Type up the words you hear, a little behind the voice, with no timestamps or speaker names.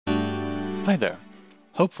Hi there.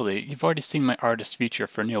 Hopefully, you've already seen my artist feature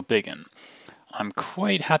for Neil Biggin. I'm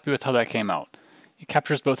quite happy with how that came out. It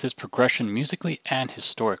captures both his progression musically and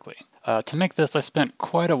historically. To make this, I spent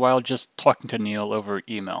quite a while just talking to Neil over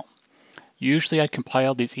email. Usually I'd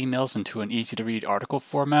compile these emails into an easy-to-read article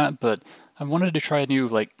format, but I wanted to try a new,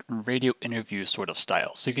 radio interview sort of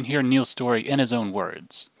style, so you can hear Neil's story in his own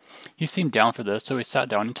words. He seemed down for this, so we sat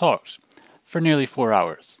down and talked. For nearly 4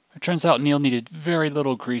 hours. It turns out Neil needed very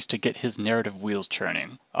little grease to get his narrative wheels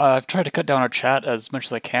churning. I've tried to cut down our chat as much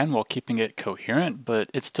as I can while keeping it coherent, but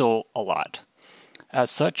it's still a lot.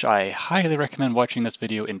 As such, I highly recommend watching this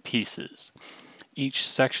video in pieces. Each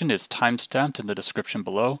section is timestamped in the description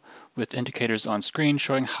below, with indicators on screen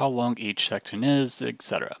showing how long each section is,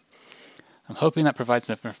 etc. I'm hoping that provides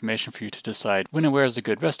enough information for you to decide when and where is a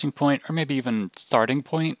good resting point, or maybe even starting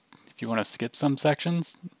point. If you want to skip some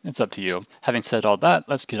sections, it's up to you. Having said all that,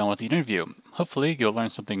 let's get on with the interview. Hopefully, you'll learn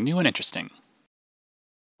something new and interesting.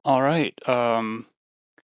 Alright, how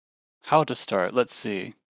to start? Let's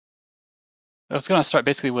see. I was going to start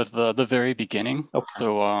basically with the very beginning. Okay.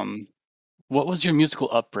 So, what was your musical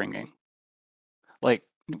upbringing? Like,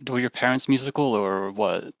 were your parents musical or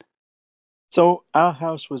what? So our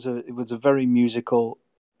house was a very musical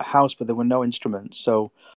house, but there were no instruments.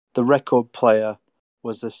 So the record player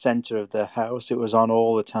was the center of the house. It was on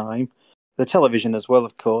all the time. The television as well,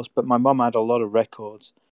 of course, but my mum had a lot of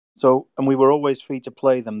records. So, and we were always free to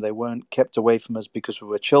play them. They weren't kept away from us because we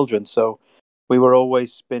were children. So we were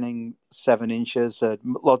always spinning 7 inches,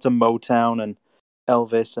 lots of Motown and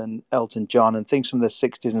Elvis and Elton John and things from the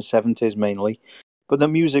 60s and 70s mainly. But the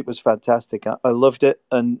music was fantastic. I loved it.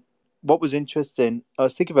 And what was interesting, I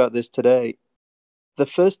was thinking about this today. The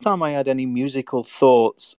first time I had any musical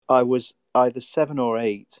thoughts, I was either 7 or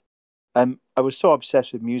 8. I was so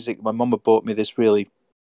obsessed with music. My mum had bought me this really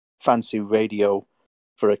fancy radio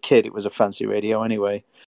for a kid. It was a fancy radio anyway.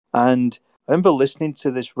 And I remember listening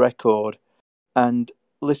to this record and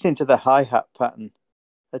listening to the hi-hat pattern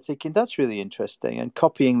and thinking that's really interesting, and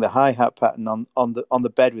copying the hi-hat pattern on the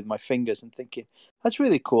bed with my fingers and thinking that's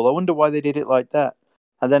really cool. I wonder why they did it like that.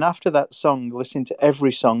 And then after that song, listening to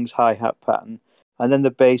every song's hi-hat pattern, and then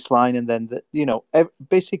the bass line, and then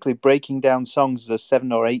basically breaking down songs as a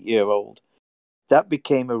 7 or 8 year old. That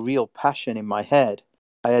became a real passion in my head.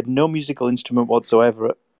 I had no musical instrument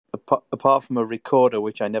whatsoever, apart from a recorder,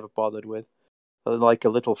 which I never bothered with, like a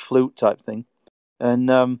little flute type thing.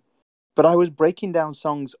 And but I was breaking down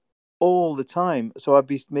songs all the time. So I'd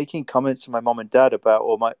be making comments to my mom and dad about,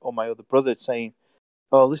 or my other brother, saying,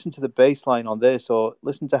 "Oh, listen to the bass line on this, or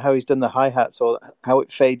listen to how he's done the hi hats, or how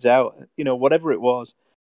it fades out." Whatever it was.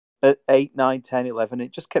 At 8, 9, 10, 11,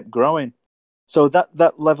 it just kept growing. So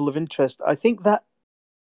that level of interest, I think that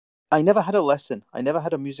I never had a lesson. I never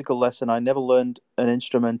had a musical lesson. I never learned an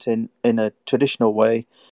instrument in a traditional way.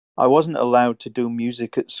 I wasn't allowed to do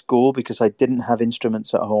music at school because I didn't have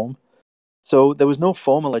instruments at home. So there was no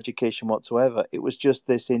formal education whatsoever. It was just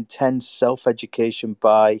this intense self-education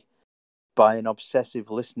by an obsessive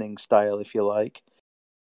listening style, if you like.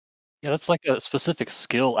 Yeah, that's like a specific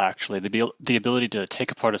skill, actually. The ability to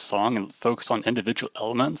take apart a song and focus on individual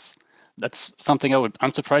elements. That's something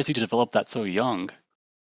I'm surprised you developed that so young.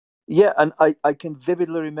 Yeah, and I can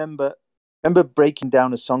vividly remember breaking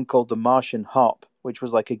down a song called The Martian Hop, which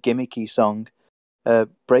was like a gimmicky song.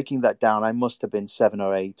 Breaking that down, I must have been 7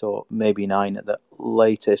 or 8, or maybe 9 at the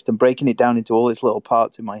latest, and breaking it down into all its little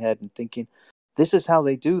parts in my head and thinking, this is how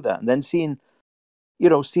they do that. And then seeing,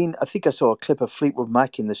 I think I saw a clip of Fleetwood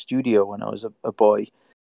Mac in the studio when I was a boy,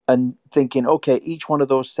 and thinking, okay, each one of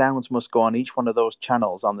those sounds must go on each one of those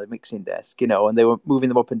channels on the mixing desk, and they were moving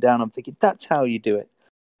them up and down. I'm thinking, that's how you do it.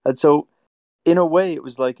 And so, in a way, it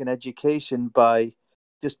was like an education by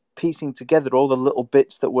just piecing together all the little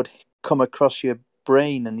bits that would come across your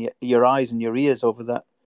brain and your eyes and your ears over that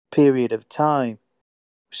period of time.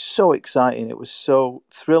 So exciting. It was so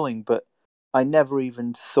thrilling, but I never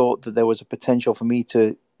even thought that there was a potential for me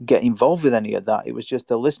to get involved with any of that. It was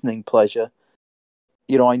just a listening pleasure.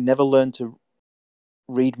 I never learned to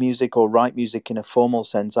read music or write music in a formal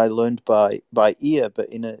sense. I learned by ear, but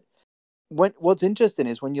what's interesting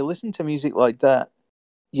is when you listen to music like that,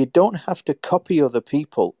 you don't have to copy other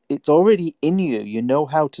people. It's already in you. You know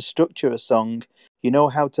how to structure a song, you know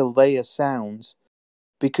how to layer sounds,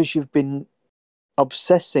 because you've been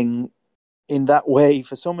obsessing in that way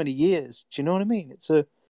for so many years. Do you know what I mean? It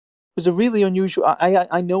was a really unusual.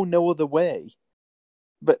 I know no other way,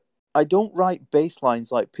 but I don't write bass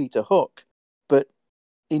lines like Peter Hook, but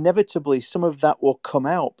inevitably some of that will come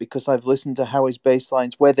out because I've listened to how his bass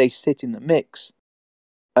lines, where they sit in the mix,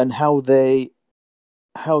 and how they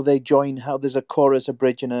join, how there's a chorus, a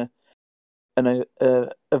bridge, and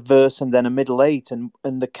a verse and then a middle eight and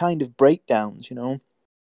the kind of breakdowns,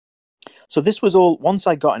 So this was all. Once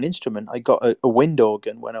I got an instrument, I got a wind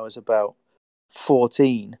organ when I was about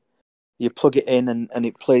 14. You plug it in and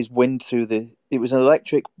it plays wind through the. It was an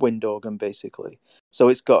electric wind organ basically, so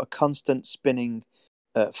it's got a constant spinning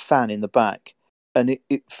fan in the back, and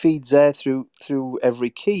it feeds air through every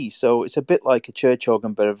key. So it's a bit like a church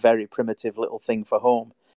organ, but a very primitive little thing for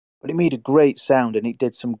home. But it made a great sound, and it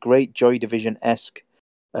did some great Joy Division esque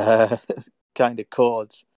uh, kind of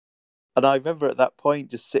chords. And I remember at that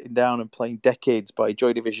point just sitting down and playing Decades by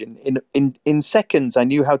Joy Division. In seconds, I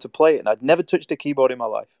knew how to play it, and I'd never touched a keyboard in my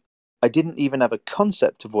life. I didn't even have a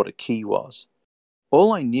concept of what a key was.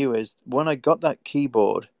 All I knew is when I got that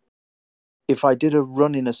keyboard, if I did a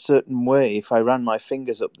run in a certain way, if I ran my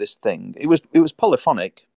fingers up this thing, it was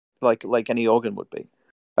polyphonic, like any organ would be.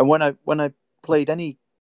 And when I played any,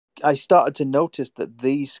 I started to notice that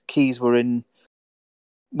these keys were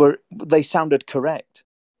they sounded correct,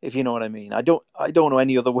 if you know what I mean. I don't know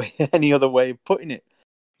any other way any other way of putting it.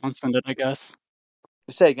 Consonant, I guess.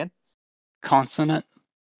 Say again. Consonant.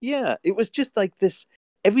 Yeah, it was just like this.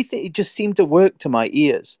 Everything it just seemed to work to my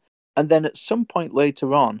ears. And then at some point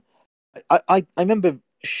later on, I remember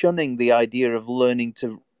shunning the idea of learning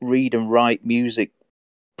to read and write music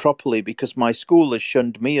properly because my school has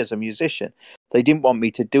shunned me as a musician. They didn't want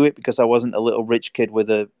me to do it because I wasn't a little rich kid with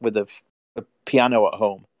a piano at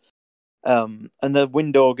home. And the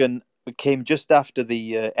wind organ came just after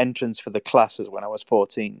the entrance for the classes when I was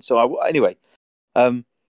 14. Anyway, um,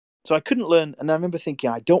 so I couldn't learn, and I remember thinking,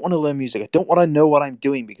 I don't want to learn music. I don't want to know what I'm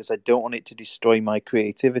doing because I don't want it to destroy my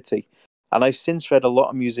creativity. And I've since read a lot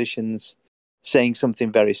of musicians saying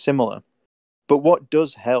something very similar. But what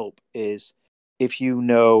does help is if you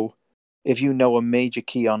know if you know a major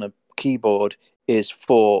key on a keyboard is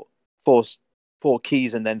four, four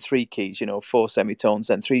keys and then three keys, four semitones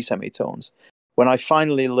and three semitones. When I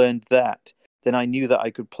finally learned that, then I knew that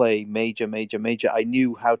I could play major, major, major. I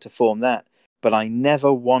knew how to form that, but I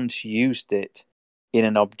never once used it in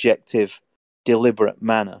an objective, deliberate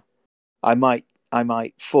manner. I might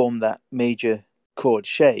form that major chord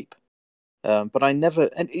shape, but I never,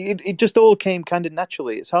 and it just all came kind of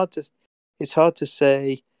naturally. It's hard to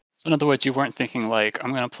say. So in other words, you weren't thinking like,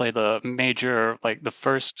 I'm going to play the major, like the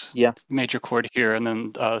first Yeah, major chord here, and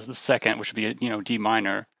then the second, which would be D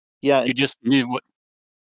minor. yeah, You just knew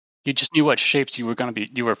what shapes you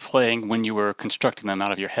were playing when you were constructing them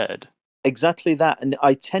out of your head. exactly that. And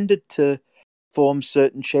I tended to form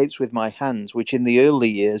certain shapes with my hands, which in the early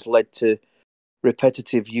years led to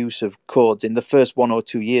repetitive use of chords. In the first 1 or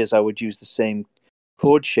 2 years, I would use the same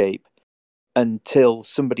chord shape until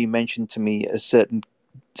somebody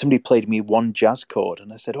played me one jazz chord,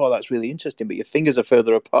 and I said, "Oh, that's really interesting, but your fingers are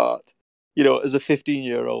further apart," as a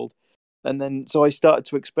 15-year-old. And then so I started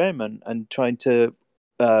to experiment and trying to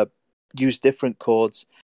uh, use different chords,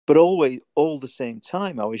 but always all the same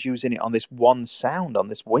time I was using it on this one sound on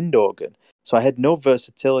this wind organ, so I had no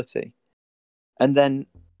versatility. And then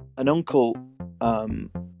an uncle,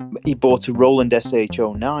 um, he bought a Roland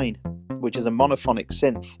SH09, which is a monophonic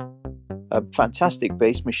synth, a fantastic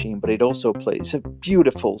bass machine, but it also plays a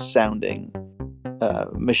beautiful sounding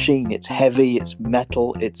machine. It's heavy, it's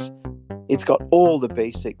metal, it's got all the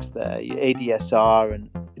basics there, ADSR, and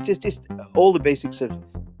just all the basics of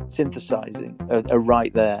synthesizing are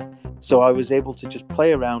right there. So I was able to just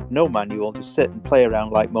play around, no manual, just sit and play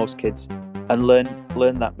around like most kids, and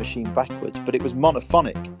learn that machine backwards. But it was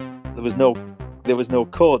monophonic. There was no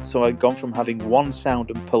chords, so I'd gone from having one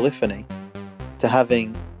sound and polyphony to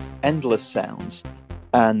having endless sounds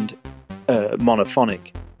and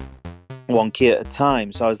monophonic, one key at a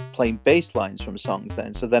time. So I was playing bass lines from songs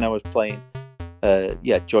then. So then I was playing,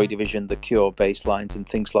 Joy Division, The Cure bass lines and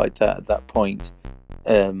things like that at that point,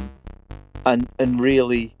 and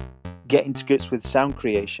really getting to grips with sound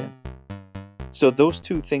creation. So those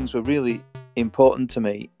two things were really important to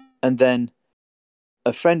me. And then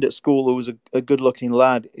a friend at school who was a good-looking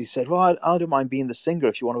lad, he said, "Well, I don't mind being the singer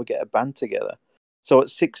if you want to get a band together." So at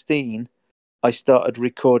 16, I started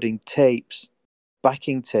recording tapes,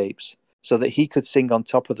 backing tapes, so that he could sing on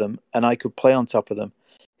top of them and I could play on top of them.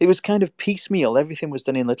 It was kind of piecemeal. Everything was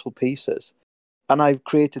done in little pieces. And I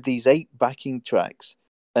created these 8 backing tracks,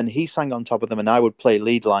 and he sang on top of them, and I would play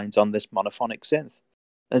lead lines on this monophonic synth.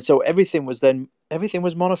 And so everything was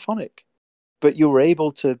monophonic. But you were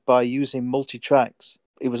able to, by using multi-tracks,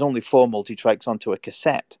 it was only 4 multi-tracks onto a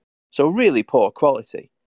cassette, so really poor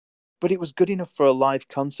quality. But it was good enough for a live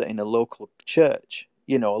concert in a local church,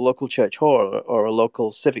 a local church hall or a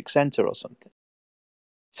local civic centre or something.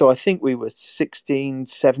 So I think we were 16,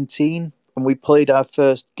 17, and we played our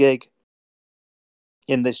first gig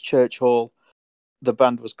in this church hall. The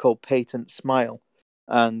band was called Patent Smile,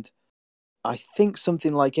 and I think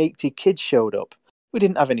something like 80 kids showed up. We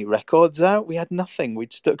didn't have any records out. We had nothing.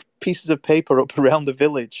 We'd stuck pieces of paper up around the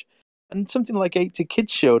village. And something like 80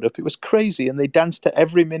 kids showed up. It was crazy. And they danced to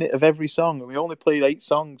every minute of every song. And we only played 8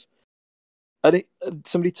 songs. And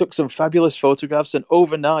somebody took some fabulous photographs. And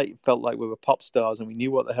overnight, it felt like we were pop stars and we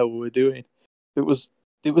knew what the hell we were doing. It was,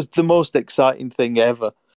 it was the most exciting thing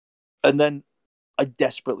ever. And then I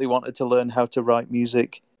desperately wanted to learn how to write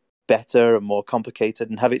music better and more complicated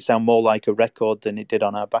and have it sound more like a record than it did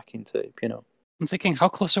on our backing tape, you know. I'm thinking, how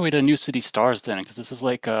close are we to New City Stars then? Because this is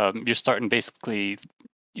like you're starting basically,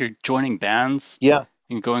 you're joining bands Yeah.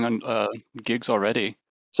 and going on gigs already.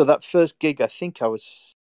 So that first gig, I think I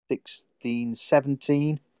was 16,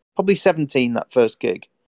 17, probably 17, that first gig,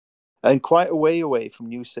 and quite a way away from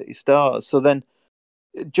New City Stars. So then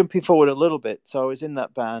jumping forward a little bit, so I was in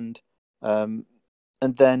that band, and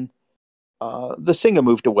then the singer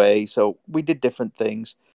moved away, so we did different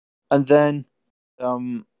things. And then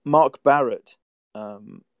Mark Barrett,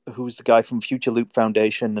 who's the guy from Future Loop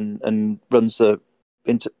Foundation and runs the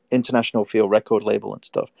International Field record label and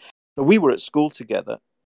stuff. We were at school together,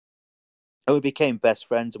 and we became best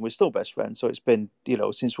friends, and we're still best friends. So it's been,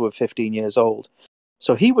 since we were 15 years old.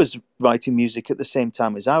 So he was writing music at the same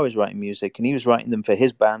time as I was writing music, and he was writing them for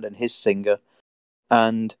his band and his singer.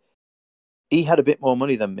 And he had a bit more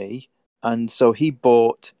money than me, and so he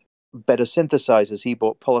bought better synthesizers. He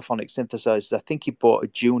bought polyphonic synthesizers. I think he bought a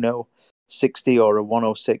Juno 60 or a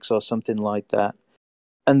 106 or something like that.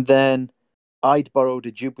 And then I'd borrowed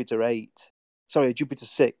a Jupiter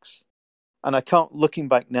 6. And I can't, looking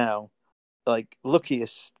back now, like,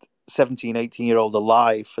 luckiest 17, 18-year-old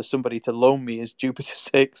alive for somebody to loan me his Jupiter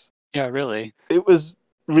 6. Yeah, really. It was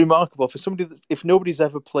remarkable for somebody that, if nobody's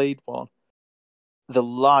ever played one, the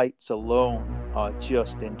lights alone are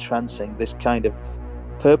just entrancing. This kind of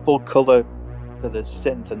purple color to the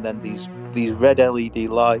synth, and then these red LED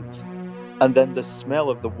lights, and then the smell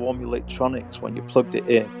of the warm electronics when you plugged it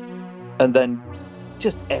in, and then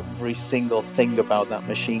just every single thing about that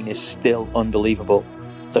machine is still unbelievable.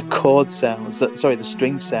 The chord sounds, the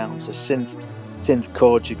string sounds, the synth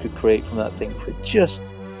chords you could create from that thing were just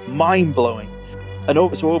mind-blowing. And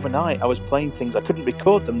overnight I was playing things, I couldn't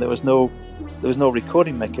record them. There was no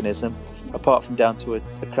recording mechanism apart from down to a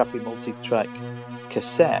crappy multi-track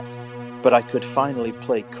cassette, but I could finally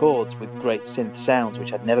play chords with great synth sounds,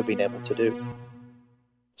 which I'd never been able to do.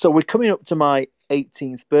 So we're coming up to my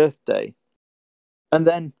 18th birthday, and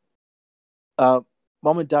then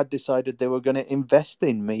Mom and Dad decided they were going to invest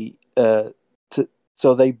in me.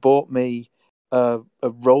 So they bought me a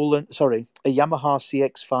Yamaha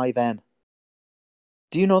CX5M.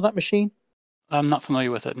 Do you know that machine? I'm not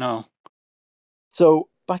familiar with it, no. So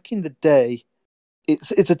back in the day,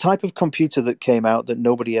 it's a type of computer that came out that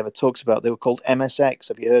nobody ever talks about. They were called MSX.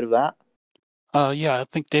 Have you heard of that? Yeah, I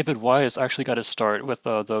think David Wise actually got his start with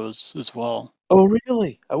those as well. Oh,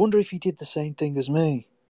 really? I wonder if he did the same thing as me.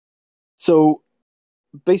 So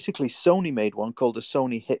basically, Sony made one called a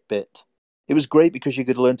Sony Hitbit. It was great because you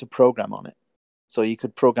could learn to program on it. So you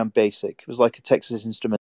could program BASIC. It was like a Texas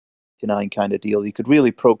Instruments 89 kind of deal. You could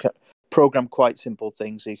really program quite simple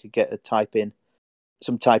things. So you could get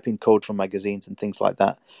some typing code from magazines and things like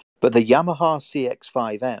that. But the Yamaha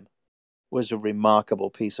CX5M was a remarkable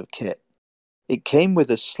piece of kit. It came with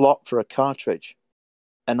a slot for a cartridge,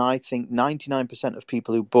 and I think 99% of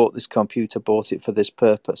people who bought this computer bought it for this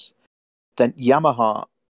purpose. Then Yamaha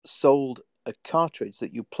sold a cartridge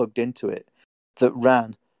that you plugged into it that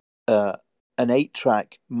ran an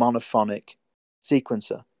 8-track monophonic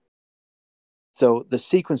sequencer. So the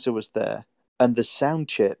sequencer was there, and the sound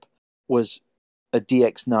chip was a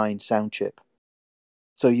DX9 sound chip.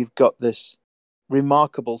 So you've got this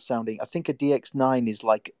remarkable sounding. I think a DX9 is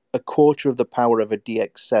like a quarter of the power of a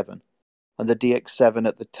DX7, and the DX7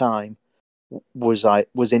 at the time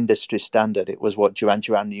was industry standard. It was what Duran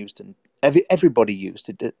Duran used, and everybody used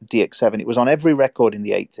the DX7. It was on every record in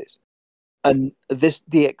the 80s. And this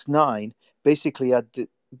DX9 basically had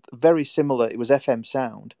very similar. It was FM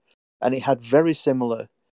sound, and it had very similar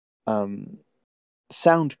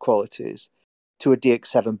sound qualities to a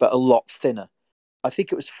DX7, but a lot thinner. I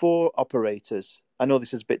think it was 4 operators. I know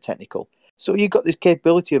this is a bit technical. So you got this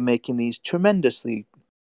capability of making these tremendously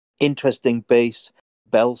interesting bass,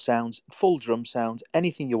 bell sounds, full drum sounds,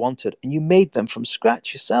 anything you wanted, and you made them from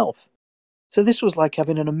scratch yourself. So this was like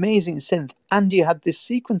having an amazing synth, and you had this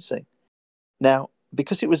sequencing. Now,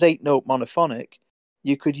 because it was 8-note monophonic,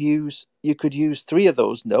 you could use 3 of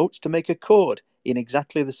those notes to make a chord in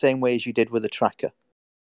exactly the same way as you did with a tracker.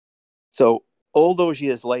 So all those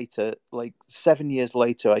years later, like 7 years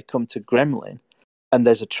later, I come to Gremlin, and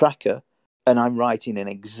there's a tracker, and I'm writing in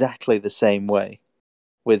exactly the same way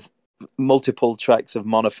with multiple tracks of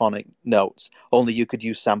monophonic notes. Only you could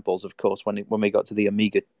use samples, of course, when we got to the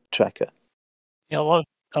Amiga tracker. Yeah, a lot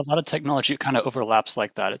of technology kind of overlaps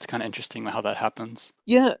like that. It's kind of interesting how that happens.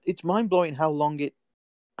 Yeah, it's mind blowing how long it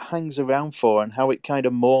hangs around for and how it kind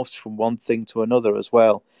of morphs from one thing to another as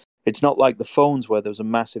well. It's not like the phones where there's a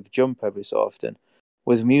massive jump every so often.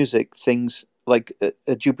 With music, things like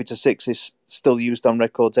a Jupiter 6 is still used on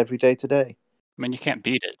records every day today. I mean, you can't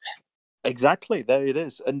beat it. Exactly, there it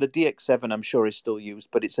is. And the DX7 I'm sure is still used,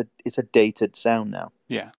 but it's a dated sound now.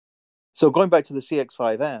 Yeah. So going back to the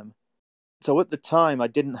CX5M, so at the time I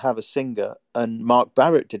didn't have a singer and Mark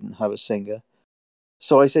Barrett didn't have a singer.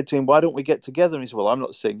 So I said to him, why don't we get together? And he said, well, I'm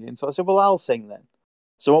not singing. So I said, well, I'll sing then.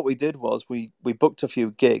 So what we did was we booked a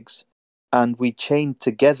few gigs and we chained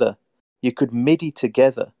together. You could MIDI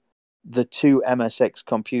together the two MSX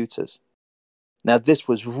computers. Now, this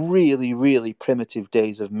was really, really primitive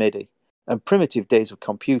days of MIDI and primitive days of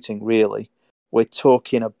computing, really. We're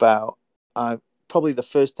talking about probably the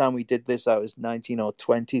first time we did this, I was 19 or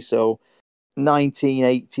 20. So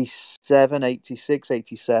 1987, 86,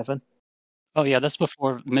 87. Oh, yeah, that's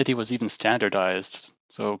before MIDI was even standardized.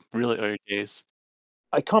 So really early days.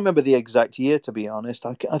 I can't remember the exact year, to be honest.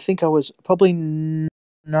 I think I was probably 19,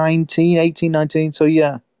 18, 19. So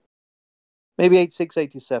yeah, maybe 86,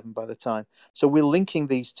 87 by the time. So we're linking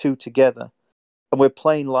these two together and we're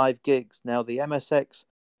playing live gigs. Now, the MSX,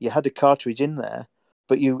 you had a cartridge in there,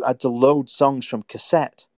 but you had to load songs from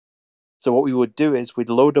cassette. So what we would do is we'd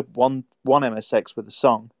load up one MSX with a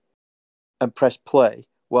song and press play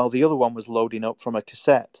while the other one was loading up from a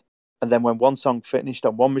cassette. And then when one song finished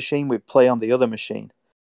on one machine, we'd play on the other machine.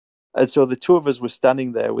 And so the two of us were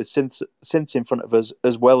standing there with synths in front of us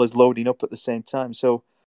as well as loading up at the same time. So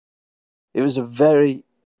it was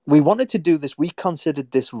we wanted to do this, we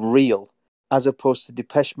considered this real, as opposed to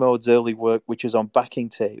Depeche Mode's early work, which was on backing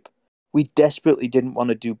tape. We desperately didn't want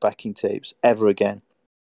to do backing tapes ever again.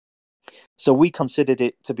 So we considered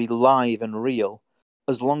it to be live and real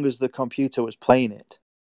as long as the computer was playing it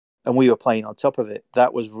and we were playing on top of it.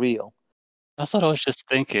 That was real. That's what I was just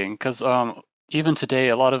thinking, because even today,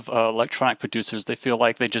 a lot of electronic producers, they feel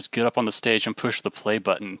like they just get up on the stage and push the play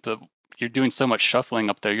button. But you're doing so much shuffling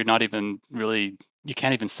up there, you're not even really, you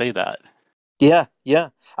can't even say that. Yeah, yeah.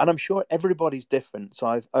 And I'm sure everybody's different.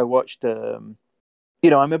 So I watched, I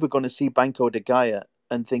remember going to see Banco de Gaia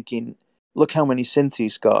and thinking, look how many synths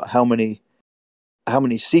he's got, how many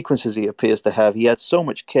sequences he appears to have. He had so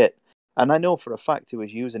much kit. And I know for a fact he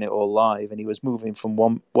was using it all live and he was moving from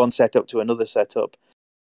one setup to another setup.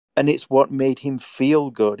 And it's what made him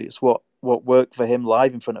feel good. It's what worked for him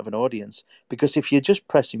live in front of an audience. Because if you're just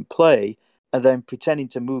pressing play and then pretending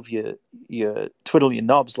to move your twiddle your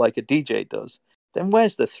knobs like a DJ does, then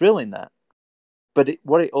where's the thrill in that? But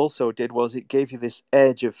what it also did was it gave you this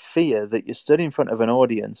edge of fear that you stood in front of an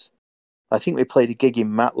audience. I think we played a gig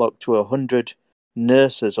in Matlock to 100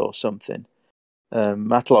 nurses or something.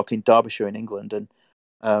 Matlock in Derbyshire in England.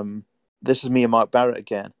 And this is me and Mark Barrett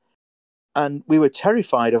again. And we were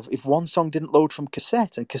terrified of if one song didn't load from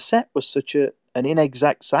cassette. And cassette was such an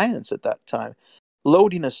inexact science at that time.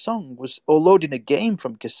 Loading a song or loading a game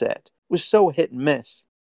from cassette was so hit and miss.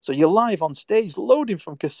 So you're live on stage loading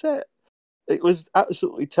from cassette. It was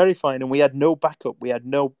absolutely terrifying. And we had no backup. We had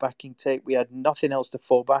no backing tape. We had nothing else to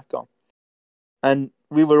fall back on. And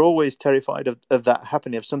we were always terrified of that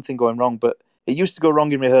happening, of something going wrong. But it used to go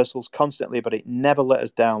wrong in rehearsals constantly, but it never let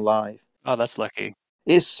us down live. Oh, that's lucky.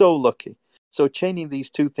 It's so lucky. So chaining these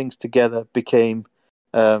two things together became,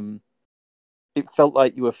 it felt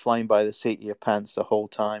like you were flying by the seat of your pants the whole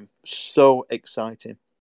time. So exciting.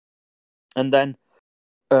 And then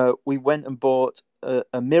we went and bought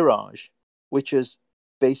a Mirage, which is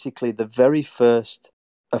basically the very first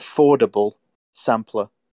affordable sampler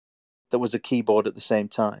that was a keyboard at the same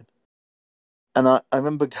time. And I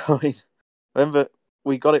remember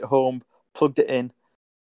we got it home, plugged it in,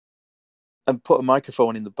 and put a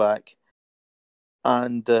microphone in the back.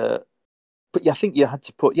 And but yeah, I think you had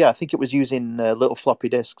to put. Yeah, I think it was using little floppy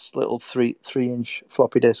disks, little 3-inch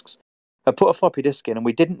floppy disks. I put a floppy disk in, and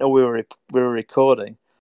we didn't know we were recording.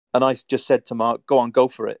 And I just said to Mark, "Go on, go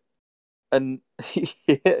for it." And he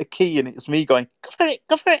hit a key, and it's me going, "Go for it,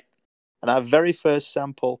 go for it." And our very first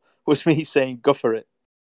sample was me saying, "Go for it,"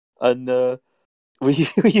 and we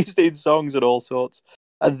used it in songs and all sorts.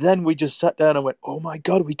 And then we just sat down and went, "Oh my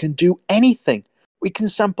god, we can do anything! We can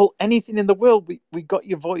sample anything in the world. We got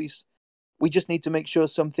your voice. We just need to make sure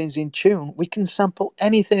something's in tune. We can sample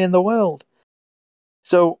anything in the world."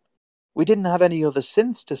 So we didn't have any other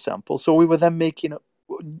synths to sample, so we were then making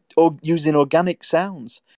or using organic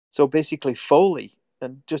sounds. So basically Foley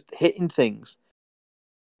and just hitting things.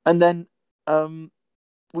 And then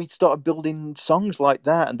we started building songs like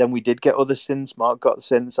that. And then we did get other synths. Mark got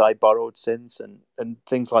synths, I borrowed synths and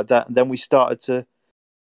things like that. And then we started to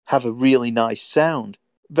have a really nice sound.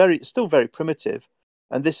 Still very primitive.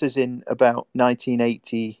 And this is in about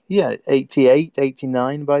 1980, 88,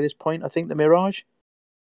 89 by this point, I think, the Mirage.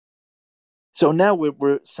 So now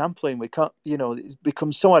we're sampling. We can't, it's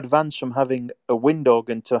become so advanced from having a wind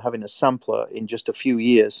organ to having a sampler in just a few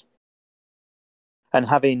years, and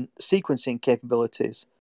having sequencing capabilities.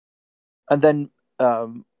 And then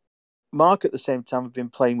Mark, at the same time, had been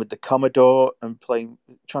playing with the Commodore and trying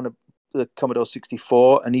to the Commodore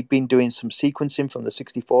 64, and he'd been doing some sequencing from the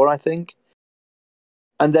 64, I think.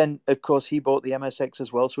 And then, of course, he bought the MSX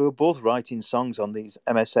as well. So we were both writing songs on these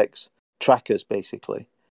MSX trackers, basically.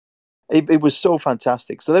 It was so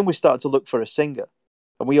fantastic. So then we started to look for a singer,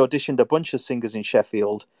 and we auditioned a bunch of singers in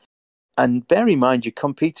Sheffield. And bear in mind, you're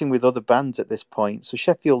competing with other bands at this point. So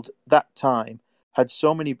Sheffield, that time, had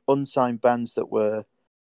so many unsigned bands that were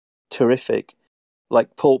terrific.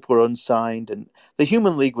 Like Pulp were unsigned, and the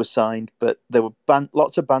Human League was signed, but there were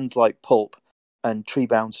lots of bands like Pulp and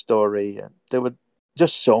Treebound Story. And there were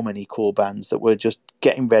just so many cool bands that were just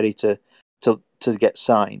getting ready to get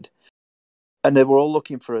signed. And they were all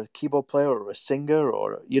looking for a keyboard player or a singer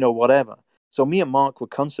or, whatever. So me and Mark were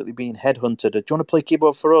constantly being headhunted. Do you want to play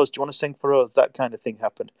keyboard for us? Do you want to sing for us? That kind of thing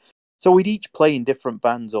happened. So we'd each play in different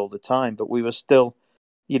bands all the time, but we were still,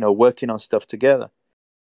 working on stuff together.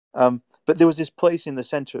 But there was this place in the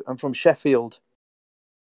centre. I'm from Sheffield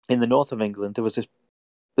in the north of England. There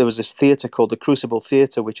was this theatre called the Crucible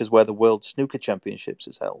Theatre, which is where the World Snooker Championships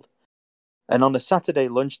is held. And on a Saturday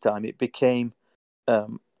lunchtime, it became...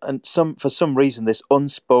 for some reason, this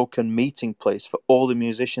unspoken meeting place for all the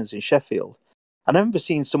musicians in Sheffield. And I remember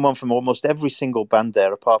seeing someone from almost every single band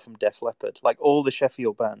there, apart from Def Leppard, like all the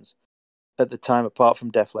Sheffield bands at the time, apart from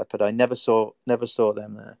Def Leppard. I never saw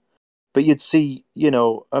them there. But you'd see,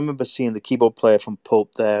 I remember seeing the keyboard player from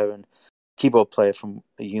Pulp there, and keyboard player from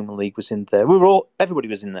the Human League was in there. Everybody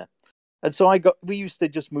was in there. And so we used to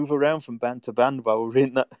just move around from band to band while we were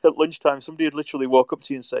in that at lunchtime. Somebody would literally walk up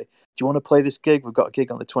to you and say, "Do you want to play this gig? We've got a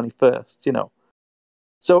gig on the 21st,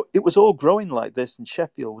 So it was all growing like this, and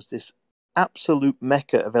Sheffield was this absolute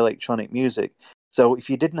mecca of electronic music. So if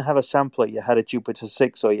you didn't have a sampler, you had a Jupiter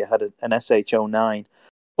 6 or you had an SH-09.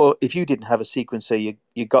 Or if you didn't have a sequencer,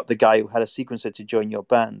 you got the guy who had a sequencer to join your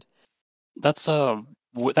band. That's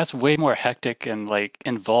way more hectic and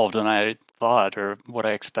involved than I thought or what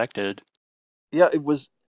I expected. Yeah, it was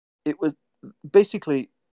basically,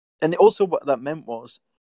 and also what that meant was,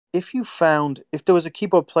 if there was a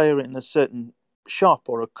keyboard player in a certain shop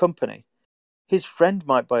or a company, his friend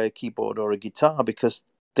might buy a keyboard or a guitar because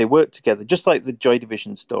they worked together, just like the Joy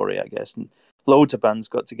Division story, I guess. And loads of bands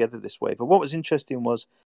got together this way. But what was interesting was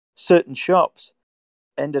certain shops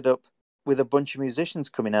ended up with a bunch of musicians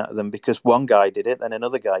coming out of them because one guy did it, then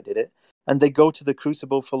another guy did it, and they go to the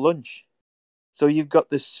Crucible for lunch. So you've got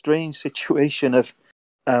this strange situation of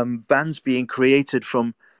bands being created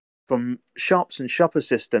from shops and shop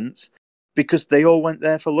assistants because they all went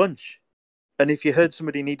there for lunch. And if you heard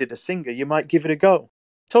somebody needed a singer, you might give it a go.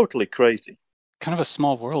 Totally crazy. Kind of a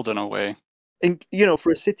small world in a way.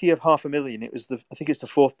 For a city of 500,000, I think it's the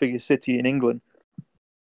fourth biggest city in England.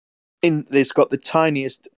 It's got the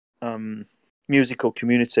tiniest musical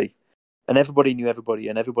community, and everybody knew everybody,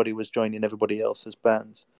 and everybody was joining everybody else's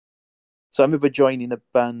bands. So I remember joining a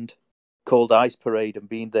band called Ice Parade and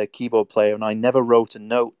being their keyboard player, and I never wrote a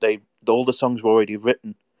note. All the songs were already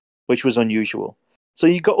written, which was unusual. So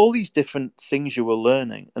you got all these different things you were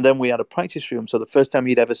learning, and then we had a practice room. So the first time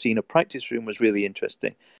you'd ever seen a practice room was really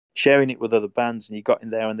interesting. Sharing it with other bands, and you got in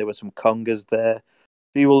there, and there were some congas there.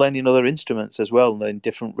 You were learning other instruments as well, learning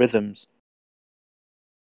different rhythms.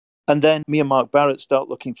 And then me and Mark Barrett start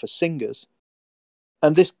looking for singers,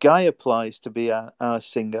 and this guy applies to be our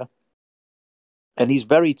singer, and he's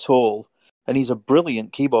very tall, and he's a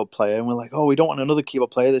brilliant keyboard player. And we're like, oh, we don't want another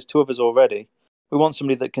keyboard player. There's two of us already. We want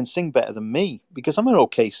somebody that can sing better than me, because I'm an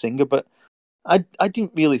okay singer, but I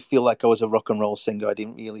didn't really feel like I was a rock and roll singer. I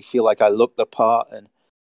didn't really feel like I looked the part, and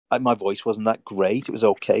my voice wasn't that great. It was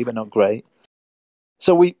okay, but not great.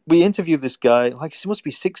 So we interviewed this guy, like he must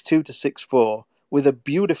be 6'2" to 6'4", with a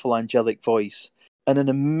beautiful angelic voice and an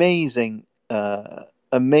amazing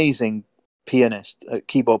pianist,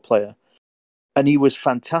 keyboard player. And he was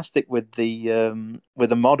fantastic with the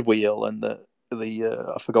mod wheel and the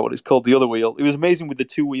I forgot what it's called, the other wheel. It was amazing with the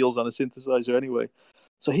two wheels on a synthesizer anyway.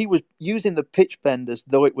 So he was using the pitch bend as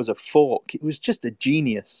though it was a fork. He was just a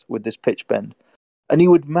genius with this pitch bend. And he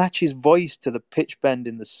would match his voice to the pitch bend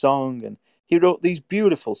in the song, and he wrote these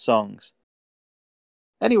beautiful songs.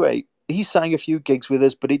 Anyway, he sang a few gigs with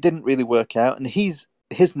us, but it didn't really work out. And his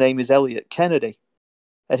name is Elliot Kennedy,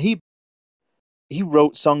 and he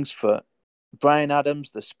wrote songs for Bryan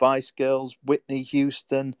Adams, the Spice Girls, Whitney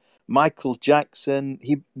Houston, Michael Jackson.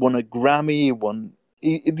 He won a Grammy.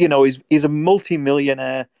 He's a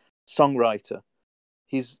multi-millionaire songwriter.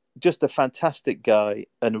 He's just a fantastic guy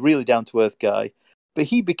and a really down-to-earth guy. But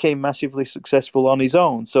he became massively successful on his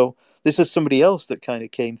own. So this is somebody else that kind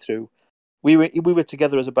of came through. We were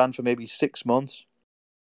together as a band for maybe 6 months,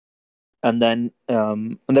 and then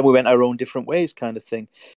we went our own different ways, kind of thing.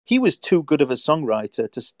 He was too good of a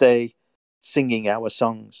songwriter to stay singing our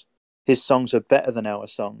songs. His songs are better than our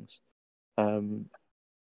songs.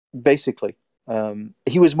 Basically,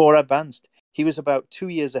 he was more advanced. He was about 2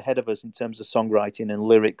 years ahead of us in terms of songwriting and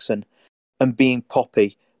lyrics and being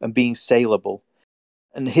poppy and being saleable.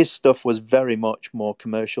 And his stuff was very much more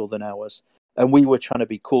commercial than ours. And we were trying to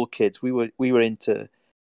be cool kids. We were into,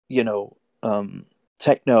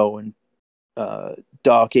 techno and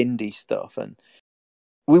dark indie stuff, and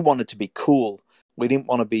we wanted to be cool. We didn't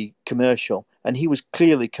want to be commercial, and he was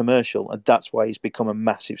clearly commercial, and that's why he's become a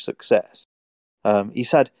massive success.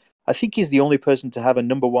 I think he's the only person to have a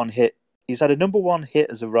number one hit. He's had a number one hit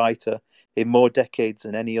as a writer in more decades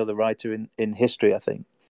than any other writer in history, I think.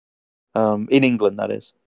 In England, that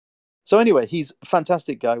is. So anyway, he's a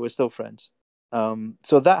fantastic guy. We're still friends.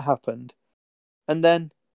 So that happened, and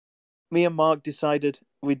then me and Mark decided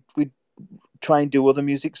we'd try and do other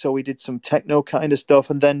music. So we did some techno kind of stuff,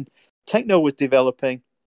 and then techno was developing,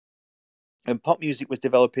 and pop music was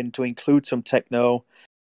developing to include some techno.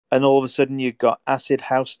 And all of a sudden, you got acid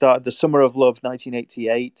house started. The Summer of Love,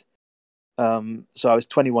 1988. So I was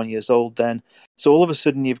 21 years old then. So all of a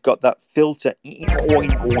sudden, you've got that filter.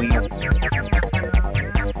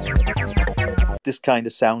 This kind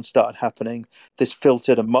of sound started happening. This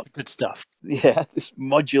filtered and good stuff. Yeah, this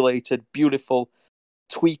modulated, beautiful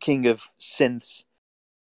tweaking of synths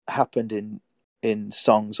happened in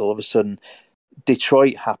songs. All of a sudden,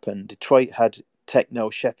 Detroit happened. Detroit had techno.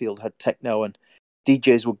 Sheffield had techno, and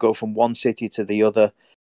DJs would go from one city to the other.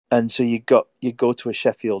 And so you'd go to a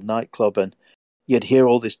Sheffield nightclub, and you'd hear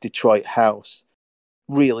all this Detroit house,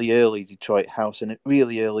 really early Detroit house, and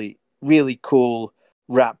really early, really cool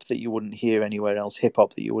rap that you wouldn't hear anywhere else, hip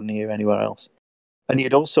hop that you wouldn't hear anywhere else. And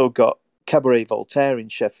you'd also got Cabaret Voltaire in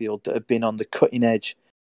Sheffield that had been on the cutting edge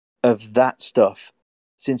of that stuff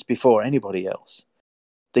since before anybody else.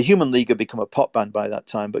 The Human League had become a pop band by that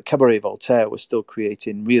time, but Cabaret Voltaire was still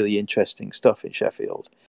creating really interesting stuff in Sheffield.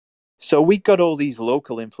 So we got all these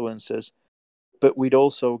local influences, but we'd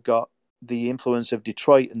also got the influence of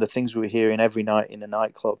Detroit and the things we were hearing every night in a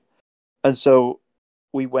nightclub. And so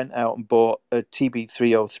we went out and bought a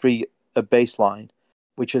TB303, a bass line,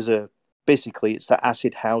 which is basically it's the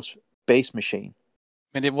acid house bass machine.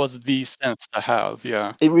 And it was the sense to have,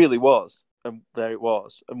 yeah. It really was. And there it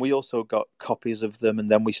was. And we also got copies of them, and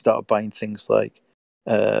then we started buying things like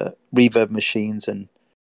reverb machines and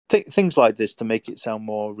things like this to make it sound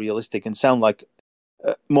more realistic and sound like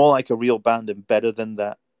more like a real band and better than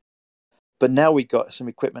that. But now we got some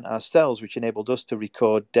equipment ourselves, which enabled us to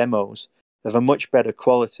record demos of a much better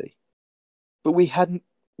quality. But we hadn't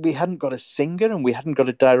got a singer, and we hadn't got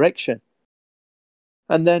a direction.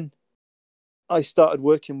 And then I started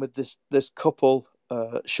working with this couple,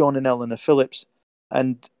 Sean and Eleanor Phillips,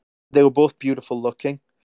 and they were both beautiful looking.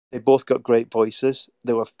 They both got great voices.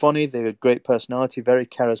 They were funny. They had great personality, very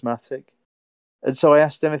charismatic. And so I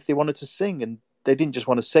asked them if they wanted to sing, and they didn't just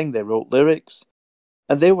want to sing. They wrote lyrics,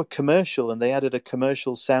 and they were commercial, and they added a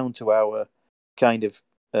commercial sound to our kind of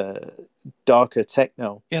darker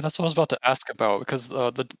techno. Yeah, that's what I was about to ask about, because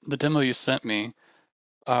the demo you sent me,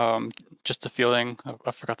 just a feeling,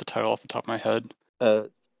 I forgot the title off the top of my head.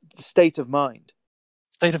 State of Mind.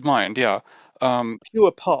 State of Mind, yeah.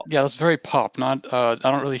 Pure pop. Yeah, that's very pop. Not, I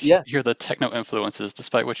don't really hear the techno influences,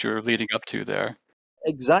 despite what you were leading up to there.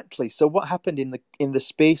 Exactly. So what happened in the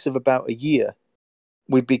space of about a year,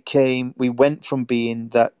 we went from being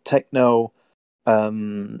that techno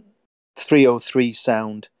 303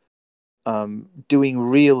 sound, doing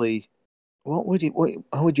really, how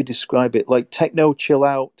would you describe it? Like techno chill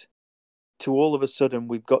out, to all of a sudden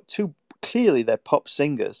we've got two, clearly they're pop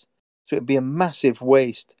singers. So it'd be a massive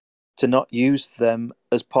waste to not use them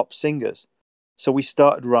as pop singers. So we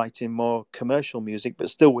started writing more commercial music, but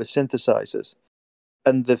still with synthesizers.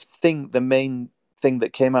 And the main thing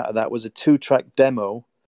that came out of that was a 2-track demo,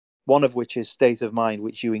 one of which is State of Mind,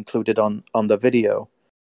 which you included on the video.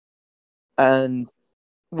 And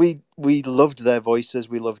we loved their voices.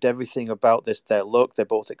 We loved everything about their look. They're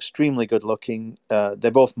both extremely good looking.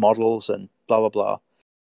 They're both models and blah blah blah.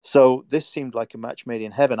 So this seemed like a match made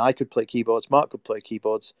in heaven. I could play keyboards. Mark could play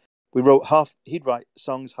keyboards. We wrote half. He'd write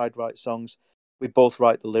songs. I'd write songs. We both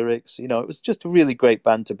write the lyrics. It was just a really great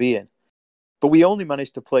band to be in. But we only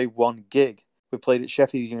managed to play one gig. We played at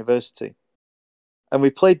Sheffield University, and we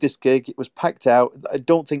played this gig. It was packed out. I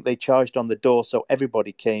don't think they charged on the door, so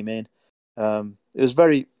everybody came in. It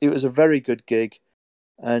was a very good gig,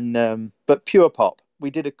 and but pure pop. We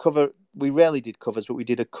did a cover. We rarely did covers, but we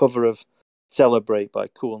did a cover of "Celebrate" by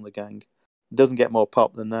Kool and the Gang. It doesn't get more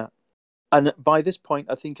pop than that. And by this point,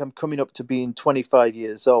 I think I'm coming up to being 25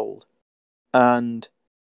 years old, and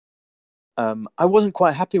I wasn't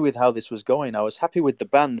quite happy with how this was going. I was happy with the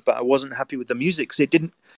band, but I wasn't happy with the music because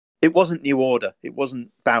it wasn't New Order, it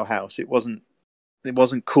wasn't Bauhaus, it wasn't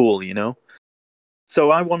cool, So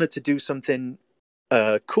I wanted to do something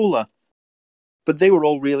cooler, but they were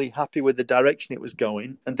all really happy with the direction it was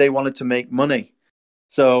going, and they wanted to make money.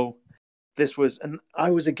 So and I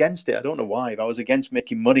was against it. I don't know why. I was against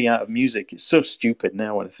making money out of music. It's so stupid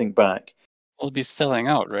now when I think back. Well, it'd be selling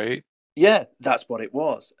out, right? Yeah, that's what it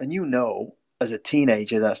was. And as a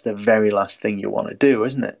teenager, that's the very last thing you want to do,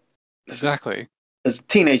 isn't it? Exactly. As a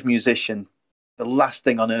teenage musician, the last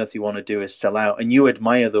thing on earth you want to do is sell out. And you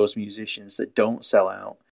admire those musicians that don't sell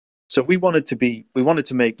out. So we wanted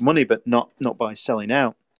to make money, but not by selling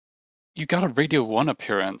out. You got a Radio 1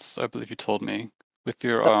 appearance, I believe you told me, with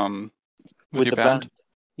your with With your the band.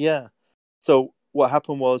 Yeah. So what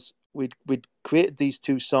happened was we'd created these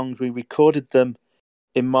two songs. We recorded them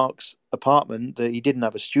in Mark's apartment. That he didn't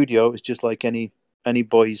have a studio. It was just like any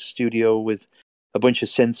boy's studio with a bunch of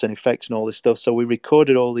synths and effects and all this stuff. So we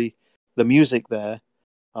recorded all the music there.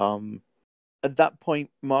 At that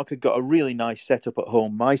point, Mark had got a really nice setup at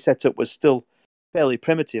home. My setup was still fairly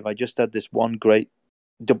primitive. I just had this one great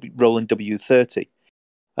Roland W30.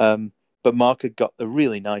 But Mark had got a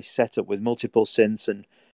really nice setup with multiple synths and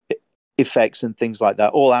effects and things like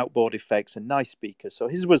that, all outboard effects and nice speakers. So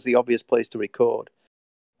his was the obvious place to record.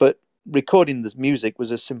 But recording the music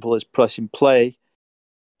was as simple as pressing play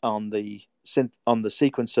on the synth on the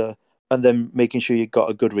sequencer and then making sure you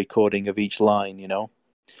got a good recording of each line.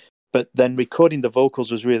 But then recording the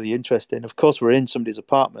vocals was really interesting. Of course, we're in somebody's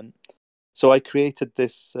apartment, so I created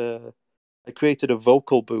this. I created a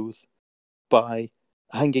vocal booth by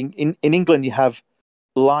hanging in England. You have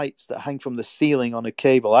lights that hang from the ceiling on a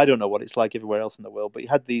cable. I don't know what it's like everywhere else in the world, but you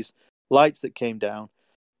had these lights that came down,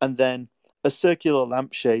 and then a circular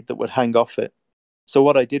lampshade that would hang off it. So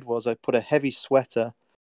what I did was I put a heavy sweater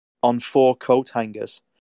on 4 coat hangers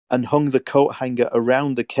and hung the coat hanger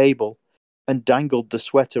around the cable and dangled the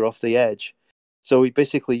sweater off the edge. So we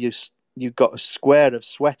basically you got a square of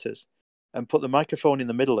sweaters and put the microphone in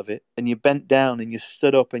the middle of it, and you bent down and you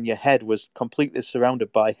stood up and your head was completely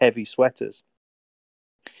surrounded by heavy sweaters,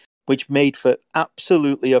 which made for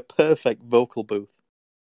absolutely a perfect vocal booth.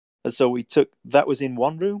 And so that was in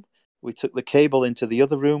one room. We took the cable into the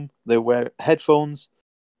other room. There were headphones,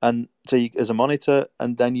 and as a monitor,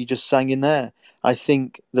 and then you just sang in there. I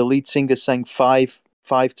think the lead singer sang five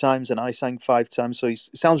times, and I sang 5 times. So it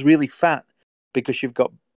sounds really fat because you've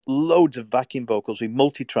got loads of backing vocals. We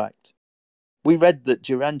multi-tracked. We read that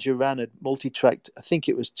Duran Duran had multi-tracked, I think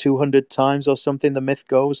it was 200 times or something, the myth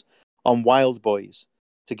goes, on Wild Boys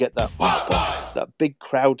to get that big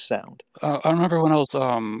crowd sound. I remember when I was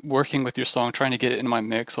working with your song, trying to get it in my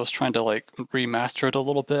mix. I was trying to like remaster it a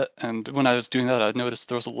little bit, and when I was doing that, I noticed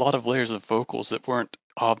there was a lot of layers of vocals that weren't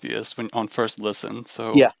obvious when on first listen.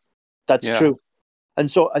 So Yeah, that's yeah, true.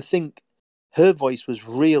 And so I think her voice was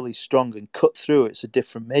really strong and cut through. It's a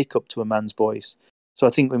different makeup to a man's voice. So I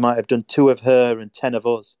think we might have done 2 of her and 10 of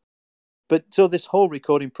us. But so this whole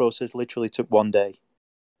recording process literally took 1 day.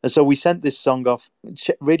 And so we sent this song off.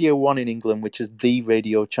 Radio 1 in England, which is the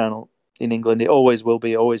radio channel in England. It always will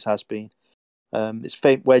be, always has been. It's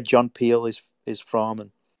where John Peel is from,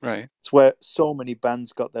 and right. it's where so many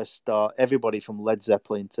bands got their start. Everybody from Led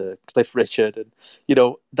Zeppelin to Cliff Richard, and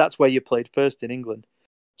that's where you played first in England.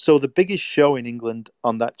 So the biggest show in England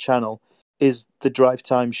on that channel is the drive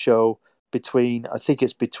time show I think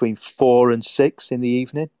it's between 4 and 6 in the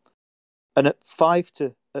evening, and at 5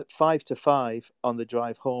 to 5 on the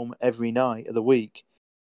drive home every night of the week,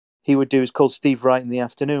 he would do. It's called Steve Wright in the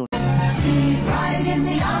afternoon. Steve Wright in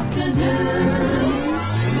the afternoon.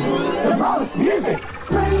 The most music.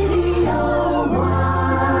 Radio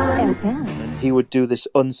 1. FM. And he would do this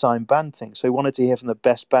unsigned band thing. So he wanted to hear from the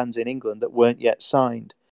best bands in England that weren't yet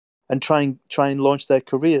signed, and try and launch their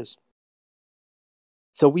careers.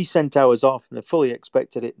 So we sent ours off and fully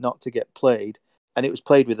expected it not to get played, and it was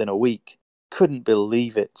played within a week. Couldn't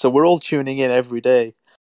believe it. So we're all tuning in every day.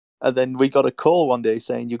 And then we got a call one day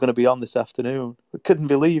saying, "You're going to be on this afternoon." We couldn't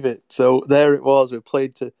believe it. So there it was. We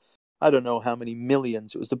played to, I don't know how many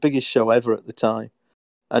millions. It was the biggest show ever at the time.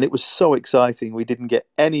 And it was so exciting. We didn't get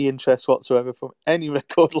any interest whatsoever from any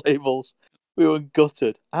record labels. We were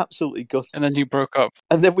gutted, absolutely gutted. And then you broke up.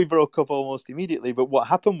 And then we broke up almost immediately. But what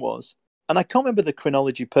happened was, and I can't remember the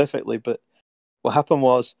chronology perfectly, but what happened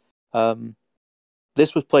was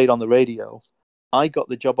this was played on the radio. I got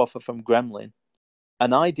the job offer from Gremlin,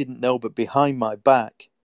 and I didn't know, but behind my back,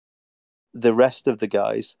 the rest of the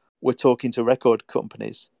guys were talking to record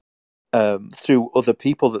companies through other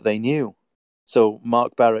people that they knew. So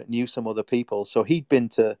Mark Barrett knew some other people. So he'd been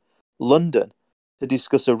to London to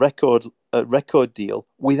discuss a record deal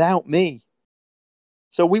without me.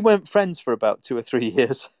 So we weren't friends for about 2 or 3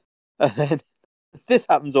 years. And then this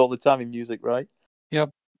happens all the time in music, right? Yeah,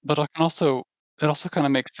 but it also kind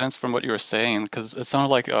of makes sense from what you were saying, because it sounded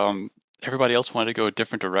like everybody else wanted to go a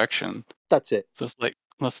different direction. That's it. So it's like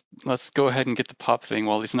let's go ahead and get the pop thing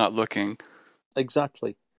while he's not looking.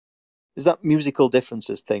 Exactly. Is that musical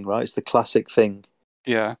differences thing, right? It's the classic thing.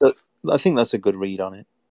 Yeah. But I think that's a good read on it.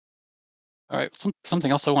 All right.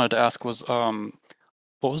 Something else I wanted to ask was what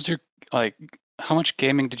was your how much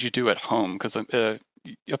gaming did you do at home? Because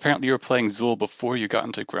apparently you were playing Zool before you got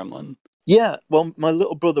into Gremlin. Yeah, well, my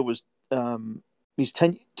little brother was he's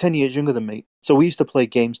 10 years younger than me, so we used to play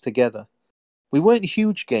games together. We weren't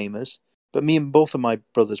huge gamers, but me and both of my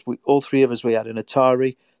brothers, all three of us, we had an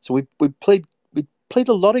Atari, so we played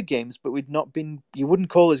a lot of games, but we'd not been. You wouldn't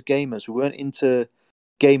call us gamers. We weren't into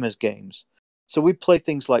gamers games, so we'd play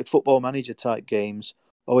things like Football Manager type games,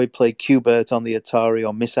 or we'd play Qbert on the Atari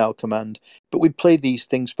or Missile Command. But we'd play these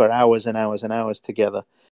things for hours and hours and hours together.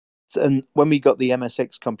 And when we got the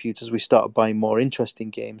MSX computers, we started buying more interesting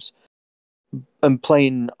games. And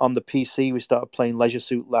playing on the PC, we started playing Leisure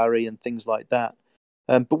Suit Larry and things like that.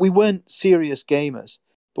 But we weren't serious gamers.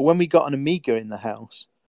 But when we got an Amiga in the house,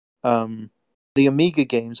 the Amiga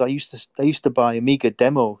games, I used to buy Amiga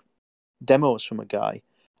demos from a guy.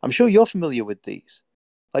 I'm sure you're familiar with these.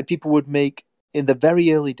 Like people would make, in the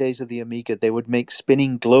very early days of the Amiga, they would make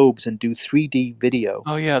spinning globes and do 3D video.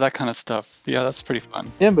 Oh yeah, that kind of stuff. Yeah, that's pretty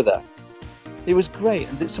fun. Remember that? It was great,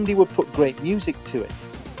 and somebody would put great music to it.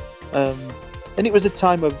 And it was a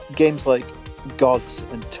time of games like Gods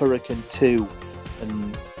and Turrican 2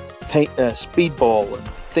 and Speedball and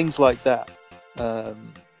things like that.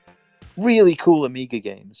 Really cool Amiga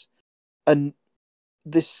games. And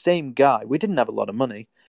this same guy, we didn't have a lot of money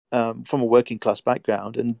from a working class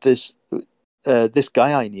background, and this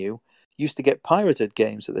guy I knew used to get pirated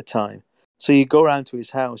games at the time. So you go around to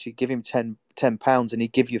his house, you give him £10, and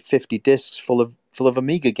he'd give you 50 discs full of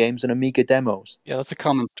Amiga games and Amiga demos. Yeah, that's a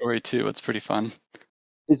common story too. It's pretty fun.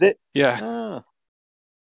 Is it? Yeah. Ah,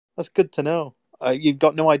 that's good to know. You've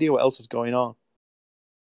got no idea what else is going on.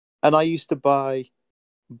 And I used to buy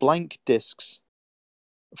blank discs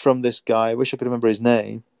from this guy. I wish I could remember his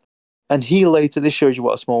name. And he later, this shows you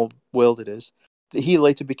what a small world it is, he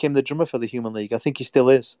later became the drummer for the Human League. I think he still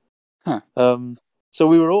is. Huh.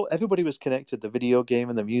 So everybody was connected, the video game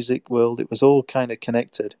and the music world. It was all kind of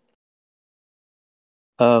connected.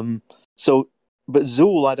 But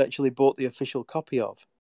Zool I'd actually bought the official copy of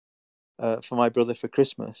for my brother for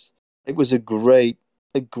Christmas. It was a great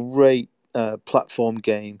platform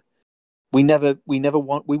game. We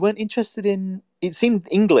weren't interested in. It seemed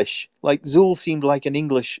English. Like Zool seemed like an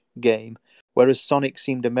English game, whereas Sonic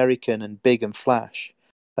seemed American and big and flash.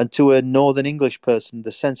 And to a Northern English person,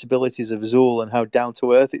 the sensibilities of Zool and how down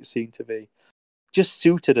to earth it seemed to be just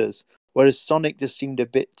suited us. Whereas Sonic just seemed a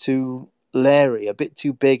bit too leery, a bit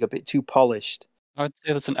too big, a bit too polished. I'd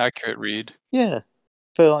say that's an accurate read. Yeah,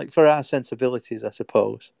 for our sensibilities, I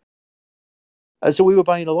suppose. And so we were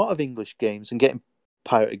buying a lot of English games and getting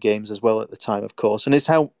pirated games as well at the time, of course. And it's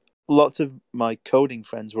how lots of my coding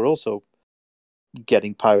friends were also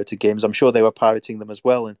getting pirated games. I'm sure they were pirating them as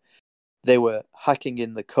well, and they were hacking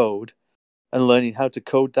in the code and learning how to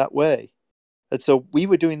code that way. And so we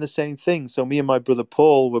were doing the same thing. So me and my brother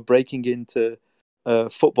Paul were breaking into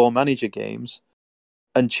Football Manager games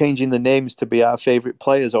and changing the names to be our favorite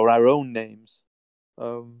players or our own names,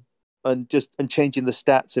 and changing the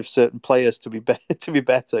stats of certain players to be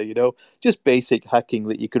better. You know, just basic hacking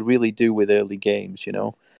that you could really do with early games. You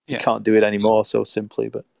know, you can't do it anymore so simply,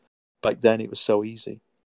 but back then it was so easy.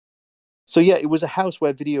 So yeah, it was a house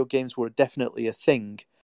where video games were definitely a thing,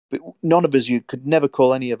 but none of us, you could never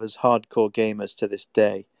call any of us hardcore gamers to this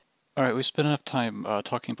day. All right, we spent enough time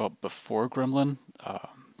talking about before Gremlin.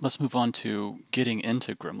 let's move on to getting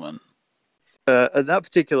into Gremlin. At that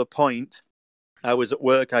particular point, I was at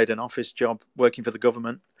work. I had an office job working for the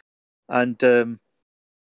government, and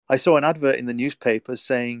I saw an advert in the newspaper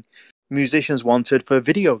saying musicians wanted for a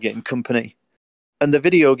video game company. And the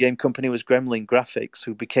video game company was Gremlin Graphics,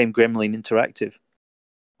 who became Gremlin Interactive.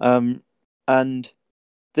 And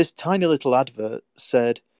this tiny little advert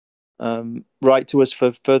said, write to us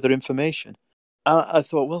for further information. I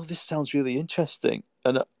thought, well, this sounds really interesting.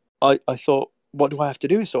 And I thought, what do I have to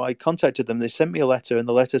do? So I contacted them. They sent me a letter, and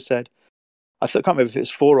the letter said, I can't remember if it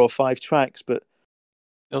was 4 or 5 tracks, but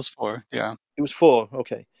It was 4, yeah. it was 4.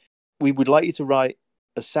 Okay. We would like you to write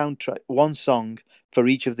a soundtrack, one song for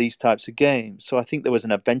each of these types of games. So I think there was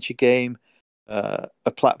an adventure game, a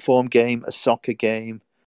platform game, a soccer game.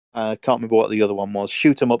 I can't remember what the other one was.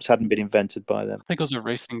 Shoot 'em ups hadn't been invented by them. I think it was a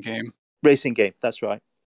racing game. Racing game, that's right.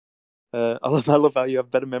 I love how you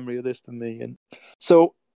have better memory of this than me. And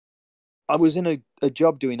so I was in a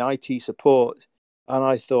job doing IT support, and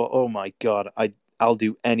I thought, oh my God, I'll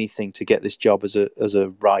do anything to get this job as a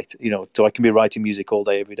writer, so I can be writing music all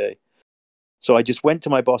day, every day. So I just went to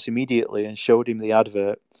my boss immediately and showed him the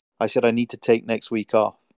advert. I said, I need to take next week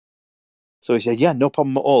off. So he said, yeah, no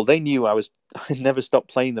problem at all. They knew I never stopped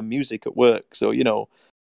playing the music at work. So,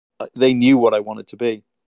 they knew what I wanted to be.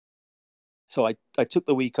 So I took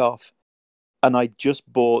the week off, and I just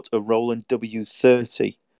bought a Roland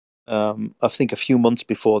W30, I think a few months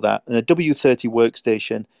before that. And a W30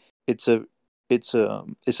 workstation, it's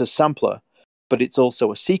a sampler, but it's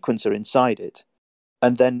also a sequencer inside it.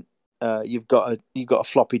 And then you've got a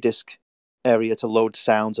floppy disk area to load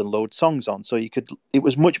sounds and load songs on. So it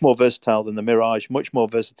was much more versatile than the Mirage, much more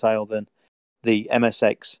versatile than the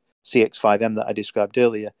MSX CX5M that I described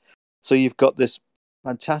earlier. So you've got this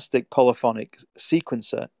fantastic polyphonic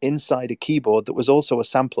sequencer inside a keyboard that was also a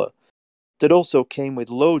sampler, that also came with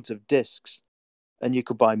loads of discs, and you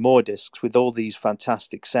could buy more discs with all these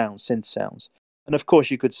fantastic sounds, synth sounds. And of course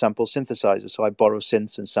you could sample synthesizers, so I borrow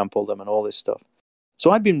synths and sample them and all this stuff. So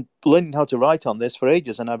I've been learning how to write on this for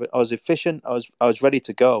ages, and I was efficient. I was ready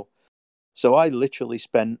to go. So I literally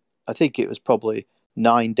spent, I think it was probably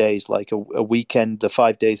 9 days, like a weekend, the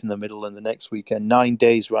 5 days in the middle, and the next weekend, 9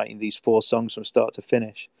 days writing these 4 songs from start to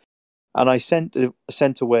finish. And I sent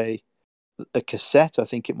away a cassette, I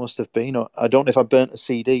think it must have been, or I don't know if I burnt a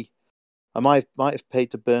CD. I might have paid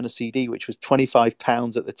to burn a CD, which was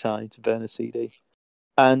 £25 at the time to burn a CD.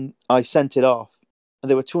 And I sent it off, and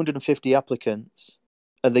there were 250 applicants.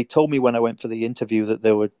 And they told me when I went for the interview that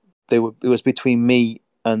it was between me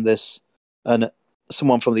and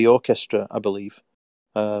someone from the orchestra, I believe.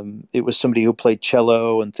 It was somebody who played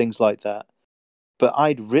cello and things like that. But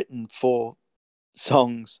I'd written 4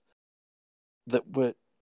 songs that were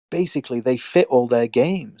basically, they fit all their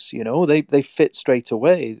games. They fit straight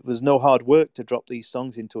away. It was no hard work to drop these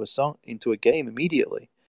songs into a game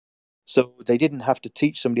immediately. So they didn't have to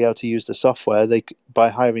teach somebody how to use the software. By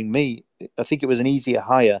hiring me, I think it was an easier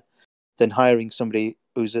hire than hiring somebody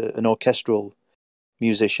who's an orchestral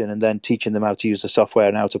musician and then teaching them how to use the software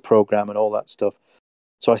and how to program and all that stuff.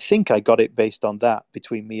 So I think I got it based on that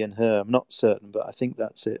between me and her. I'm not certain, but I think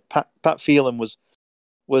that's it. Pat Phelan was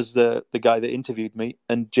the guy that interviewed me,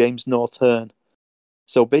 and James Northern.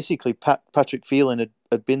 So basically, Patrick Phelan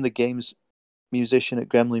had been the games musician at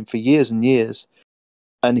Gremlin for years and years,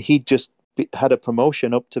 and he just had a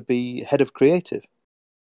promotion up to be head of creative.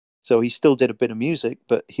 So he still did a bit of music,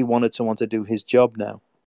 but he wanted someone to do his job now.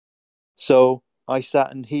 So I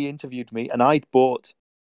sat and he interviewed me, and I'd bought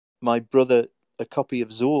my brother a copy of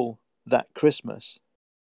Zool that Christmas,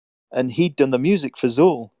 and he'd done the music for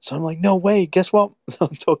Zool. So I'm like, no way, guess what?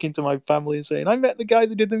 I'm talking to my family and saying, I met the guy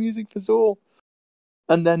that did the music for Zool.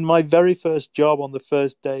 And then my very first job on the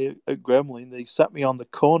first day at Gremlin, they sat me on the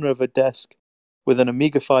corner of a desk with an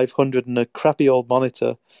Amiga 500 and a crappy old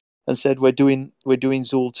monitor and said, we're doing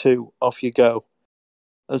Zool 2, off you go.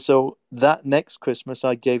 And so that next Christmas,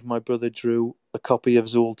 I gave my brother Drew a copy of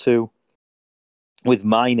Zool 2 with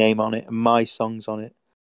my name on it and my songs on it.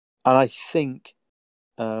 And I think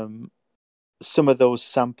some of those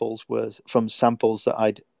samples were from samples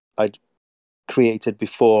that I'd created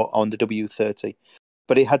before on the W30,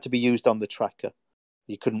 but it had to be used on the tracker.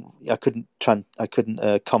 I couldn't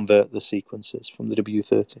convert the sequences from the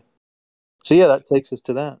W30. So yeah, that takes us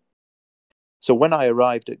to that. So when I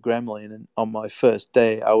arrived at Gremlin and on my first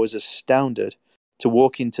day, I was astounded to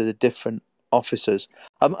walk into the different offices.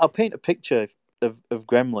 I'll paint a picture of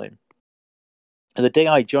Gremlin. And the day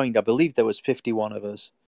I joined, I believe there was 51 of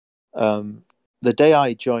us. The day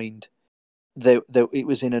I joined, it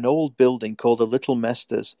was in an old building called the Little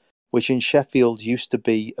Mesters, which in Sheffield used to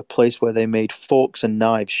be a place where they made forks and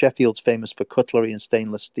knives. Sheffield's famous for cutlery and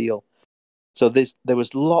stainless steel. So there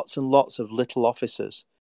was lots and lots of little offices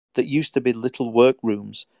that used to be little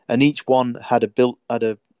workrooms, and each one had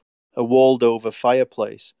a walled over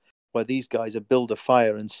fireplace where these guys would build a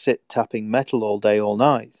fire and sit tapping metal all day, all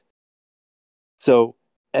night. So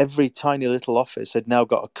every tiny little office had now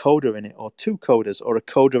got a coder in it, or two coders, or a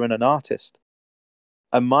coder and an artist.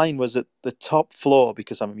 And mine was at the top floor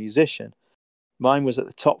because I'm a musician. Mine was at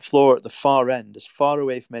the top floor at the far end, as far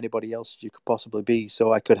away from anybody else as you could possibly be,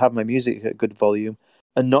 so I could have my music at a good volume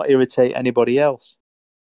and not irritate anybody else.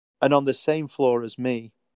 And on the same floor as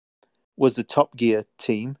me was the Top Gear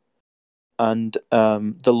team and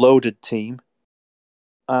the Loaded team,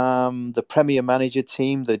 the Premier Manager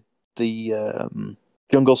team, the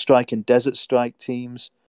Jungle Strike and Desert Strike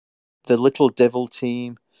teams, the Little Devil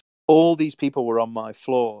team. All these people were on my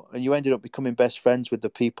floor, and you ended up becoming best friends with the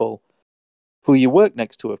people who you work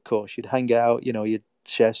next to, of course. You'd hang out, you'd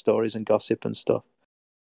share stories and gossip and stuff.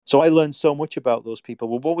 So I learned so much about those people.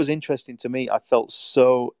 Well, what was interesting to me, I felt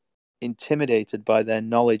so intimidated by their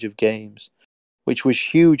knowledge of games, which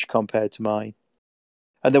was huge compared to mine.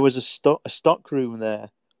 And there was a stock room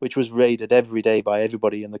there, which was raided every day by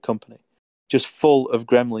everybody in the company, just full of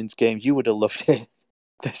Gremlins games. You would have loved it.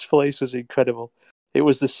 This place was incredible. It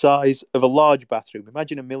was the size of a large bathroom.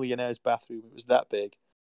 Imagine a millionaire's bathroom. It was that big.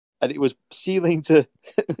 And it was ceiling to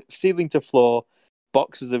ceiling to floor,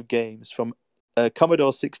 boxes of games from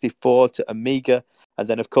Commodore 64 to Amiga, and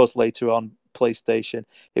then, of course, later on, PlayStation.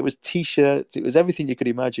 It was T-shirts. It was everything you could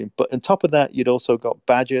imagine. But on top of that, you'd also got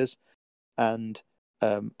badges and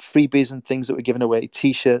freebies and things that were given away,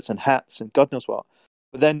 T-shirts and hats and God knows what.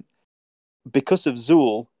 But then, because of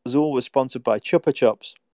Zool was sponsored by Chupa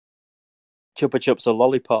Chups. Chupa Chups are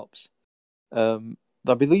lollipops.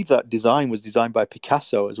 I believe that design was designed by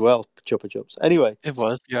Picasso as well, Chupa Chups. Anyway. It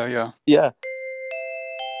was, yeah. Yeah.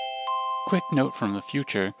 Quick note from the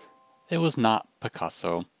future, it was not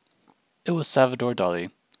Picasso. It was Salvador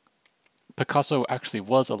Dali. Picasso actually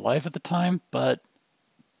was alive at the time, but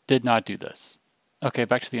did not do this. Okay,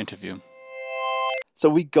 back to the interview. So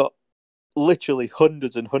we got literally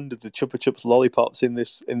hundreds and hundreds of Chupa Chups lollipops in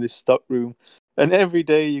this stock room. And every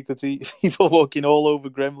day you could see people walking all over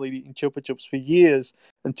Gremlin eating Chupa Chups for years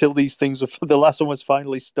until these things were. The last one was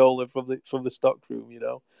finally stolen from the stock room.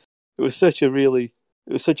 It was such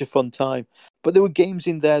a fun time. But there were games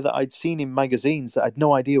in there that I'd seen in magazines that I'd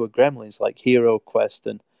no idea were Gremlins, like Hero Quest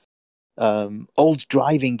and old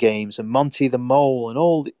driving games and Monty the Mole and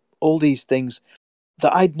all these things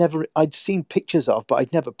that I'd seen pictures of, but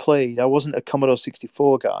I'd never played. I wasn't a Commodore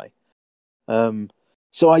 64 guy.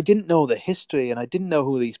 So I didn't know the history and I didn't know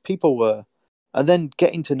who these people were. And then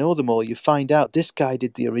getting to know them all, you find out this guy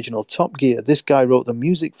did the original Top Gear. This guy wrote the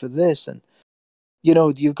music for this. And,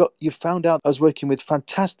 you found out I was working with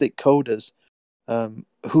fantastic coders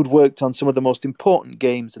who'd worked on some of the most important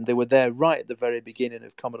games, and they were there right at the very beginning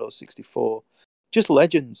of Commodore 64. Just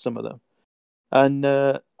legends, some of them. And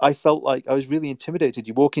I felt like I was really intimidated.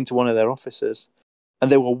 You walk into one of their offices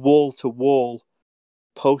and there were wall-to-wall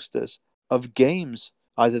posters of games,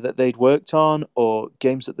 either that they'd worked on or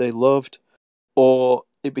games that they loved, or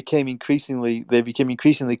they became increasingly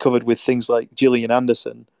covered with things like Gillian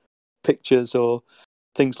Anderson pictures or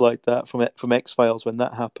things like that from X-Files when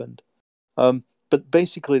that happened. But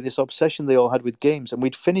basically this obsession they all had with games, and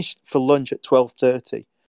we'd finished for lunch at 12:30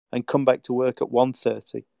 and come back to work at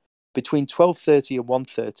 1:30. Between 12:30 and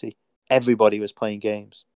 1:30, everybody was playing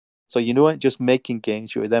games. So you weren't just making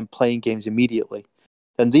games, you were then playing games immediately.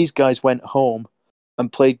 And these guys went home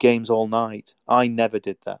and played games all night. I never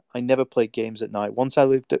did that. I never played games at night. Once I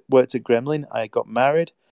worked at Gremlin, I got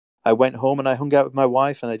married. I went home and I hung out with my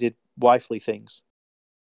wife and I did wifely things.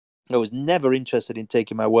 I was never interested in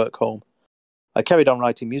taking my work home. I carried on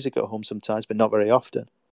writing music at home sometimes, but not very often.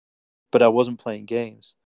 But I wasn't playing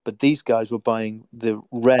games. But these guys were buying the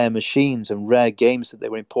rare machines and rare games that they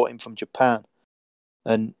were importing from Japan.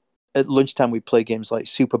 And at lunchtime, we'd play games like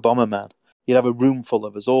Super Bomberman. You'd have a room full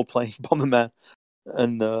of us all playing Bomberman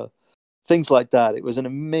and things like that. It was an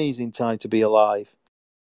amazing time to be alive.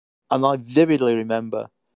 And I vividly remember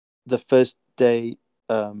the first day.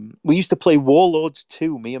 We used to play Warlords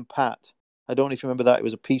 2, me and Pat. I don't know if you remember that. It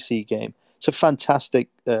was a PC game. It's a fantastic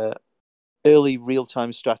early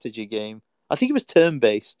real-time strategy game. I think it was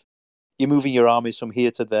turn-based. You're moving your armies from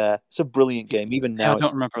here to there. It's a brilliant game. Even now, I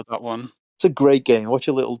don't remember that one. It's a great game. Watch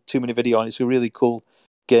a little 2-minute video on it. It's a really cool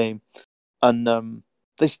game. And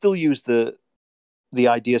they still use the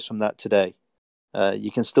ideas from that today.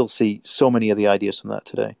 You can still see so many of the ideas from that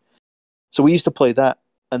today. So we used to play that.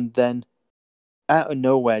 And then out of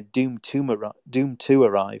nowhere, Doom 2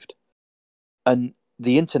 arrived, and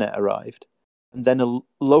the internet arrived, and then a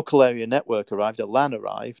local area network arrived, a LAN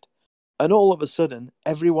arrived, and all of a sudden,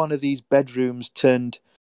 every one of these bedrooms turned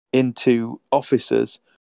into offices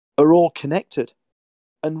are all connected.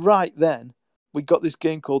 And right then, we got this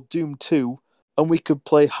game called Doom 2, and we could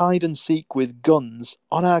play hide and seek with guns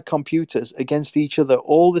on our computers against each other,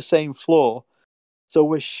 all the same floor. So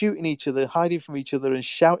we're shooting each other, hiding from each other, and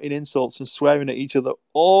shouting insults and swearing at each other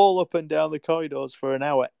all up and down the corridors for an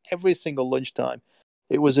hour, every single lunchtime.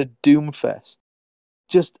 It was a Doom fest.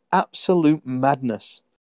 Just absolute madness.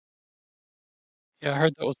 Yeah, I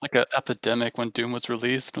heard that was like an epidemic when Doom was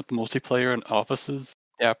released with multiplayer and offices.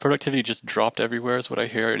 Yeah, productivity just dropped everywhere, is what I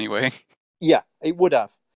hear anyway. Yeah, it would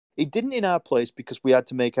have. It didn't in our place because we had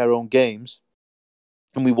to make our own games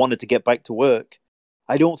and we wanted to get back to work.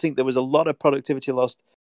 I don't think there was a lot of productivity lost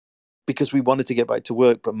because we wanted to get back to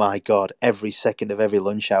work, but my God, every second of every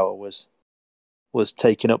lunch hour was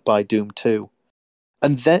taken up by Doom 2.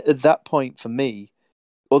 And then at that point, for me,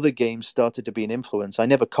 other games started to be an influence. I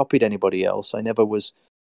never copied anybody else. I never was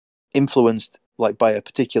influenced like by a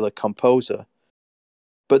particular composer.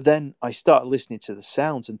 But then I started listening to the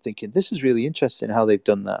sounds and thinking, this is really interesting how they've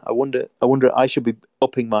done that. I wonder I should be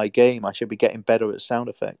upping my game. I should be getting better at sound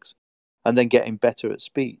effects and then getting better at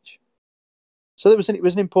speech. So it was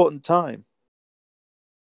an important time.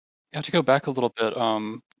 You have to go back a little bit.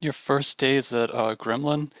 Your first days at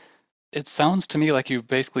Gremlin, it sounds to me like you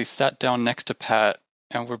basically sat down next to Pat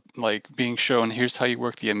and were like being shown, here's how you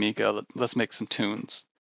work the Amiga. Let's make some tunes.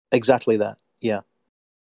 Exactly that. Yeah.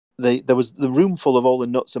 There was the room full of all the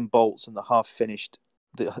nuts and bolts and the half finished,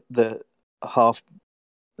 the half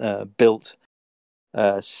built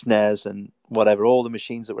snares and whatever, all the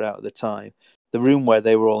machines that were out at the time. The room where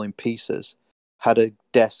they were all in pieces had a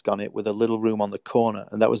desk on it with a little room on the corner,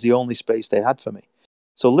 and that was the only space they had for me.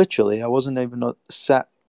 So literally, I wasn't even sat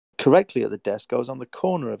correctly at the desk. I was on the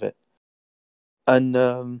corner of it. And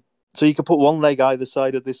so you could put one leg either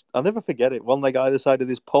side of this. I'll never forget it. One leg either side of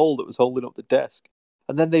this pole that was holding up the desk.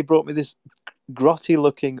 And then they brought me this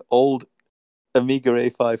grotty-looking old Amiga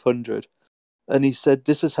A500. And he said,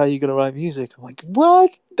 this is how you're going to write music. I'm like,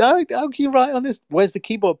 what? How can you write on this? Where's the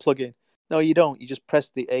keyboard plug-in? No, you don't. You just press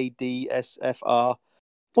the A, D, S, F, R.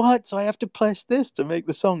 What? So I have to press this to make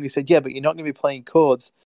the song? He said, yeah, but you're not going to be playing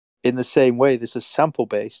chords in the same way. This is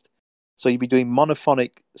sample-based. So you'd be doing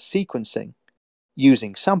monophonic sequencing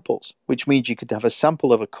using samples, which means you could have a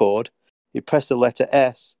sample of a chord. You press the letter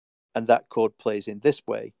S, and that chord plays in this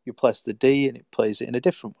way. You press the D, and it plays it in a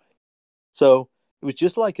different way. So it was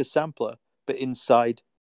just like a sampler, but inside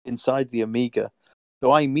the Amiga.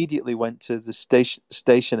 So I immediately went to the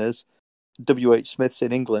stationers, W.H. Smith's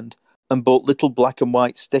in England, and bought little black and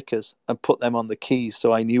white stickers and put them on the keys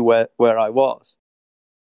so I knew where I was.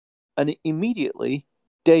 And immediately,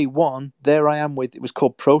 day one, there I am with, it was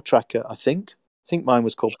called Pro Tracker, I think. I think mine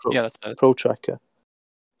was called Yeah, that's it. Pro Tracker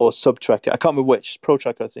or Sub Tracker. I can't remember which. Pro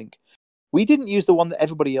Tracker, I think. We didn't use the one that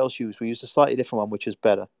everybody else used. We used a slightly different one, which is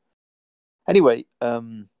better. Anyway,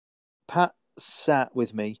 Pat sat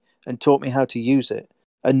with me and taught me how to use it.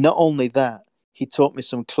 And not only that, he taught me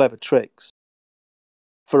some clever tricks.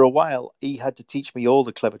 For a while, he had to teach me all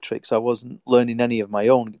the clever tricks. I wasn't learning any of my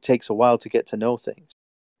own. It takes a while to get to know things.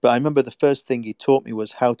 But I remember the first thing he taught me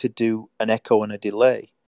was how to do an echo and a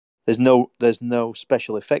delay. There's no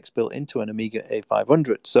special effects built into an Amiga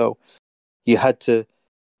A500, so you had to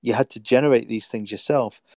generate these things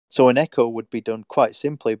yourself. So an echo would be done quite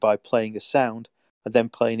simply by playing a sound and then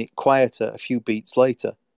playing it quieter a few beats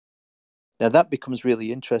later. Now that becomes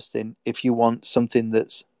really interesting if you want something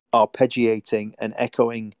that's arpeggiating and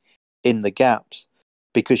echoing in the gaps,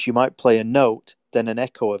 because you might play a note, then an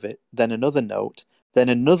echo of it, then another note, then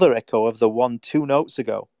another echo of the one 2 notes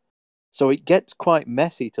ago. So it gets quite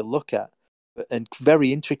messy to look at and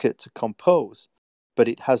very intricate to compose, but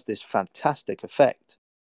it has this fantastic effect.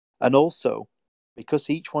 And also, because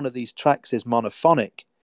each one of these tracks is monophonic,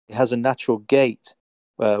 it has a natural gate,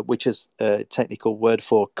 which is a technical word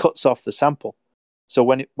for cuts off the sample. So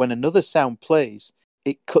when another sound plays,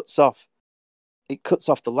 it cuts off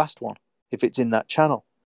the last one if it's in that channel.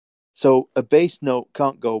 So a bass note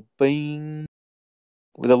can't go bing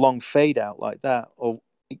with a long fade out like that, or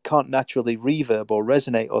it can't naturally reverb or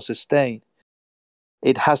resonate or sustain.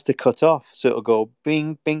 It has to cut off, so it'll go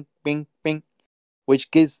bing, bing, bing, bing, which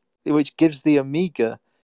gives the Amiga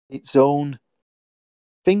its own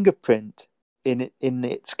fingerprint in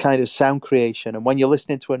its kind of sound creation. And when you're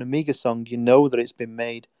listening to an Amiga song, you know that it's been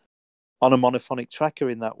made on a monophonic tracker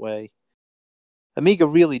in that way. Amiga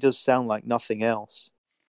really does sound like nothing else.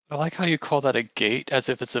 I like how you call that a gate as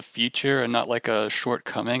if it's a feature and not like a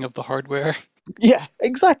shortcoming of the hardware. Yeah,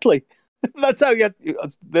 exactly. That's how you had,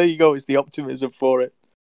 there you go, it's the optimism for it.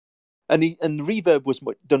 And reverb was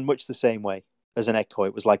done much the same way as an echo.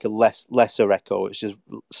 It was like a lesser echo. It was just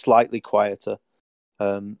slightly quieter.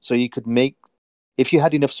 So you could make, if you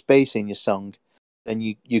had enough space in your song, then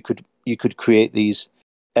you could create these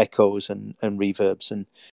echoes and reverbs and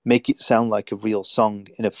make it sound like a real song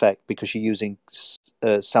in effect, because you're using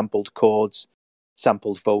sampled chords,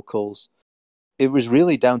 sampled vocals. It was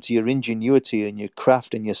really down to your ingenuity and your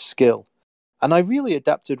craft and your skill. And I really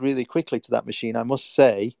adapted really quickly to that machine, I must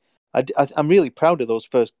say. I'm really proud of those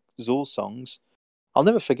first Zool songs. I'll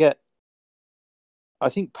never forget. I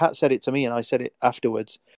think Pat said it to me, and I said it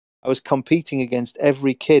afterwards. I was competing against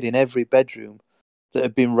every kid in every bedroom that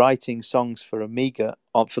had been writing songs for Amiga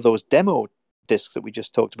for those demo discs that we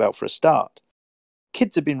just talked about for a start.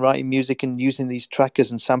 Kids had been writing music and using these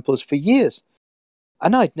trackers and samplers for years,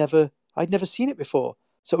 and I'd never seen it before.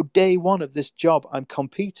 So day one of this job, I'm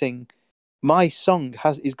competing. My song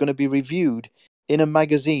is going to be reviewed in a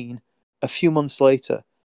magazine a few months later,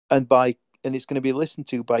 and it's going to be listened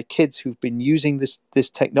to by kids who've been using this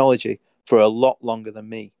technology for a lot longer than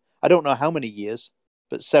me. I don't know how many years,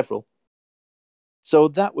 but several. So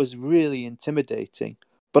that was really intimidating.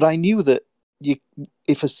 But I knew that you,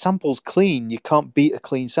 if a sample's clean, you can't beat a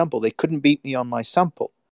clean sample. They couldn't beat me on my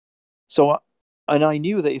sample. So, and I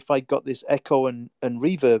knew that if I got this echo and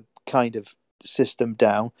reverb kind of system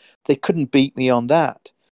down, they couldn't beat me on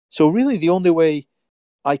that. So really, the only way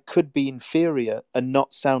I could be inferior and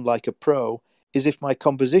not sound like a pro is if my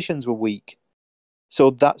compositions were weak.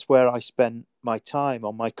 So that's where I spent my time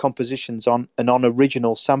on my compositions on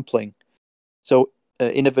original sampling. So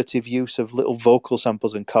innovative use of little vocal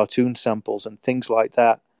samples and cartoon samples and things like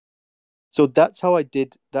that. So that's how I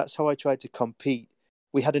did. That's how I tried to compete.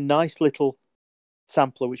 We had a nice little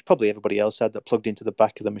sampler, which probably everybody else had, that plugged into the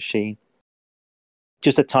back of the machine.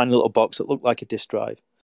 Just a tiny little box that looked like a disk drive,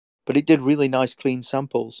 but it did really nice, clean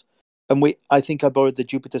samples. And I think I borrowed the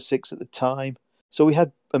Jupiter 6 at the time. So we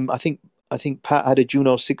had, I think Pat had a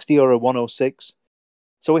Juno 60 or a 106.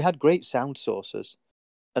 So we had great sound sources.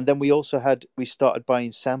 And then we started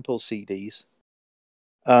buying sample CDs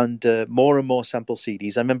and more and more sample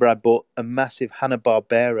CDs. I remember I bought a massive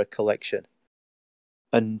Hanna-Barbera collection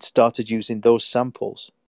and started using those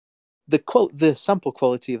samples. The sample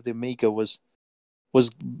quality of the Amiga was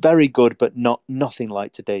very good, but nothing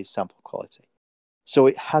like today's sample quality. So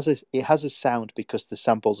it has a sound because the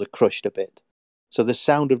samples are crushed a bit. So the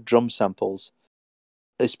sound of drum samples,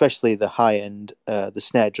 especially the high end, the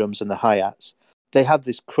snare drums and the hi-hats, they have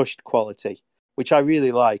this crushed quality, which I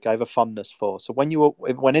really like. I have a fondness for. So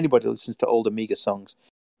when anybody listens to old Amiga songs,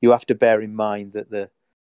 you have to bear in mind that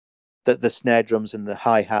the snare drums and the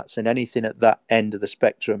hi-hats and anything at that end of the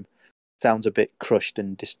spectrum sounds a bit crushed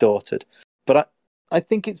and distorted. But I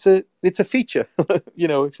think it's a feature,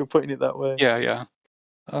 if you're putting it that way. Yeah,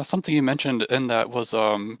 yeah. Something you mentioned in that was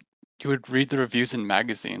you would read the reviews in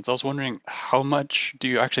magazines. I was wondering, how much do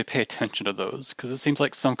you actually pay attention to those? Because it seems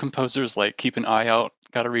like some composers like keep an eye out,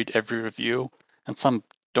 got to read every review, and some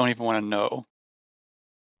don't even want to know.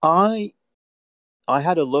 I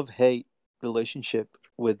had a love-hate relationship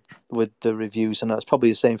with the reviews, and that's probably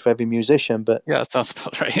the same for every musician. But Yeah, that sounds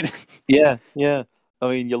about right. yeah, yeah. I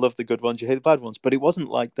mean, you love the good ones, you hate the bad ones. But it wasn't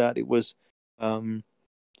like that. It was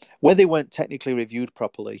where they weren't technically reviewed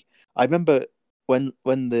properly. I remember when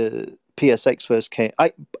the PSX first came.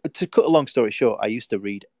 To cut a long story short, I used to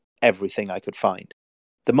read everything I could find.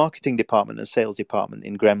 The marketing department and sales department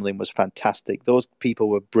in Gremlin was fantastic. Those people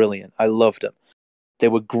were brilliant. I loved them. They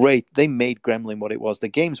were great. They made Gremlin what it was. The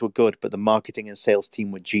games were good, but the marketing and sales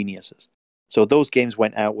team were geniuses. So those games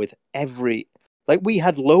went out with like we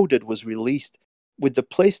had Loaded was released with the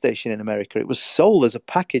PlayStation in America. It was sold as a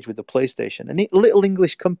package with the PlayStation. And a little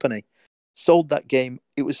English company sold that game.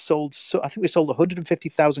 It was sold, I think we sold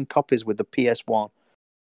 150,000 copies with the PS1.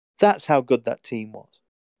 That's how good that team was.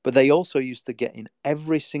 But they also used to get in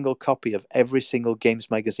every single copy of every single games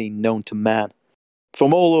magazine known to man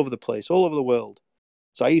from all over the place, all over the world.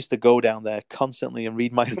 So I used to go down there constantly and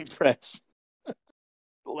read my own press.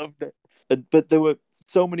 Loved it. But there were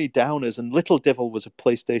so many downers, and Little Devil was a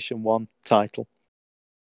PlayStation 1 title.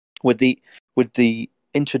 With the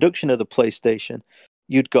introduction of the PlayStation,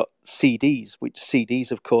 you'd got CDs, which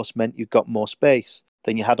CDs, of course, meant you got more space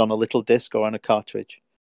than you had on a little disc or on a cartridge.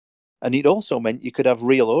 And it also meant you could have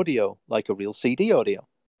real audio, like a real CD audio.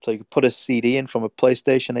 So you could put a CD in from a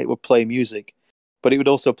PlayStation, it would play music, but it would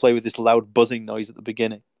also play with this loud buzzing noise at the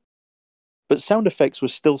beginning. But sound effects were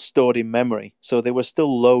still stored in memory, so they were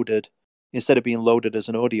still loaded instead of being loaded as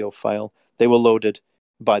an audio file, they were loaded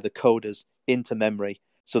by the coders into memory,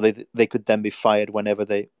 so they could then be fired whenever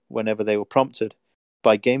they were prompted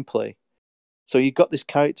by gameplay. So you got this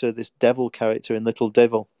character, this devil character in Little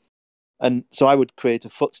Devil, and so I would create a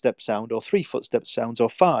footstep sound, or 3 footstep sounds, or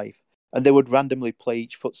 5, and they would randomly play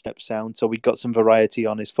each footstep sound, so we got some variety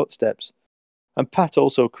on his footsteps. And Pat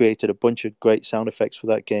also created a bunch of great sound effects for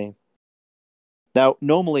that game. Now,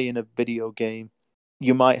 normally in a video game,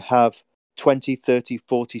 you might have 20, 30,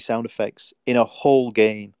 40 sound effects in a whole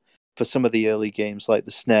game for some of the early games like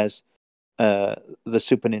the SNES, the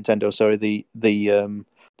Super Nintendo, sorry, the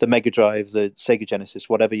Mega Drive, the Sega Genesis,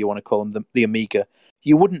 whatever you want to call them, the Amiga.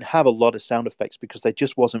 You wouldn't have a lot of sound effects because there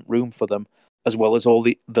just wasn't room for them, as well as all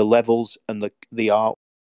the levels and the art.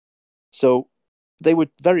 So they were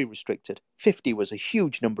very restricted. 50 was a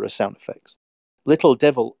huge number of sound effects. Little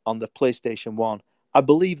Devil on the PlayStation 1, I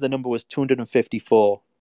believe the number was 254.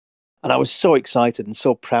 And I was so excited and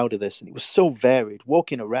so proud of this. And it was so varied.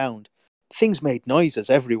 Walking around, things made noises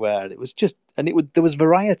everywhere. It was just, there was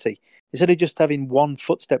variety. Instead of just having 1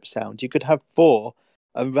 footstep sound, you could have 4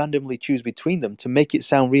 and randomly choose between them to make it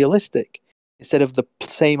sound realistic, instead of the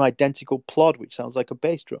same identical plod, which sounds like a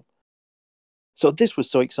bass drum. So this was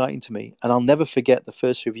so exciting to me. And I'll never forget the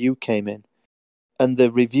first review came in. And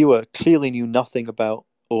the reviewer clearly knew nothing about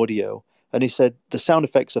audio. And he said, the sound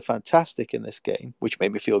effects are fantastic in this game, which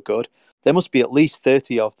made me feel good. There must be at least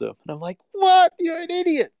 30 of them. And I'm like, what? You're an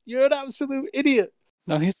idiot. You're an absolute idiot.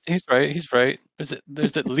 No, he's right. He's right.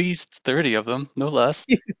 There's at least 30 of them, no less.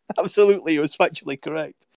 Absolutely. He was factually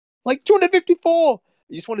correct. Like 254.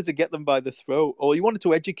 You just wanted to get them by the throat, or you wanted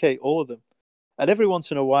to educate all of them. And every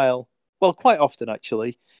once in a while, well, quite often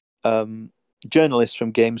actually, journalists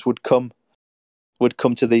from games would come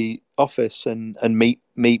to the office and meet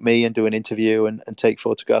me and do an interview and take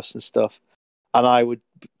photographs and stuff. And I would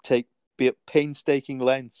be at painstaking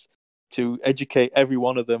lengths to educate every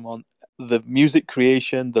one of them on the music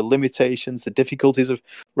creation, the limitations, the difficulties of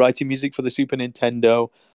writing music for the Super Nintendo,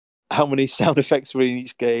 how many sound effects were in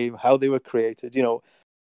each game, how they were created,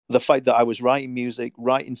 the fact that I was writing music,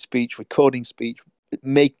 writing speech, recording speech,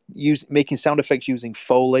 making sound effects using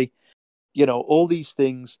Foley, all these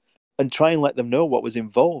things, and try and let them know what was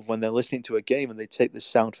involved when they're listening to a game and they take this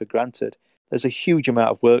sound for granted. There's a huge amount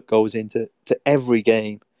of work goes into every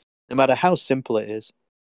game, no matter how simple it is.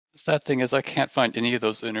 The sad thing is I can't find any of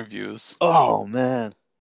those interviews. Oh man.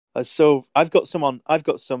 So I've got some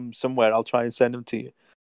somewhere. I'll try and send them to you.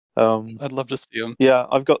 I'd love to see them. Yeah,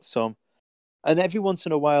 I've got some. And every once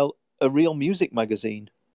in a while, a real music magazine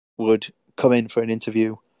would come in for an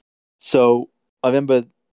interview. So I remember,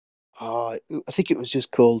 I think it was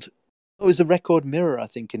just called, it was a Record Mirror, I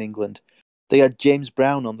think, in England. They had James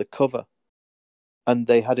Brown on the cover, and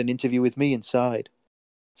they had an interview with me inside.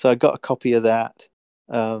 So I got a copy of that.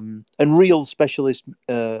 And real specialist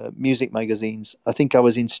music magazines. I think I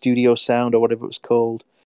was in Studio Sound or whatever it was called.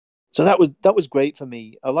 So that was great for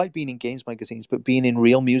me. I like being in games magazines, but being in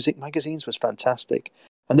real music magazines was fantastic.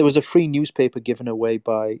 And there was a free newspaper given away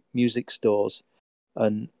by music stores,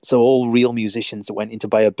 and so all real musicians that went in to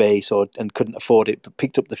buy a bass and couldn't afford it, but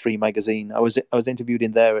picked up the free magazine. I was interviewed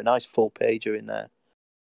in there, a nice full pager in there.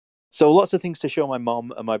 So lots of things to show my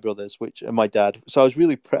mom and my brothers, and my dad. So I was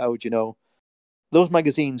really proud, Those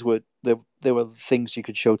magazines were they were things you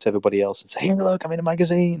could show to everybody else and say, "Hey, look, I'm in a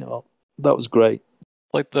magazine." Oh, that was great.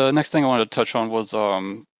 Like the next thing I wanted to touch on was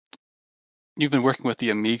you've been working with the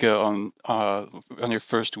Amiga on your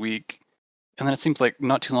first week, and then it seems like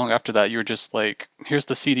not too long after that you were just like, here's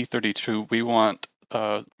the CD32, we want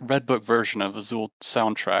a Redbook version of a Zool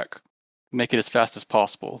soundtrack, make it as fast as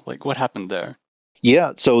possible. Like, what happened there?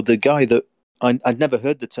 Yeah, so the guy that I'd never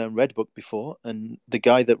heard the term Redbook before, and the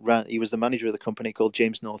guy that he was the manager of the company called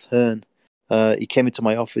James Northern. He came into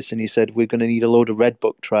my office and he said, "We're going to need a load of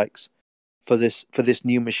Redbook tracks for this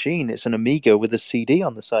new machine. It's an Amiga with a CD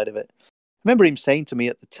on the side of it." I remember him saying to me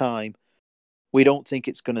at the time, "We don't think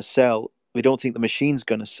it's going to sell. We don't think the machine's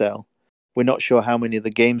going to sell. We're not sure how many of the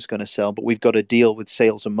game's going to sell, but we've got a deal with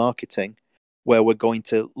sales and marketing where we're going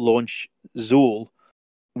to launch Zool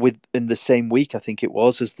in the same week, I think it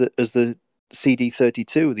was, as the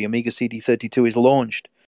CD32, the Amiga CD32 is launched."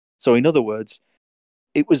 So in other words,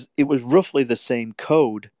 it was roughly the same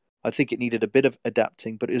code. I think it needed a bit of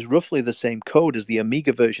adapting, but it was roughly the same code as the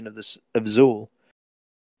Amiga version of Zool,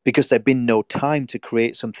 because there'd been no time to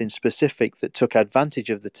create something specific that took advantage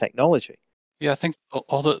of the technology. Yeah, I think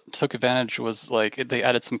all that took advantage was like they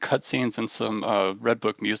added some cutscenes and some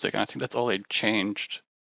Redbook music, and I think that's all they changed.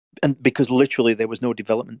 And because literally there was no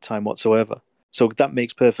development time whatsoever. So that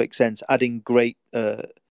makes perfect sense. Adding great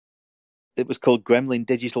it was called Gremlin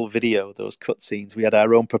Digital Video. Those cutscenes. We had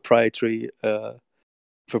our own proprietary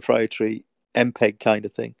MPEG kind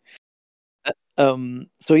of thing.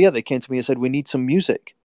 So yeah, they came to me and said, we need some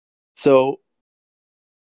music. So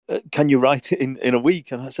can you write it in a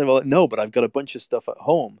week? And I said, well, no, but I've got a bunch of stuff at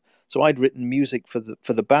home. So I'd written music for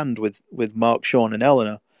the band with Mark, Sean, and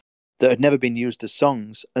Eleanor that had never been used as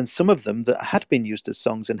songs, and some of them that had been used as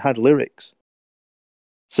songs and had lyrics.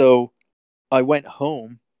 So I went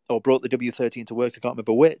home or brought the W13 to work, I can't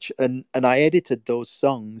remember which, and I edited those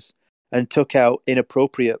songs and took out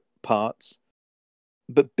inappropriate parts.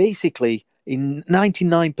 But basically, in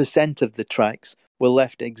 99% of the tracks were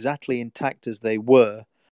left exactly intact as they were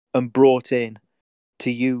and brought in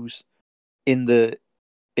to use in the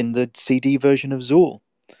CD version of Zool.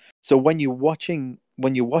 So when you're watching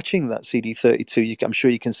that CD32, I'm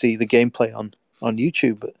sure you can see the gameplay on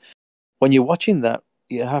YouTube. But when you're watching that,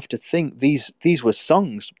 you have to think these were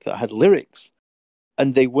songs that had lyrics,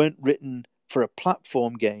 and they weren't written for a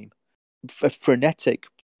platform game, a frenetic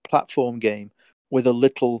platform game with a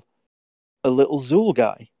little Zool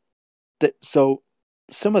guy. So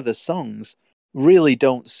some of the songs really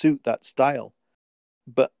don't suit that style,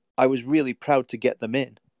 but I was really proud to get them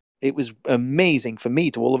in. It was amazing for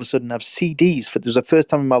me to all of a sudden have CDs. It was the first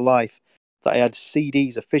time in my life that I had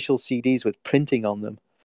CDs, official CDs with printing on them,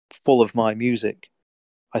 full of my music.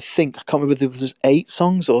 I can't remember if there was 8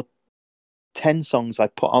 songs or 10 songs I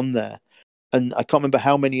put on there, and I can't remember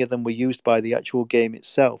how many of them were used by the actual game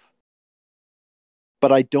itself.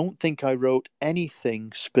 But I don't think I wrote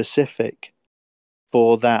anything specific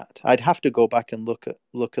for that. I'd have to go back and look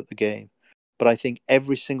at the game, but I think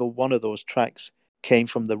every single one of those tracks came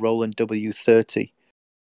from the Roland W30,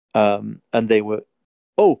 and they were.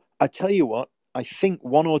 Oh, I tell you what, I think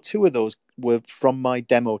 1 or 2 of those were from my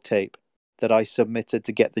demo tape that I submitted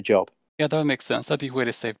to get the job. Yeah, that would make sense. That'd be a way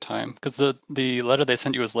to save time. Because the letter they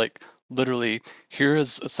sent you was like, literally, here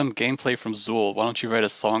is some gameplay from Zool. Why don't you write a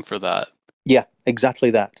song for that? Yeah, exactly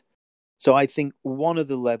that. So I think one of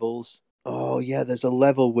the levels, oh yeah, there's a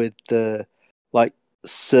level with the like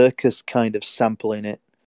circus kind of sample in it,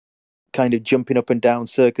 kind of jumping up and down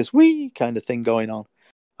circus wee kind of thing going on.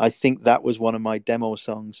 I think that was one of my demo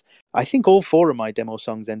songs. I think all 4 of my demo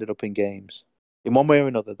songs ended up in games. In one way or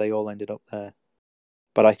another, they all ended up there.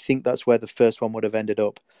 But I think that's where the first one would have ended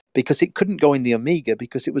up, because it couldn't go in the Amiga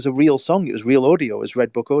because it was a real song. It was real audio. It was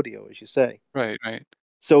Redbook audio, as you say. Right, right.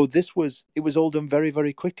 So it was all done very,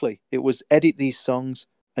 very quickly. It was edit these songs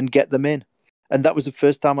and get them in. And that was the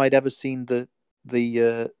first time I'd ever seen the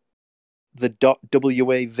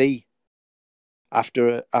 .wav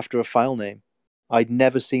after a file name. I'd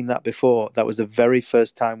never seen that before. That was the very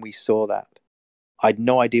first time we saw that. I'd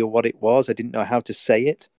no idea what it was. I didn't know how to say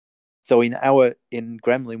it. So in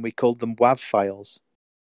Gremlin, we called them WAV files.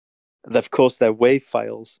 Of course, they're WAV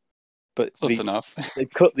files, but Close enough. they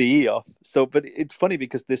cut the E off. So, but it's funny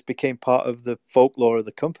because this became part of the folklore of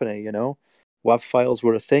the company. WAV files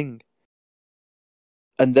were a thing,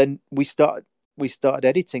 and then we started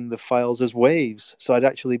editing the files as waves. So I'd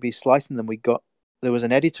actually be slicing them. There was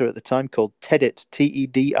an editor at the time called Tedit,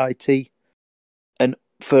 Tedit, and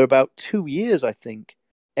for about 2 years, I think,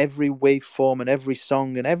 every waveform and every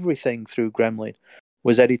song and everything through Gremlin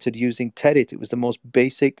was edited using Tedit. It was the most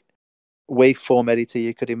basic waveform editor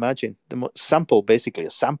you could imagine. Basically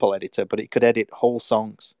a sample editor, but it could edit whole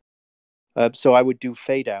songs. So I would do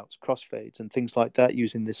fade outs, crossfades, and things like that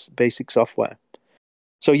using this basic software.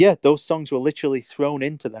 So yeah, those songs were literally thrown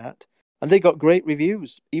into that, and they got great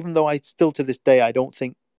reviews. Even though I still to this day I don't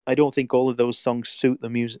think all of those songs suit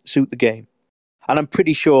the game, and I'm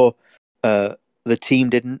pretty sure the team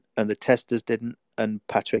didn't, and the testers didn't, and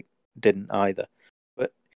Patrick didn't either.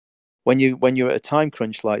 But when you're at a time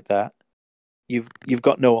crunch like that, you've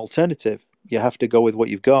got no alternative. You have to go with what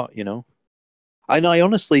you've got, And I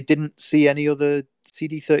honestly didn't see any other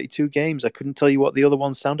CD32 games. I couldn't tell you what the other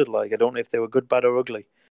ones sounded like. I don't know if they were good, bad, or ugly.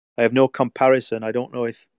 I have no comparison. I don't know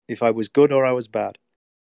if I was good or I was bad.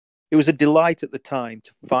 It was a delight at the time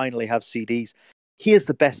to finally have CDs. Here's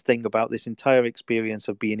the best thing about this entire experience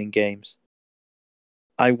of being in games.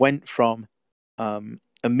 I went from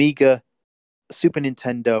Amiga, Super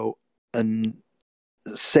Nintendo, and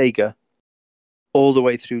Sega all the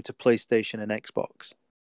way through to PlayStation and Xbox.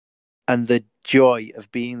 And the joy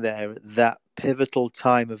of being there at that pivotal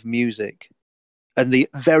time of music and the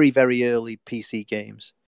very, very early PC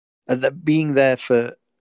games, and that being there for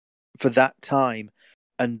that time,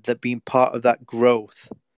 and that being part of that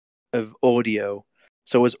growth of audio.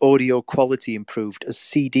 So as audio quality improved, as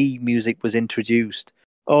CD music was introduced,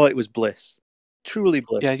 oh, it was bliss. Truly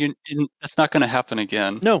blessed. Yeah, that's not going to happen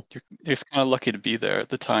again. No, You're just kind of lucky to be there at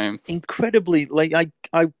the time. incredibly, like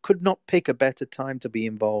I could not pick a better time to be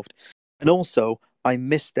involved. And also, I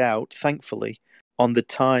missed out, thankfully, on the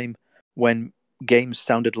time when games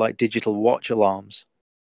sounded like digital watch alarms.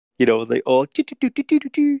 You know, they all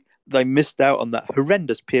they missed out on that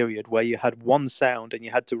horrendous period where you had one sound and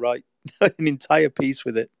you had to write an entire piece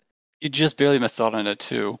with it. You just barely missed out on it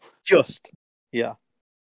too. Just, yeah,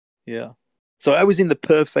 yeah. So I was in the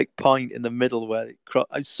perfect point in the middle where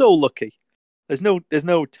I'm so lucky. There's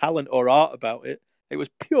no talent or art about it. It was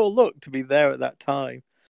pure luck to be there at that time.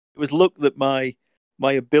 It was luck that my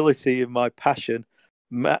ability and my passion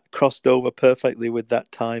crossed over perfectly with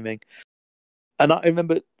that timing. And I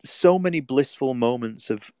remember so many blissful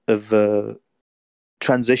moments of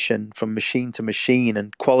transition from machine to machine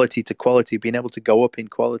and quality to quality, being able to go up in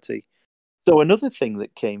quality. So another thing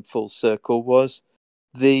that came full circle was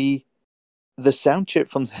the sound chip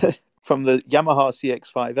from from the Yamaha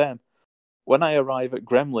CX5M. When I arrive at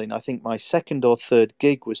Gremlin, I think my second or third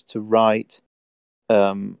gig was to write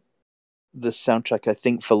the soundtrack, I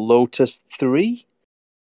think, for Lotus 3.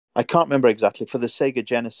 I can't remember exactly, for the Sega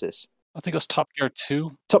Genesis. I think it was Top Gear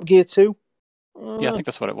 2. Top Gear 2? Yeah, I think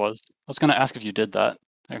that's what it was. I was going to ask if you did that.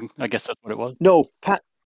 I guess that's what it was. No, Pat.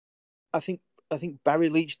 I think Barry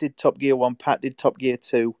Leach did Top Gear 1, Pat did Top Gear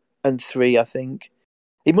 2 and 3, I think.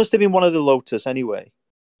 It must have been one of the Lotus anyway.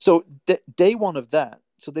 So day one of that,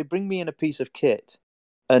 so they bring me in a piece of kit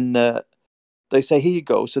and they say, here you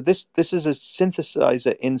go. So this is a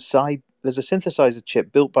synthesizer inside. There's a synthesizer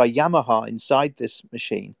chip built by Yamaha inside this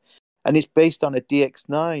machine. And it's based on a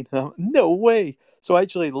DX9. No way. So I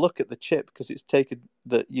actually look at the chip because it's taken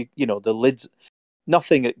the lids.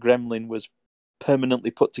 Nothing at Gremlin was permanently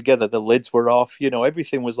put together. The lids were off.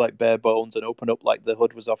 Everything was like bare bones and opened up like the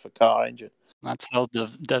hood was off a car engine. That's how the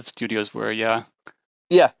dev studios were, yeah.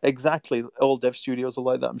 Yeah, exactly. All dev studios are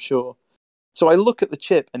like that, I'm sure. So I look at the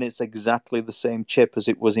chip and it's exactly the same chip as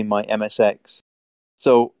it was in my MSX.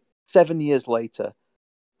 So 7 years later,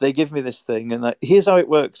 they give me this thing and here's how it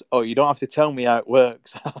works. Oh, you don't have to tell me how it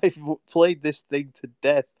works. I've played this thing to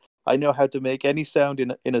death. I know how to make any sound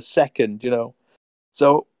in a second,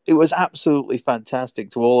 So it was absolutely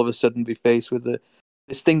fantastic to all of a sudden be faced with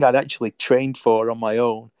this thing I'd actually trained for on my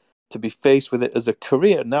own, to be faced with it as a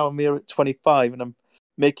career. Now I'm here at 25 and I'm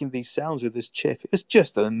making these sounds with this chip. It's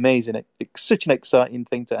just an amazing, such an exciting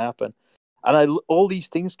thing to happen. And all these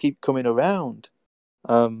things keep coming around.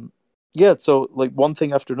 So like one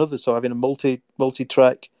thing after another. So having a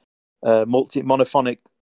multi-track, monophonic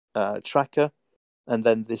tracker, and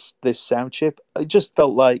then this sound chip, it just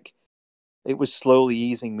felt like it was slowly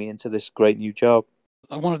easing me into this great new job.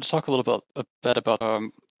 I wanted to talk a bit about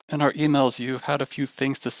in our emails you had a few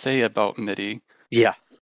things to say about MIDI. Yeah.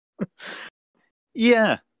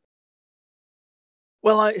 Yeah.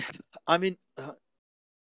 Well, I mean,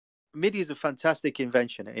 MIDI is a fantastic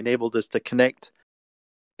invention. It enabled us to connect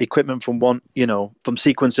equipment from from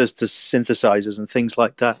sequencers to synthesizers and things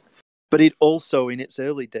like that. But it also, in its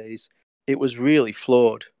early days, it was really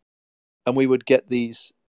flawed. And we would get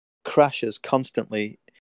these crashes constantly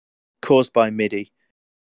caused by MIDI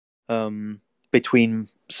between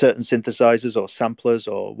certain synthesizers or samplers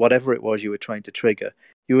or whatever it was you were trying to trigger.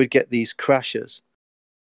 You would get these crashes.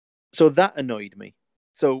 So that annoyed me.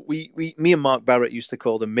 So me and Mark Barrett used to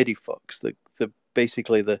call them MIDI fucks.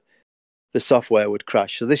 Basically the software would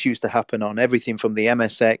crash. So this used to happen on everything from the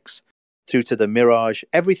MSX through to the Mirage.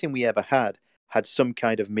 Everything we ever had some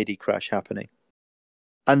kind of MIDI crash happening.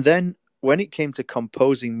 And then when it came to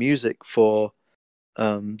composing music for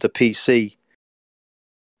the PC,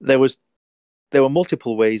 there were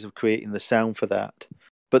multiple ways of creating the sound for that.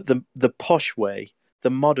 But the posh way, the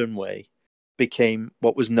modern way, became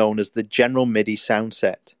what was known as the General MIDI sound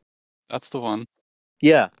set. That's the one.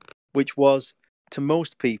 Yeah, which was, to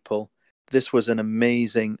most people, this was an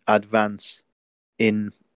amazing advance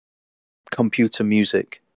in computer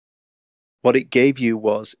music. What it gave you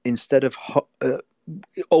was, instead of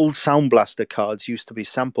old Sound Blaster cards used to be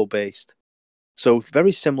sample based, so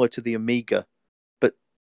very similar to the Amiga, but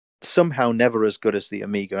somehow never as good as the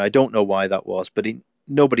Amiga. I don't know why that was, but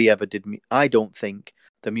nobody ever did. I don't think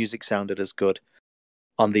the music sounded as good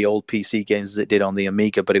on the old PC games as it did on the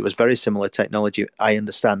Amiga, but it was very similar technology. I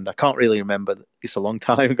understand. I can't really remember. It's a long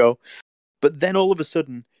time ago. But then all of a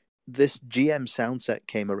sudden, this GM sound set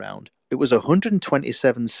came around. It was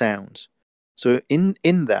 127 sounds. So in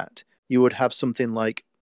that, you would have something like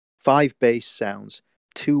 5 bass sounds,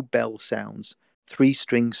 2 bell sounds, 3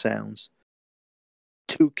 string sounds,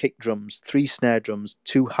 2 kick drums, 3 snare drums,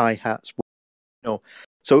 2 hi-hats.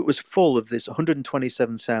 So it was full of this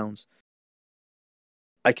 127 sounds.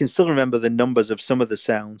 I can still remember the numbers of some of the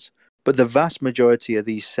sounds, but the vast majority of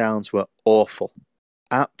these sounds were awful.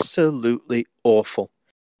 Absolutely awful.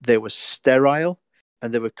 They were sterile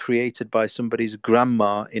and they were created by somebody's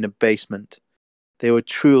grandma in a basement. They were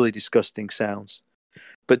truly disgusting sounds.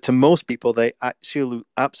 But to most people, they actually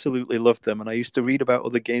absolutely loved them. And I used to read about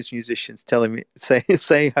other games musicians telling me,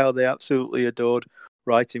 saying how they absolutely adored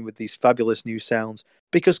writing with these fabulous new sounds.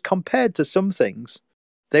 Because compared to some things,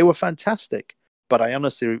 they were fantastic. But I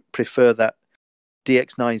honestly prefer that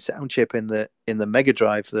DX9 sound chip in the Mega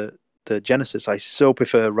Drive, the Genesis. I so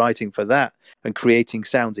prefer writing for that and creating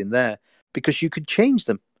sounds in there because you could change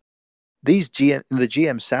them. These the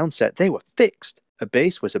GM sound set, they were fixed. A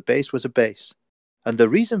bass was a bass was a bass. And the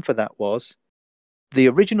reason for that was the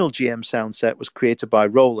original GM sound set was created by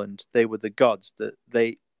Roland. They were the gods.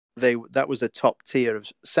 That was a top tier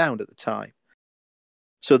of sound at the time.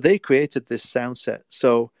 So they created this sound set.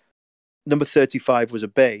 So number 35 was a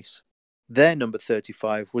bass. Their number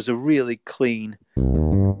 35 was a really clean,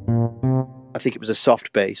 I think it was a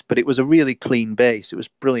soft bass, but it was a really clean bass. It was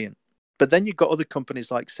brilliant. But then you've got other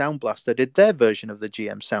companies like Sound Blaster did their version of the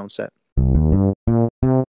GM sound set,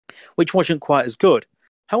 which wasn't quite as good.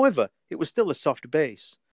 However, it was still a soft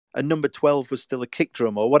bass, and number 12 was still a kick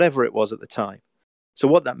drum or whatever it was at the time. So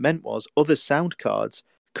what that meant was other sound cards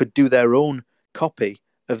could do their own copy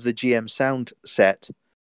of the GM sound set,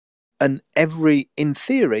 and in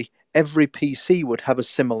theory, every PC would have a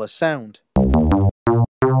similar sound.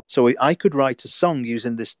 So I could write a song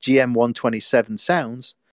using this GM 127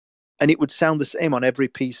 sounds, and it would sound the same on every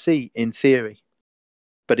PC in theory.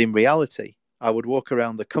 But in reality, I would walk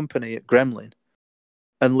around the company at Gremlin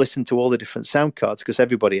and listen to all the different sound cards, because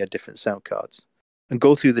everybody had different sound cards, and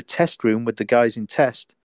go through the test room with the guys in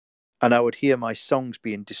test, and I would hear my songs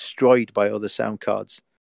being destroyed by other sound cards.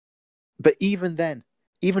 But even then,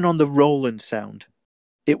 even on the Roland sound,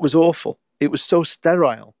 it was awful. It was so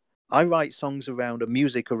sterile. I write songs around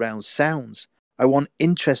music around sounds. I want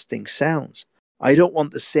interesting sounds. I don't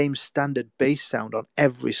want the same standard bass sound on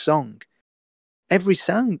every song. Every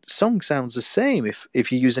song sounds the same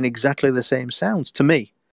if you're using exactly the same sounds, to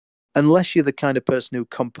me, unless you're the kind of person who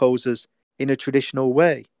composes in a traditional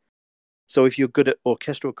way. So if you're good at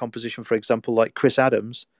orchestral composition, for example, like Chris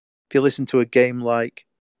Adams, if you listen to a game like,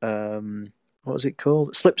 what was it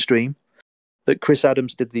called? Slipstream, that Chris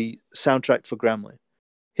Adams did the soundtrack for Gremlin.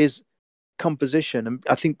 His composition, and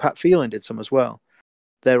I think Pat Phelan did some as well,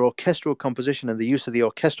 their orchestral composition and the use of the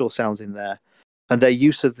orchestral sounds in there, and their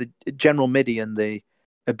use of the general MIDI and the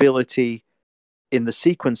ability in the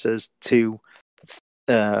sequences to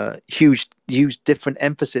use different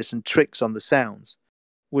emphasis and tricks on the sounds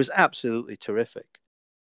was absolutely terrific.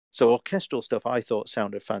 So orchestral stuff I thought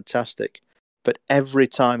sounded fantastic, but every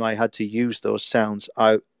time I had to use those sounds,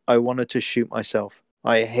 I wanted to shoot myself.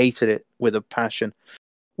 I hated it with a passion.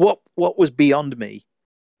 What was beyond me,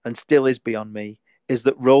 and still is beyond me, is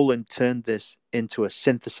that Roland turned this into a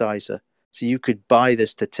synthesizer, so you could buy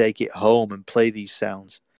this to take it home and play these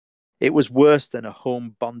sounds. It was worse than a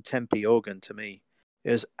home Bon Tempi organ to me.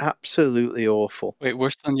 It was absolutely awful. Wait,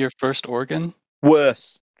 worse than your first organ?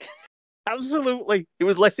 Worse. Absolutely. It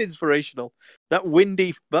was less inspirational. That wind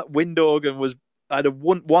organ had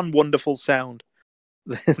one wonderful sound.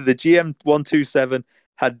 The GM 127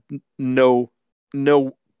 had no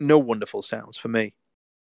wonderful sounds for me.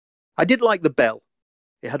 I did like the bell.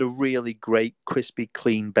 It had a really great, crispy,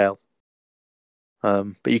 clean bell.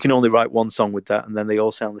 But you can only write one song with that, and then they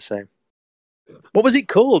all sound the same. What was it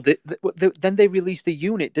called? Then they released a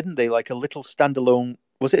unit, didn't they? Like a little standalone.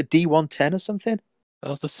 Was it a D110 or something? That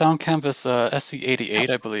was the Sound Canvas SC88,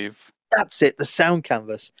 I believe. That's it, the Sound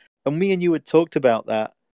Canvas. And me and you had talked about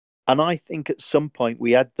that. And I think at some point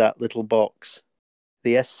we had that little box,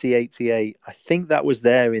 the SC88. I think that was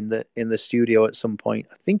there in the studio at some point.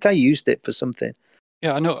 I think I used it for something.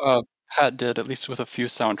 Yeah, I know Pat did, at least with a few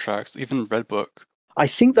soundtracks, even Redbook. I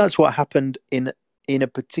think that's what happened in a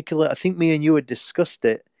particular. I think me and you had discussed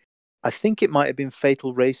it. I think it might have been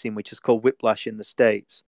Fatal Racing, which is called Whiplash in the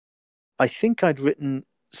States. I think I'd written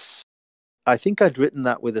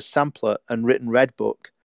that with a sampler and written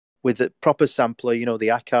Redbook with a proper sampler, the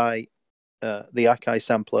Akai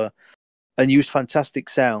sampler, and used fantastic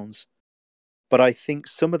sounds. But I think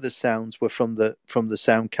some of the sounds were from the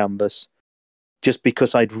Sound Canvas, just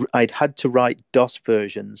because I'd had to write DOS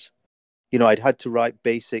versions. I'd had to write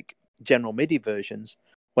basic general MIDI versions.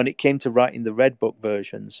 When it came to writing the Redbook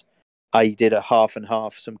versions, I did a half and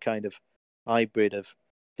half, some kind of hybrid of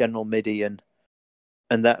general MIDI and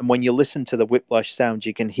that. And when you listen to the Whiplash sound,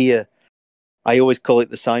 you can hear. I always call it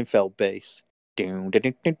the Seinfeld bass. You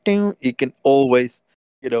can always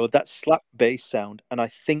That slap bass sound, and I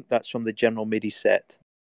think that's from the General MIDI set,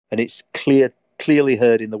 and it's clearly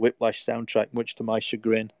heard in the Whiplash soundtrack, much to my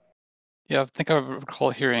chagrin. Yeah, I think I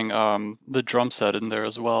recall hearing the drum set in there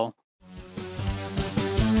as well.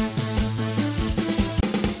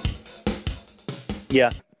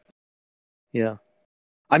 Yeah.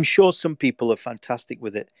 I'm sure some people are fantastic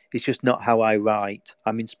with it. It's just not how I write.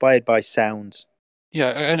 I'm inspired by sounds. Yeah,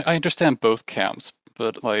 and I understand both camps,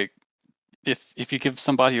 but like if you give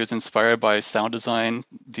somebody who's inspired by sound design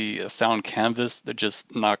the sound canvas, they're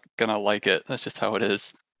just not gonna like it. That's just how it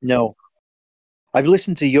is. No. I've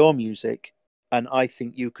listened to your music, and I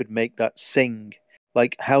think you could make that sing.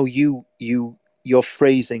 Like how your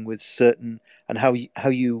phrasing with certain, and how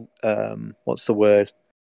you what's the word?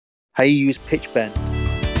 How you use pitch bend.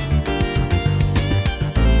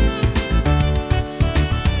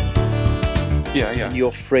 Yeah. And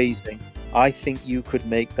your phrasing, I think you could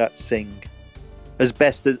make that sing as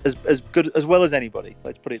best as good as well as anybody.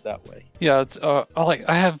 Let's put it that way. Yeah, it's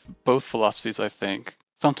I have both philosophies, I think.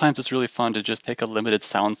 Sometimes it's really fun to just take a limited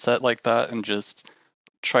sound set like that and just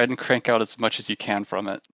try and crank out as much as you can from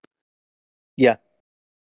it. Yeah.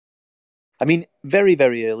 I mean, very,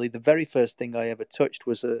 very early, the very first thing I ever touched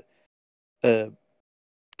was a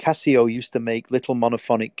Casio used to make little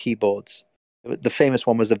monophonic keyboards. The famous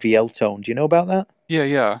one was the VL Tone. Do you know about that?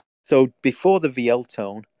 Yeah. So before the VL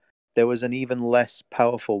Tone, there was an even less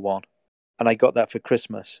powerful one, and I got that for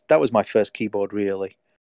Christmas. That was my first keyboard, really.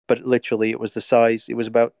 But literally, it was the size. It was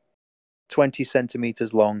about 20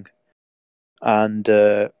 centimeters long, and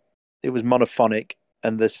it was monophonic,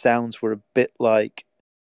 and the sounds were a bit like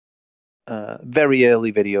very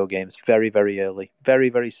early video games. Very, very early. Very,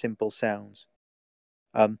 very simple sounds.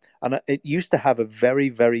 And it used to have a very,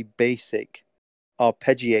 very basic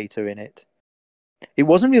arpeggiator in it. It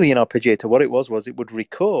wasn't really an arpeggiator. What it was it would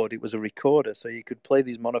record. It was a recorder, so you could play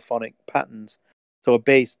these monophonic patterns. So a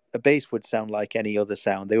bass would sound like any other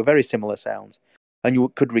sound. They were very similar sounds, and you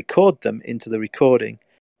could record them into the recorder,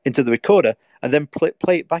 and then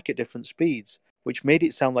play it back at different speeds, which made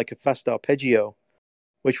it sound like a fast arpeggio,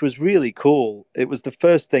 which was really cool. It was the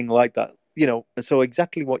first thing like that, So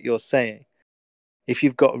exactly what you're saying. If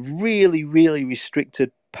you've got a really, really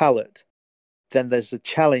restricted palette, then there's a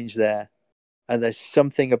challenge there, and there's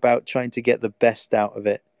something about trying to get the best out of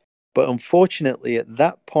it. But unfortunately, at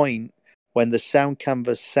that point, when the sound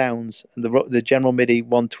canvas sounds and the General MIDI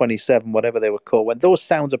 127, whatever they were called, when those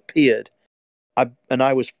sounds appeared,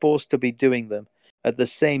 I was forced to be doing them at the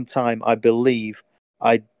same time. I believe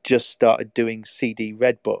I just started doing CD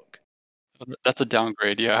Redbook. That's a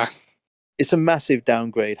downgrade, yeah. It's a massive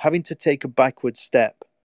downgrade. Having to take a backward step.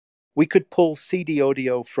 We could pull CD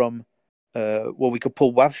audio from, we could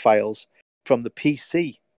pull WAV files from the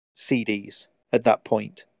PC CDs at that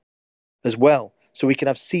point as well. So we can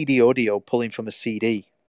have CD audio pulling from a CD.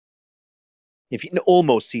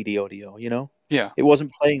 Almost CD audio, Yeah. It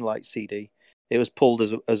wasn't playing like CD. It was pulled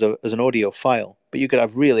as an audio file, but you could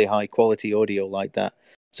have really high quality audio like that.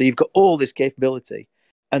 So you've got all this capability.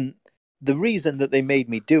 And the reason that they made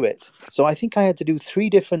me do it, so I think I had to do 3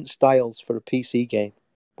 different styles for a PC game,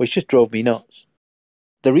 which just drove me nuts.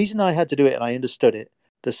 The reason I had to do it, and I understood it,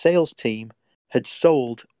 the sales team had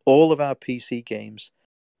sold all of our PC games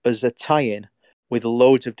as a tie-in with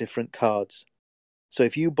loads of different cards. So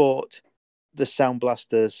if you bought the Sound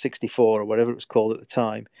Blaster 64 or whatever it was called at the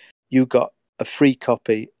time, you got a free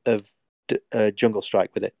copy of Jungle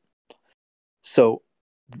Strike with it. So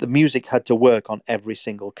the music had to work on every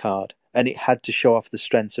single card, and it had to show off the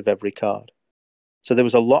strengths of every card. So there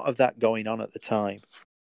was a lot of that going on at the time.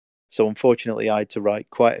 So unfortunately, I had to write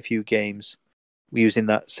quite a few games using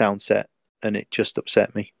that sound set, and it just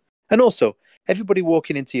upset me. And also, everybody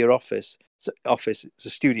walking into your office, it's a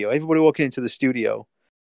studio, everybody walking into the studio,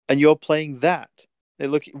 and you're playing that. They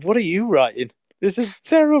look, what are you writing? This is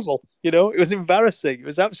terrible. It was embarrassing. It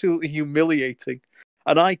was absolutely humiliating.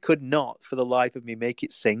 And I could not, for the life of me, make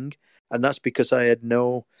it sing. And that's because it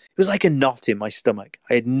was like a knot in my stomach.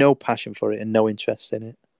 I had no passion for it and no interest in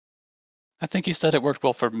it. I think you said it worked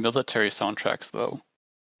well for military soundtracks, though.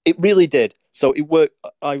 It really did. So it worked.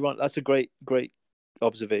 That's a great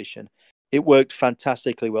observation. It worked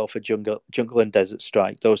fantastically well for Jungle and Desert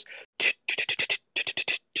Strike. Those.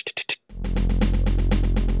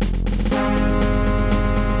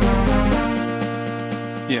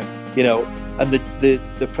 Yeah. And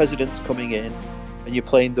the president's coming in, and you're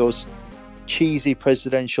playing those cheesy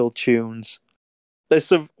presidential tunes.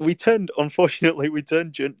 Unfortunately, we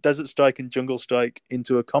turned Desert Strike and Jungle Strike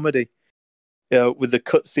into a comedy. With the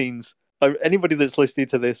cutscenes. Anybody that's listening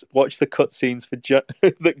to this, watch the cutscenes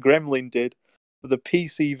that Gremlin did for the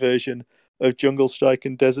PC version of Jungle Strike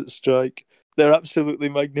and Desert Strike. They're absolutely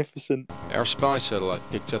magnificent. Our spy satellite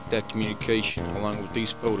picked up that communication along with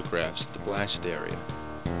these photographs at the blast area.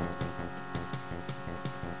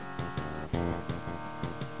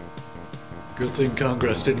 Good thing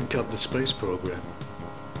Congress didn't cut the space program.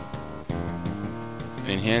 An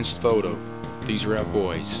enhanced photo. These are our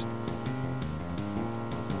boys.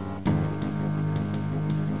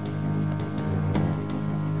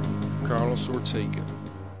 Carlos Ortega.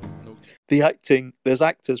 The acting, there's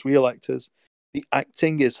actors, real actors. The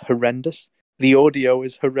acting is horrendous. The audio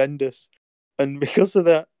is horrendous. And because of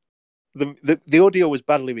that, the audio was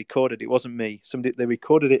badly recorded. It wasn't me. They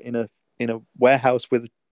recorded it in a warehouse with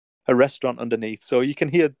a restaurant underneath. So you can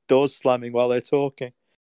hear doors slamming while they're talking.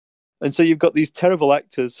 And so you've got these terrible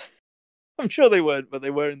actors. I'm sure they weren't, but they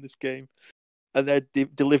were in this game. And they're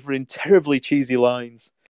delivering terribly cheesy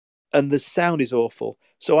lines. And the sound is awful.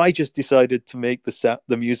 So I just decided to make the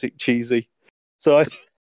music cheesy. So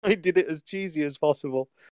I did it as cheesy as possible.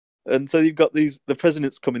 And so you've got the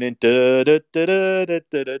president's coming in, da, da, da, da, da,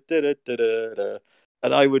 da, da, da, da, da,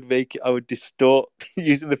 and I would distort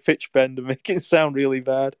using the pitch bend and make it sound really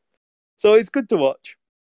bad. So it's good to watch.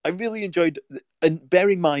 I really enjoyed, and bear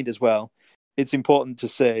in mind as well, it's important to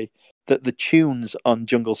say that the tunes on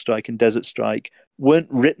Jungle Strike and Desert Strike weren't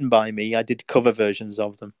written by me. I did cover versions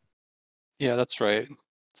of them. Yeah, that's right.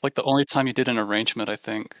 It's like the only time you did an arrangement, I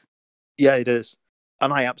think. Yeah, it is.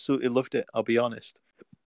 And I absolutely loved it, I'll be honest.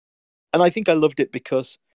 And I think I loved it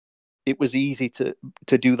because it was easy to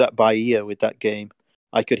do that by ear with that game.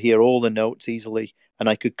 I could hear all the notes easily, and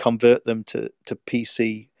I could convert them to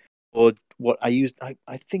PC or what I used.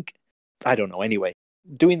 I think, I don't know, anyway.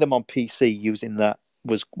 Doing them on PC using that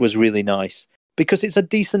was really nice because it's a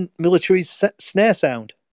decent military snare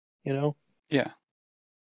sound, you know? Yeah.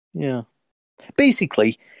 Yeah.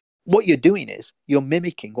 Basically, what you're doing is you're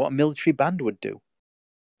mimicking what a military band would do.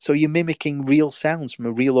 So you're mimicking real sounds from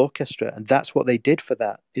a real orchestra, and that's what they did for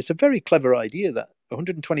that. It's a very clever idea, that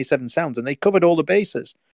 127 sounds, and they covered all the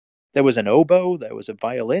bases. There was an oboe, there was a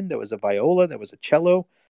violin, there was a viola, there was a cello,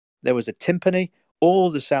 there was a timpani. All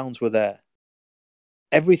the sounds were there.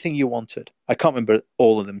 Everything you wanted. I can't remember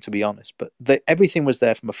all of them, to be honest, but everything was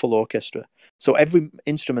there from a full orchestra. So every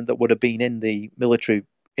instrument that would have been in a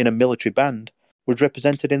military band was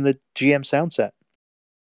represented in the GM sound set.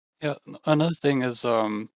 Yeah, another thing is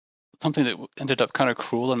something that ended up kind of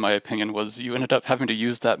cruel in my opinion was you ended up having to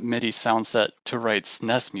use that MIDI sound set to write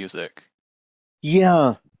SNES music.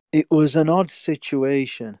 Yeah, it was an odd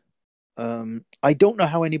situation. I don't know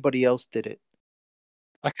how anybody else did it.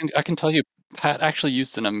 I can tell you, Pat actually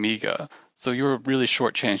used an Amiga, so you were really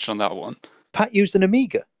shortchanged on that one. Pat used an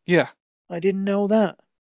Amiga? Yeah. I didn't know that.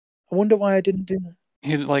 I wonder why I didn't do that.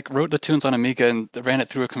 He wrote the tunes on Amiga and ran it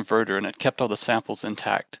through a converter, and it kept all the samples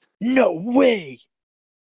intact. No way!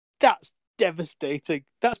 That's devastating.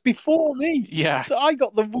 That's before me. Yeah. So I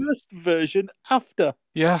got the worst version after.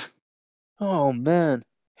 Yeah. Oh, man.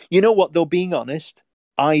 You know what, though, being honest,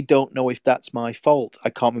 I don't know if that's my fault.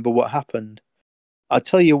 I can't remember what happened. I'll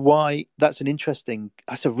tell you why. That's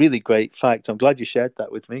a really great fact. I'm glad you shared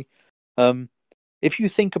that with me. If you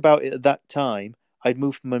think about it at that time, I'd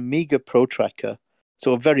moved from Amiga Pro Tracker,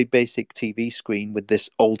 so a very basic TV screen with this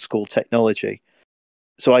old school technology.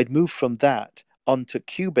 So I'd moved from that onto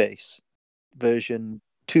Cubase version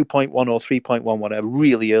 2.1 or 3.1, whatever,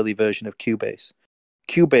 really early version of Cubase.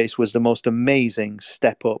 Cubase was the most amazing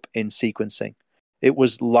step up in sequencing. It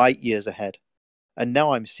was light years ahead. And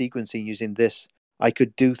now I'm sequencing using this. I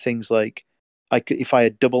could do things like, if I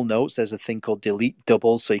had double notes, there's a thing called delete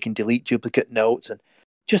doubles, so you can delete duplicate notes, and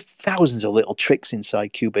just thousands of little tricks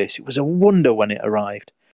inside Cubase. It was a wonder when it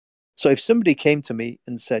arrived. So if somebody came to me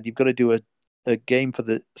and said, you've got to do a game for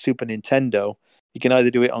the Super Nintendo, you can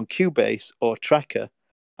either do it on Cubase or Tracker,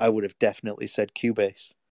 I would have definitely said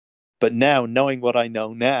Cubase. But now, knowing what I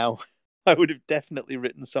know now, I would have definitely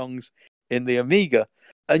written songs in the Amiga.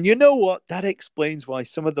 And you know what? That explains why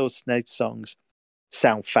some of those SNES songs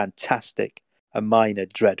sound fantastic and mine are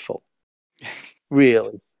dreadful.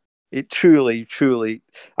 Really. It truly, truly...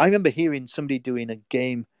 I remember hearing somebody doing a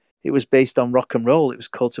game. It was based on rock and roll. It was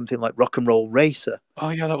called something like Rock and Roll Racer. Oh,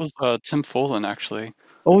 yeah, that was Tim Follin, actually.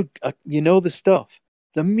 Oh, you know the stuff.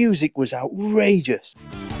 The music was outrageous.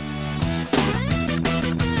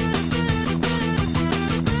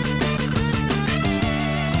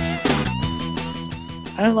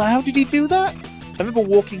 And I'm like, how did he do that? I remember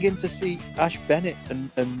walking in to see Ash Bennett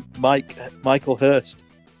and Michael Hurst,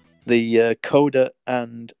 the coder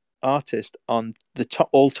and artist on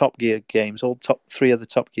all Top Gear games, all top 3 of the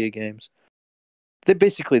Top Gear games. They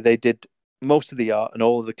did most of the art and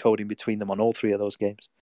all of the coding between them on all 3 of those games.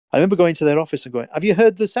 I remember going to their office and going, "Have you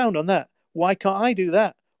heard the sound on that? Why can't I do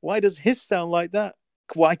that? Why does his sound like that?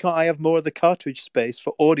 Why can't I have more of the cartridge space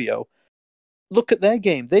for audio? Look at their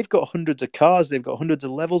game. They've got hundreds of cars. They've got hundreds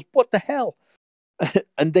of levels. What the hell?"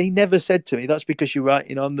 And they never said to me, "That's because you're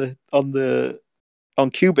writing on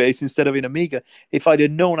Cubase instead of in Amiga." If I'd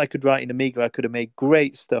have known I could write in Amiga, I could have made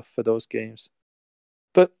great stuff for those games.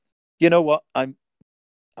 But you know what? I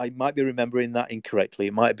might be remembering that incorrectly.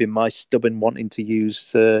 It might have been my stubborn wanting to use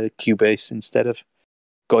Cubase instead of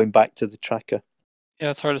going back to the tracker.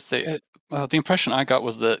 Yeah, it's hard to say. The impression I got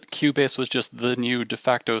was that Cubase was just the new de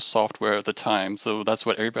facto software at the time, so that's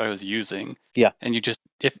what everybody was using. Yeah. And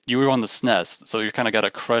if you were on the SNES, so you kind of got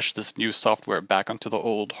to crush this new software back onto the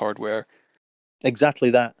old hardware. Exactly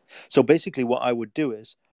that. So basically, what I would do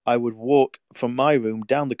is I would walk from my room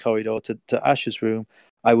down the corridor to Ash's room.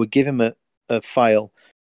 I would give him a file,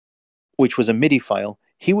 which was a MIDI file.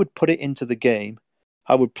 He would put it into the game.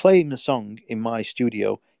 I would play him the song in my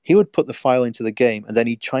studio. He would put the file into the game, and then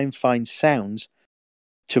he'd try and find sounds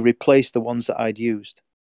to replace the ones that I'd used.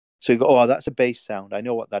 So he'd go, "Oh, that's a bass sound. I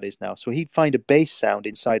know what that is now." So he'd find a bass sound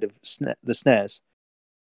inside of the snares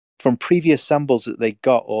from previous samples that they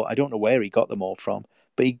got, or I don't know where he got them all from,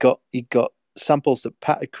 but he got samples that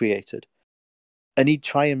Pat had created, and he'd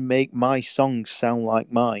try and make my songs sound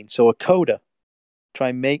like mine. So a coder try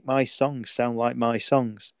and make my songs sound like my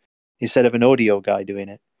songs instead of an audio guy doing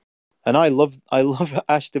it. And I love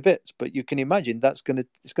Ash to bits, but you can imagine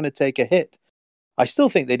it's gonna take a hit. I still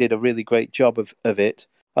think they did a really great job of it.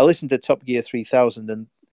 I listened to Top Gear 3000, and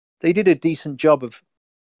they did a decent job of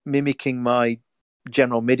mimicking my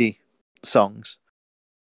General MIDI songs.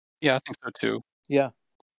 Yeah, I think so too. Yeah,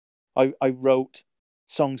 I wrote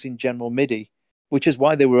songs in General MIDI, which is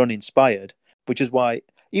why they were uninspired. Which is why,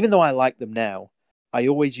 even though I like them now, I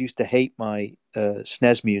always used to hate my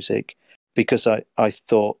SNES music because I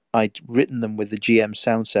thought I'd written them with the GM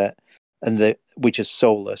sound set, which is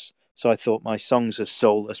soulless. So I thought my songs are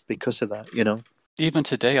soulless because of that, you know? Even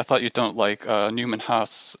today, I thought you don't like Newman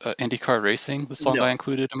Haas IndyCar Racing, the song No. I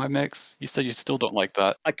included in my mix. You said you still don't like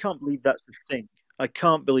that. I can't believe that's a thing. I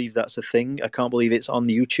can't believe that's a thing. I can't believe it's on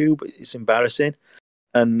YouTube. It's embarrassing.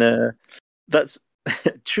 And that's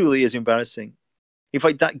truly is embarrassing. In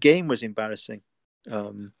fact, that game was embarrassing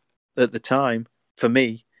at the time for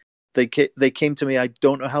me. They came to me. I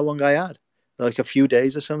don't know how long I had, like a few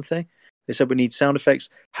days or something. They said we need sound effects.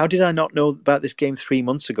 How did I not know about this game 3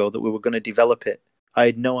 months ago that we were going to develop it? I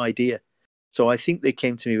had no idea. So I think they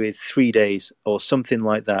came to me with 3 days or something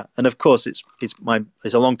like that. And of course, it's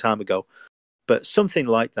a long time ago, but something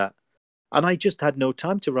like that. And I just had no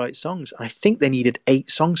time to write songs. I think they needed 8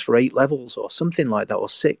 songs for 8 levels or something like that, or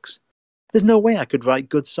 6. There's no way I could write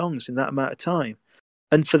good songs in that amount of time.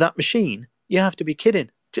 And for that machine, you have to be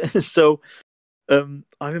kidding. So I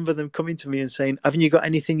remember them coming to me and saying, "Haven't you got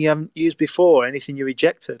anything you haven't used before? Anything you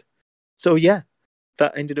rejected?" So yeah,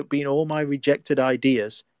 that ended up being all my rejected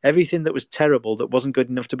ideas. Everything that was terrible, that wasn't good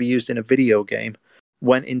enough to be used in a video game,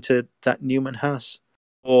 went into that Newman Haas.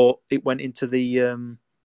 Or it went into the...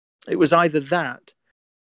 it was either that,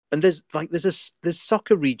 and there's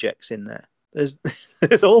soccer rejects in there. There's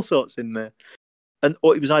there's all sorts in there.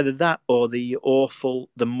 Or it was either that or the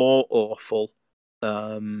more awful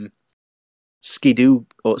Skidoo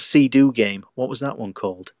or Sea-Doo game. What was that one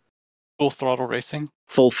called? Full Throttle Racing?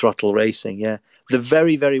 Full Throttle Racing, yeah. The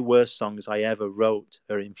very, very worst songs I ever wrote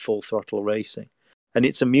are in Full Throttle Racing. And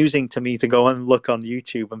it's amusing to me to go and look on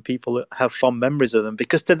YouTube and people have fond memories of them,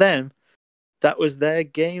 because to them, that was their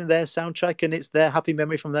game, their soundtrack, and it's their happy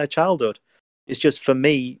memory from their childhood. It's just for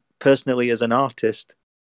me, personally, as an artist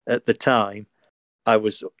at the time, I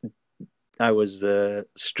was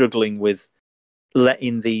struggling with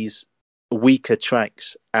letting these weaker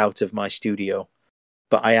tracks out of my studio,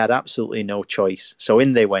 but I had absolutely no choice. So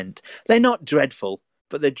in they went. They're not dreadful,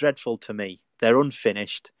 but they're dreadful to me. They're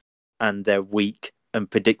unfinished, and they're weak and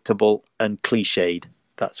predictable and cliched.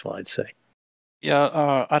 That's what I'd say.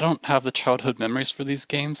 Yeah, I don't have the childhood memories for these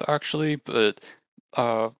games, actually, but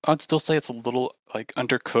I'd still say it's a little, like,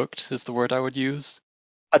 undercooked is the word I would use.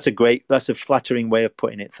 That's a flattering way of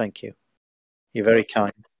putting it. Thank you. You're very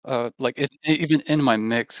kind. Even in my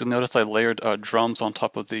mix, you'll notice I layered drums on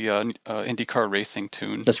top of the IndyCar Racing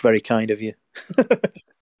tune. That's very kind of you. But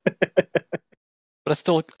I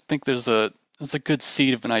still think there's a good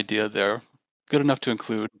seed of an idea there, good enough to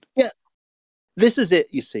include. Yeah, this is it.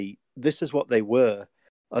 You see, this is what they were.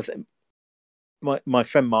 I think my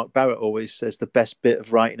friend Mark Barrett always says the best bit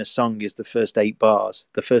of writing a song is the first 8 bars,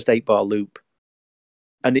 the first 8-bar loop,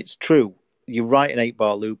 and it's true. You write an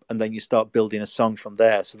 8-bar loop and then you start building a song from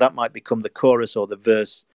there. So that might become the chorus or the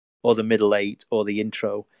verse or the middle 8 or the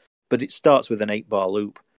intro. but it starts with an 8-bar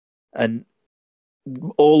loop. And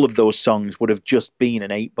all of those songs would have just been an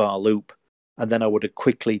 8-bar loop. And then I would have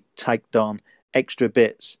quickly tagged on extra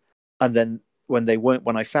bits. And then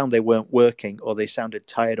when I found they weren't working, or they sounded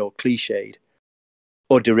tired or cliched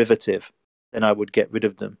or derivative, then I would get rid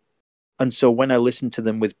of them. And so when I listened to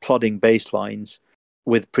them with plodding bass lines,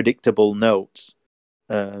 with predictable notes,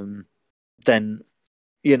 then,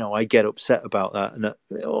 I get upset about that. And,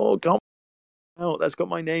 God, oh, that's got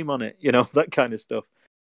my name on it, that kind of stuff.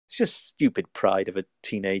 It's just stupid pride of a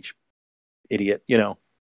teenage idiot, Yeah,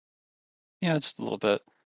 just a little bit.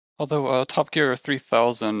 Although Top Gear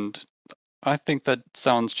 3000, I think that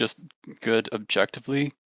sounds just good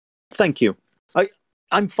objectively. Thank you.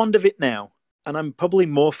 I'm fond of it now, and I'm probably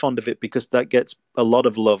more fond of it because that gets a lot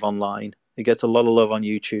of love online. It gets a lot of love on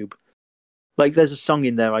YouTube. Like, there's a song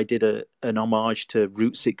in there I did an homage to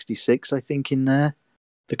Route 66, I think, in there.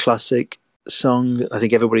 The classic song. I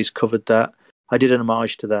think everybody's covered that. I did an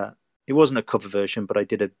homage to that. It wasn't a cover version, but I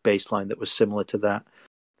did a bass line that was similar to that.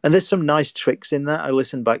 And there's some nice tricks in that. I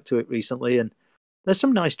listened back to it recently, and there's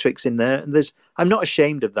some nice tricks in there. And I'm not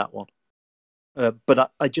ashamed of that one.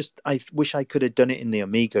 But I wish I could have done it in the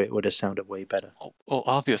Amiga. It would have sounded way better. Well,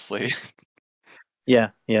 obviously.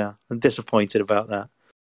 Yeah. I'm disappointed about that.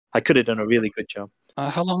 I could have done a really good job.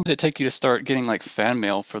 How long did it take you to start getting like fan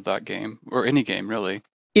mail for that game, or any game really?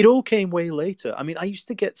 It all came way later. I mean, I used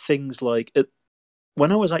to get things like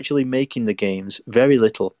when I was actually making the games, very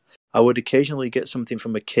little. I would occasionally get something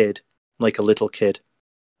from a kid, like a little kid,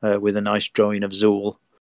 with a nice drawing of Zool,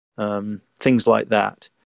 things like that.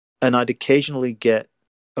 And I'd occasionally get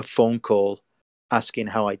a phone call asking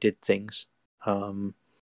how I did things,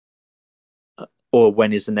 or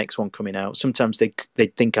when is the next one coming out. Sometimes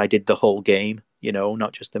they'd think I did the whole game,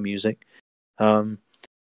 not just the music.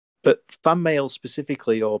 But fan mail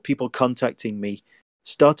specifically, or people contacting me,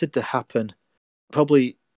 started to happen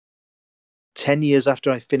probably 10 years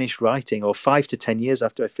after I finished writing, or 5 to 10 years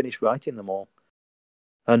after I finished writing them all.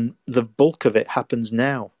 And the bulk of it happens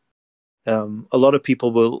now. A lot of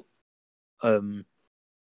people will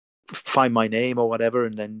find my name or whatever,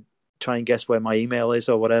 and then try and guess where my email is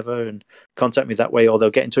or whatever, and contact me that way, or they'll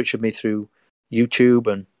get in touch with me through YouTube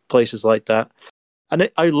and places like that. And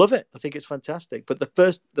I love it. I think it's fantastic. But the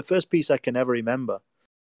first piece I can ever remember,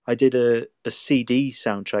 I did a CD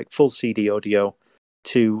soundtrack, full CD audio,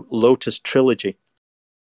 to Lotus Trilogy.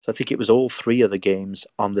 So I think it was all 3 of the games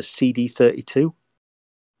on the CD32.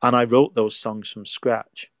 And I wrote those songs from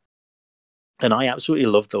scratch. And I absolutely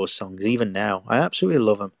love those songs, even now. I absolutely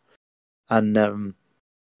love them. And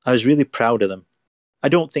I was really proud of them. I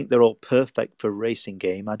don't think they're all perfect for a racing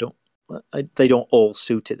game. They don't all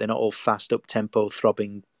suit it. They're not all fast up-tempo,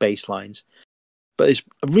 throbbing bass lines. But it's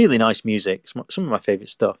really nice music. Some of my favourite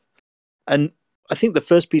stuff. And I think the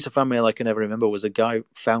first piece of fan mail I can ever remember was a guy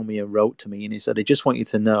found me and wrote to me, and he said, I just want you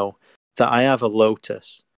to know that I have a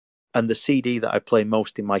Lotus, and the CD that I play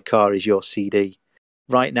most in my car is your CD.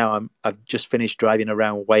 Right now, I've just finished driving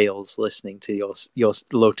around Wales listening to your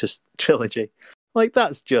Lotus Trilogy. Like,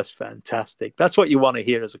 that's just fantastic. That's what you want to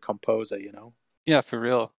hear as a composer, Yeah, for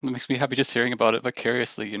real. It makes me happy just hearing about it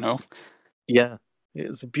vicariously, Yeah, it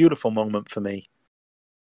was a beautiful moment for me.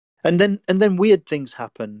 And then weird things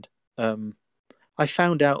happened. I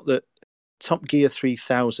found out that Top Gear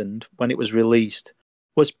 3000, when it was released,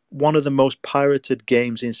 was one of the most pirated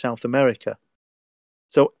games in South America.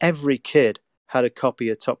 So every kid had a copy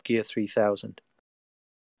of Top Gear 3000.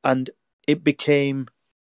 And it became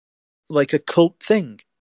like a cult thing.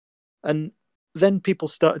 And then people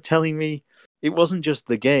started telling me it wasn't just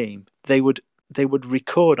the game. They would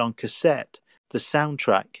record on cassette the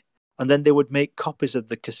soundtrack, and then they would make copies of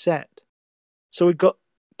the cassette. So we got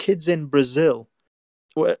kids in Brazil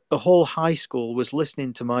where a whole high school was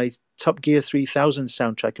listening to my Top Gear 3000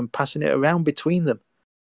 soundtrack and passing it around between them.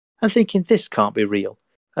 And thinking, this can't be real.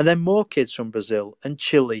 And then more kids from Brazil and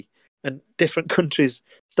Chile and different countries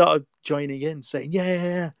started joining in, saying,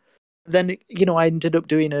 yeah. Then, I ended up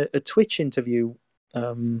doing a Twitch interview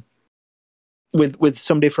with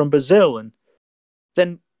somebody from Brazil, and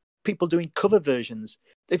then people doing cover versions.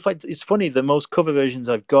 In fact, it's funny, the most cover versions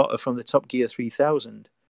I've got are from the Top Gear 3000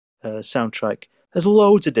 soundtrack. There's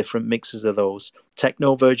loads of different mixes of those.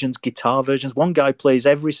 Techno versions, guitar versions. One guy plays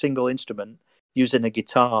every single instrument using a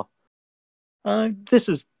guitar. This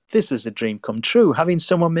is a dream come true. Having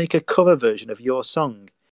someone make a cover version of your song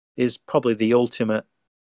is probably the ultimate,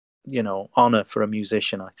 honor for a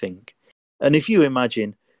musician, I think. And if you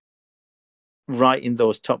imagine writing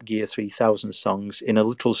those Top Gear 3000 songs in a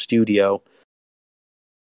little studio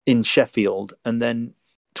in Sheffield, and then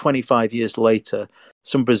 25 years later,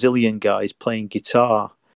 some Brazilian guys playing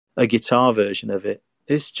guitar a guitar version of it.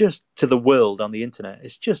 It's just, to the world on the internet,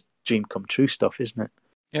 it's just dream come true stuff, isn't it?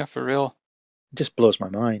 Yeah, for real. It just blows my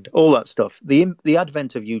mind. All that stuff. The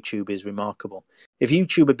advent of YouTube is remarkable. If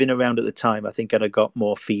YouTube had been around at the time, I think I'd have got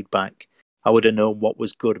more feedback. I would have known what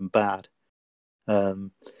was good and bad.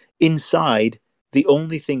 Inside, the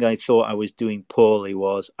only thing I thought I was doing poorly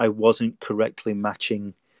was I wasn't correctly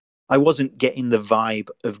matching. I wasn't getting the vibe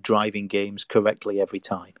of driving games correctly every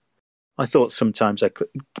time. I thought sometimes I could.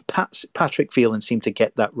 Patrick Phelan seemed to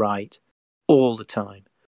get that right all the time.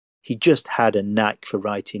 He just had a knack for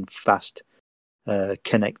writing fast,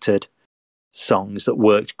 connected songs that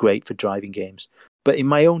worked great for driving games. But in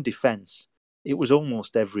my own defense, it was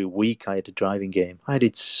almost every week I had a driving game. I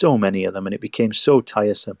did so many of them, and it became so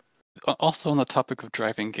tiresome. Also, on the topic of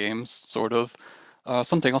driving games, sort of,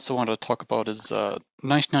 something else I wanted to talk about is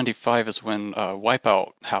 1995 is when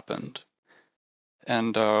Wipeout happened.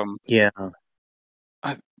 And Yeah.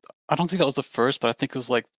 I don't think that was the first, but I think it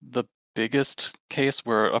was like the biggest case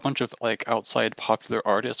where a bunch of like outside popular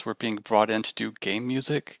artists were being brought in to do game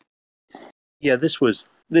music. Yeah, this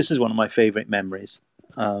is one of my favorite memories.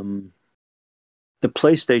 The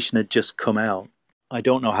PlayStation had just come out. I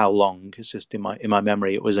don't know how long. It's just in my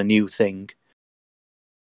memory. It was a new thing,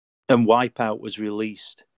 and Wipeout was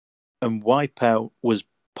released, and Wipeout was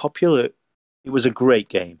popular. It was a great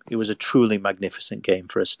game. It was a truly magnificent game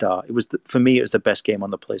for a start. It was for me. It was the best game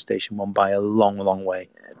on the PlayStation 1 by a long, long way.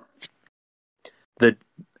 It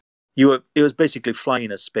was basically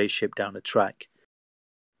flying a spaceship down a track,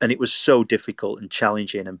 and it was so difficult and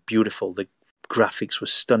challenging and beautiful. The graphics were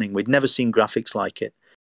stunning. We'd never seen graphics like it.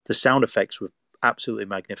 The sound effects were absolutely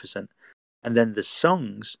magnificent. And then the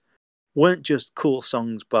songs weren't just cool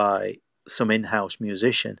songs by some in-house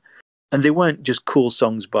musician, and they weren't just cool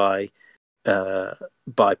songs by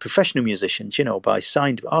professional musicians, by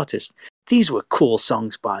signed artists. These were cool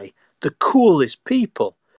songs by the coolest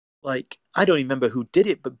people. Like, I don't remember who did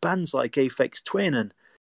it, but bands like Aphex Twin and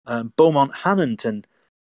Beaumont Hannant and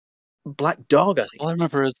Black Dog, I think. All I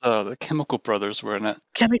remember is the Chemical Brothers were in it.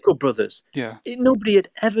 Chemical Brothers. Yeah. Nobody had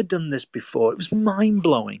ever done this before. It was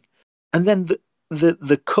mind-blowing. And then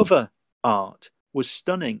the cover art was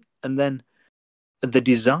stunning. And then the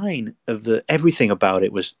design of everything about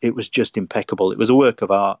it was just impeccable. It was a work of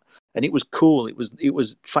art, and it was cool. It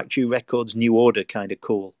was Factory Records New Order kind of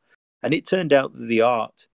cool. And it turned out that the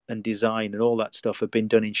art and design and all that stuff had been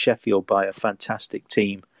done in Sheffield by a fantastic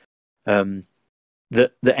team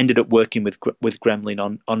that ended up working with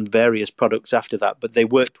Gremlin on various products after that. But they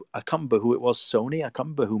worked. I can't remember who it was. Sony. I can't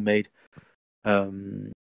remember who made.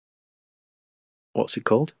 What's it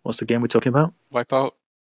called? What's the game we're talking about? Wipeout.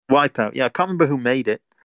 Wipeout. Yeah, I can't remember who made it,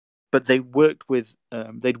 but they worked with.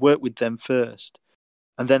 They'd worked with them first,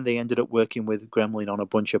 and then they ended up working with Gremlin on a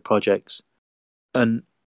bunch of projects. And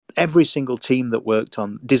every single team that worked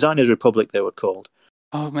on Designers Republic, they were called.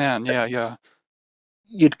 Oh man, yeah.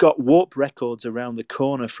 You'd got Warp Records around the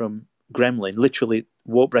corner from Gremlin. Literally,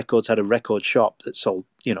 Warp Records had a record shop that sold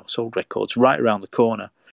records right around the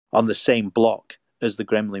corner on the same block as the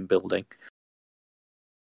Gremlin building.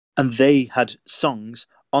 And they had songs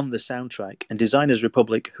on the soundtrack. And Designers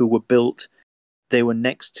Republic, who were built, they were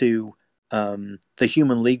next to the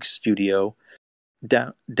Human League studio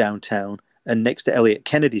downtown and next to Elliot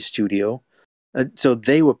Kennedy's studio. And so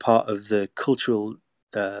they were part of the cultural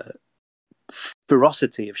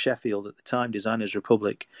ferocity of Sheffield at the time, Designers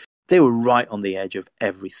Republic. They were right on the edge of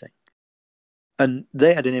everything. And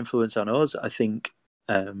they had an influence on us. I think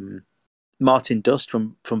Martin Dust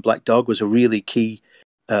from Black Dog was a really key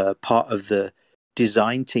part of the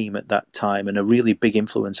design team at that time, and a really big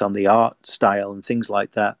influence on the art style and things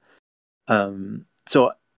like that.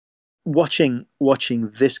 So watching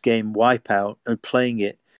this game Wipeout and playing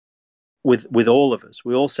it with all of us,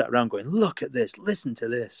 we all sat around going, look at this, listen to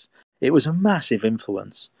this. It was a massive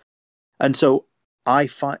influence. And so I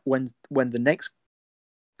find when the next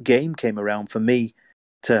game came around for me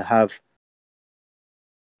to have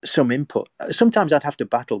some input, sometimes I'd have to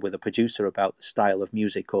battle with a producer about the style of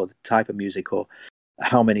music or the type of music or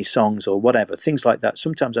how many songs or whatever, things like that.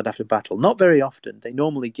 Sometimes I'd have to battle. Not very often. They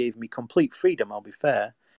normally gave me complete freedom, I'll be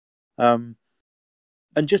fair. And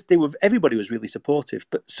just everybody was really supportive,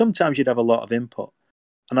 but sometimes you'd have a lot of input.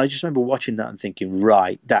 And I just remember watching that and thinking,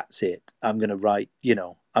 right, that's it. I'm going to write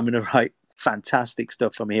fantastic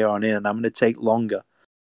stuff from here on in, and I'm going to take longer.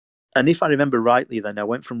 And if I remember rightly, then I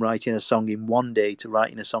went from writing a song in 1 day to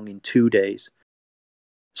writing a song in 2 days.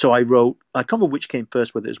 So I can't remember which came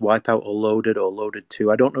first, whether it was Wipeout or Loaded 2.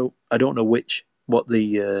 I don't know what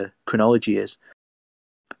the chronology is.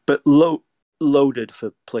 But Loaded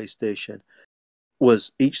for PlayStation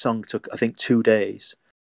each song took, I think, 2 days.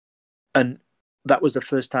 And that was the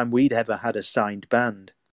first time we'd ever had a signed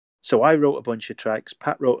band. So I wrote a bunch of tracks,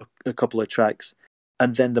 Pat wrote a couple of tracks,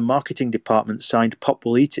 and then the marketing department signed Pop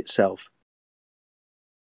Will Eat Itself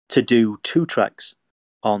to do 2 tracks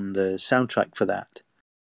on the soundtrack for that.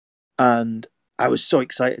 And I was so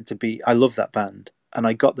excited I love that band, and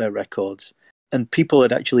I got their records, and people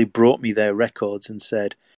had actually brought me their records and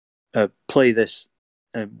said, play this,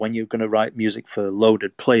 when you're going to write music for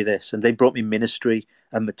Loaded, play this. And they brought me Ministry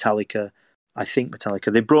and Metallica, I think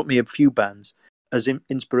Metallica. They brought me a few bands as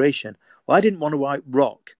inspiration. Well, I didn't want to write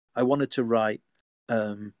rock. I wanted to write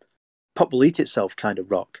Pop Will Eat Itself kind of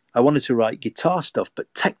rock. I wanted to write guitar stuff,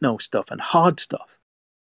 but techno stuff and hard stuff.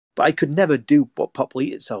 But I could never do what Pop Will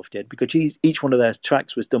Eat Itself did, because each one of their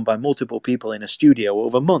tracks was done by multiple people in a studio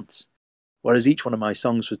over months, whereas each one of my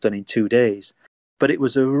songs was done in 2 days. But it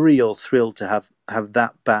was a real thrill to have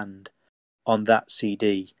that band on that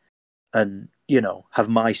CD and, have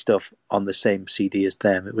my stuff on the same CD as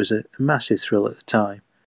them. It was a massive thrill at the time.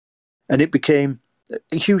 And it became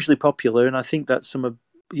hugely popular, and I think that's some of,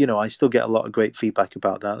 I still get a lot of great feedback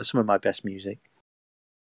about that. That's some of my best music.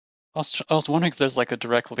 I was wondering if there's like a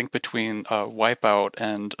direct link between Wipeout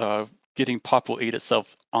and getting Pop Will Eat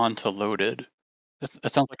Itself onto Loaded.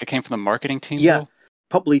 It sounds like it came from the marketing team, Yeah, though.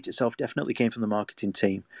 Pop Will Eat Itself definitely came from the marketing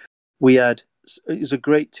team. It was a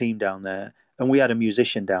great team down there, and we had a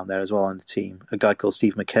musician down there as well on the team, a guy called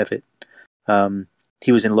Steve McKevitt.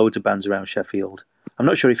 He was in loads of bands around Sheffield. I'm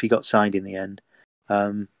not sure if he got signed in the end,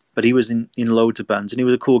 but he was in loads of bands, and he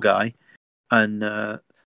was a cool guy. And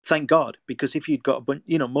thank God, because if you'd got a bunch,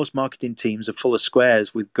 most marketing teams are full of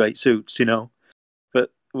squares with great suits,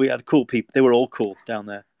 but we had cool people. They were all cool down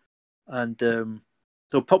there. And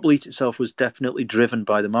so Pop Will Eat Itself was definitely driven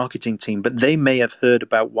by the marketing team, but they may have heard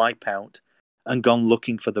about Wipeout and gone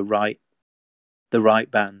looking for the right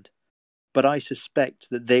band. But I suspect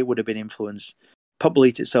that they would have been influenced. Pop Will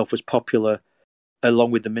Eat Itself was popular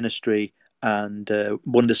along with the Ministry and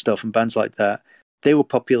Wonder Stuff and bands like that. They were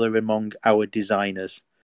popular among our designers,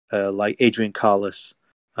 like Adrian Carlos.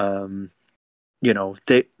 They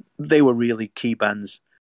were really key bands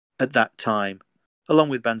at that time, along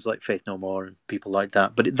with bands like Faith No More and people like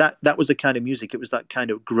that. But that was the kind of music. It was that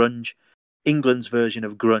kind of grunge, England's version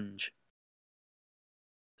of grunge.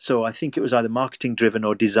 So I think it was either marketing driven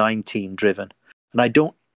or design team driven. And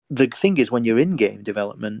the thing is, when you're in game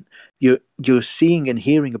development, you're seeing and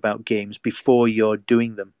hearing about games before you're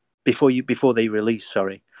doing them, before they release.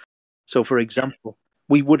 Sorry. So, for example,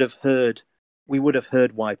 we would have heard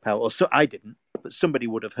Wipeout, or so I didn't, but somebody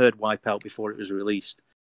would have heard Wipeout before it was released,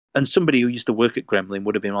 and somebody who used to work at Gremlin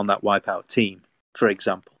would have been on that Wipeout team, for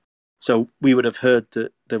example. So we would have heard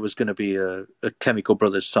that there was going to be a Chemical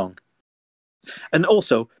Brothers song, and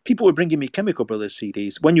also people were bringing me Chemical Brothers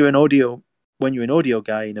CDs. When you're an audio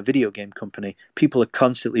guy in a video game company, people are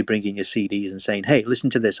constantly bringing you CDs and saying, "Hey, listen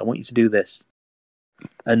to this. I want you to do this."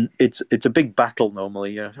 And it's a big battle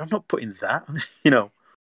normally. I'm not putting that,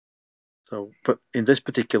 So, but in this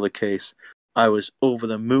particular case, I was over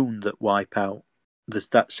the moon that Wipeout,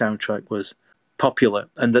 that soundtrack was popular,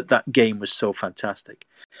 and that game was so fantastic.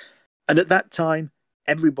 And at that time,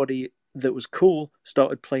 everybody that was cool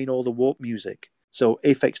started playing all the Warp music. So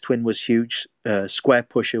Aphex Twin was huge, Square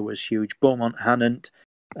Pusher was huge, Beaumont Hannant,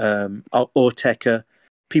 Orteka,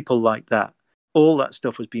 people like that. All that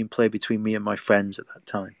stuff was being played between me and my friends at that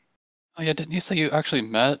time. Oh yeah, didn't you say you actually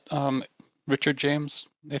met Richard James,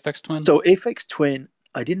 Aphex Twin? So Aphex Twin,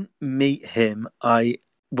 I didn't meet him.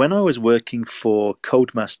 When I was working for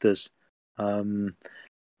Codemasters,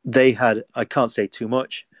 they had, I can't say too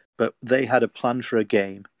much, but they had a plan for a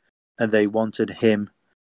game, and they wanted him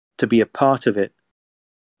to be a part of it.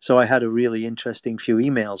 So I had a really interesting few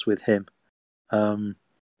emails with him.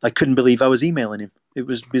 I couldn't believe I was emailing him. It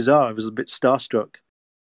was bizarre. I was a bit starstruck.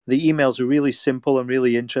 The emails were really simple and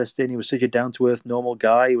really interesting. He was such a down-to-earth, normal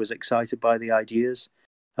guy. He was excited by the ideas.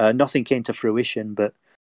 Nothing came to fruition, but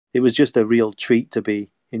it was just a real treat to be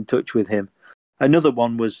in touch with him. Another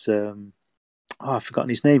one was, I've forgotten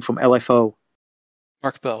his name, from LFO.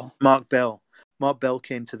 Mark Bell. Mark Bell. Mark Bell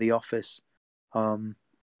came to the office. I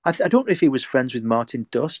don't know if he was friends with Martin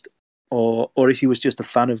Dust or if he was just a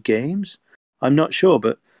fan of games. I'm not sure,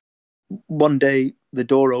 but one day the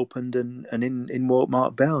door opened and in walked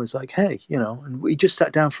Mark Bell. It's like, hey, and we just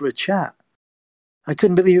sat down for a chat. I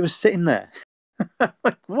couldn't believe he was sitting there.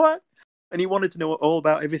 Like, what? And he wanted to know all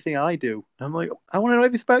about everything I do. And I'm like, I want to know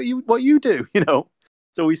everything about you, what you do,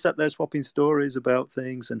 So we sat there swapping stories about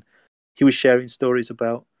things, and he was sharing stories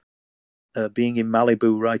about being in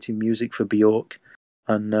Malibu writing music for Bjork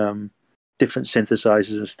and different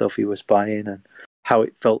synthesizers and stuff he was buying, and how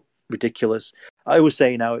it felt ridiculous. I was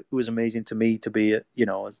saying how it was amazing to me to be a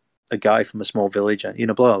guy from a small village, and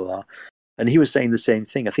blah blah blah. And he was saying the same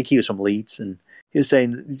thing. I think he was from Leeds, and he was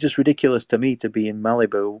saying it's just ridiculous to me to be in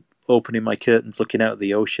Malibu, opening my curtains, looking out at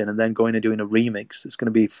the ocean, and then going and doing a remix that's going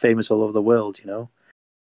to be famous all over the world.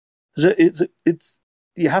 So it's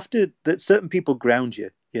you have to, that certain people ground you,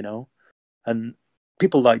 and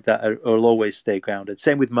people like that will always stay grounded.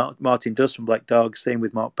 Same with Martin Duss from Black Dog. Same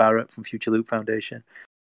with Mark Barrett from Future Loop Foundation.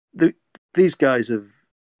 These guys have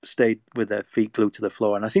stayed with their feet glued to the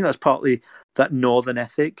floor, and I think that's partly that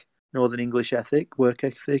northern English ethic, work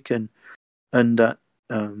ethic, and that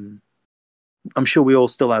I'm sure we all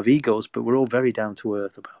still have egos, but we're all very down to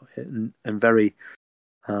earth about it, and very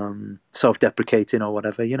self-deprecating or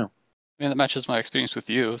whatever. That matches my experience with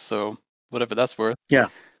you, so whatever that's worth. Yeah.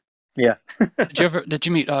 Did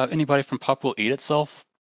you meet anybody from Pop Will Eat Itself?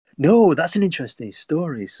 No, that's an interesting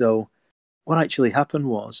story. So what actually happened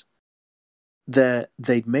was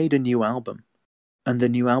they'd made a new album, and the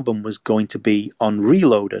new album was going to be on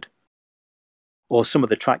Reloaded, or some of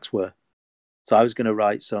the tracks were. So I was going to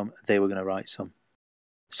write some, they were going to write some.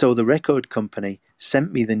 So the record company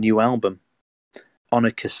sent me the new album on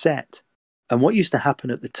a cassette. And what used to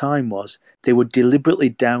happen at the time was they would deliberately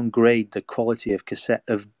downgrade the quality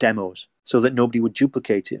of demos so that nobody would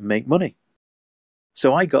duplicate it and make money.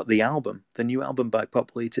 So I got the album, the new album by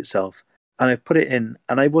Pop Will Eat Itself, and I put it in,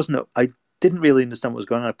 and I didn't really understand what was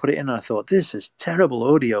going on. I put it in and I thought, this is terrible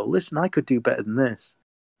audio. Listen, I could do better than this.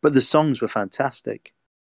 But the songs were fantastic.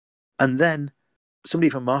 And then somebody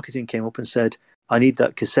from marketing came up and said, I need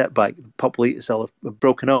that cassette back. Pop Will Eat Itself have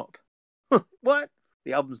broken up. What?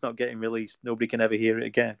 The album's not getting released. Nobody can ever hear it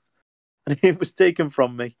again. And it was taken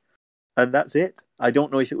from me. And that's it. I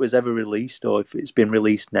don't know if it was ever released or if it's been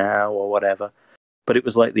released now or whatever. But it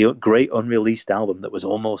was like the great unreleased album that was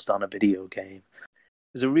almost on a video game.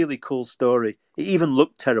 It was a really cool story. It even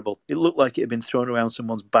looked terrible. It looked like it had been thrown around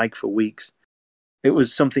someone's bag for weeks. It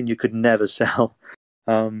was something you could never sell.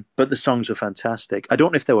 But the songs were fantastic. I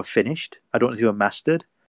don't know if they were finished. I don't know if they were mastered.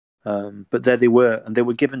 But there they were. And they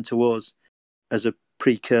were given to us as a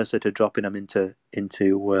precursor to dropping them into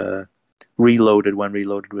Reloaded when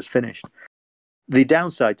Reloaded was finished. The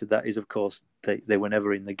downside to that is, of course, they were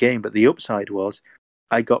never in the game. But the upside was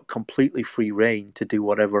I got completely free reign to do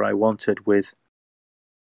whatever I wanted with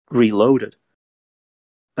Reloaded.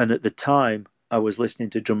 And at the time, I was listening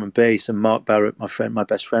to drum and bass, and Mark Barrett, my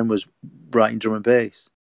best friend, was writing drum and bass.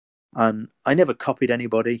 And I never copied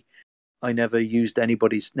anybody. I never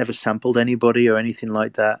never sampled anybody or anything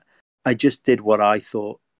like that. I just did what I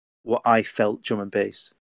felt drum and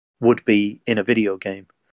bass would be in a video game.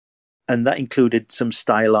 And that included some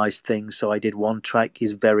stylized things. So I did one track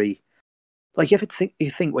is very, like you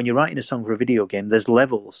think when you're writing a song for a video game, there's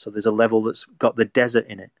levels. So there's a level that's got the desert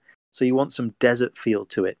in it. So you want some desert feel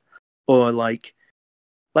to it. Or like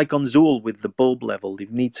on Zool with the bulb level, you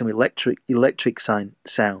need some electric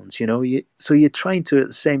sounds, so you're trying to at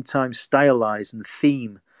the same time stylize and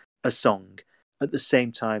theme a song at the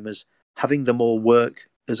same time as having them all work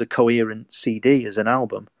as a coherent CD, as an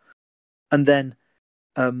album, and then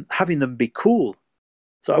having them be cool.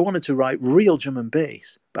 So I wanted to write real drum and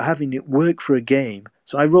bass, but having it work for a game.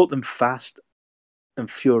 So I wrote them fast and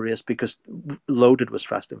furious because Loaded was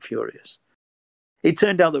fast and furious. It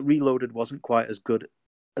turned out that Reloaded wasn't quite as good.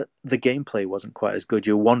 The gameplay wasn't quite as good.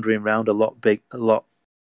 You're wandering around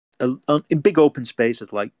in big open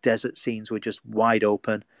spaces, like desert scenes were just wide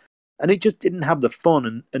open. And it just didn't have the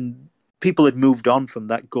fun. And people had moved on from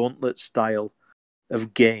that gauntlet style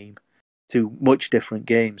of game to much different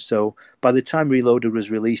games. So by the time Reloaded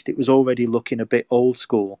was released, it was already looking a bit old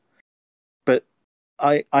school. But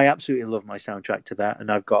I absolutely love my soundtrack to that,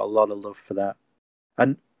 and I've got a lot of love for that.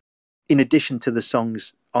 And in addition to the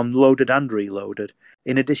songs on Loaded and Reloaded,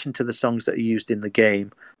 in addition to the songs that are used in the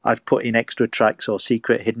game, I've put in extra tracks or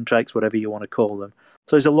secret hidden tracks, whatever you want to call them.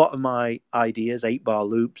 So there's a lot of my ideas, 8-bar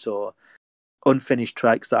loops or unfinished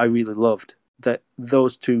tracks that I really loved. That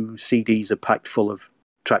those two CDs are packed full of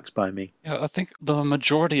tracks by me. Yeah, I think the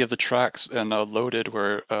majority of the tracks in Loaded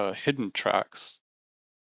were hidden tracks.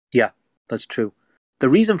 Yeah, that's true. The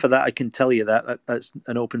reason for that, I can tell you that's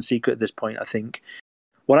an open secret at this point, I think.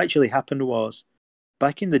 What actually happened was,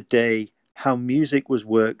 back in the day, how music was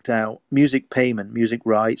worked out, music payment, music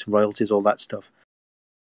rights, royalties, all that stuff,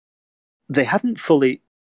 they hadn't fully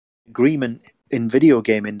agreement in video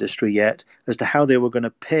game industry yet as to how they were going to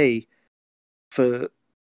pay per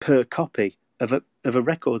copy of a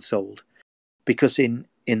record sold. Because in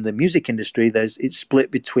the music industry, it's split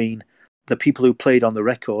between the people who played on the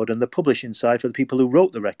record and the publishing side for the people who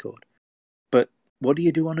wrote the record. But what do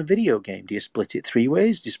you do on a video game? Do you split it 3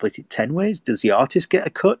 ways? Do you split it 10 ways? Does the artist get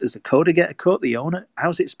a cut? Does the coder get a cut? The owner?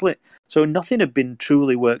 How's it split? So nothing had been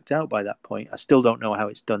truly worked out by that point. I still don't know how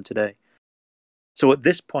it's done today. So at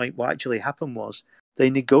this point, what actually happened was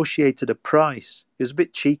they negotiated a price. It was a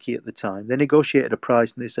bit cheeky at the time. They negotiated a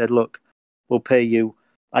price and they said, look, we'll pay you,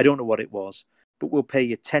 I don't know what it was, but we'll pay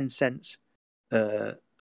you 10 cents.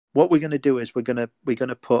 What we're going to do is we're going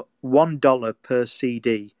to put $1 per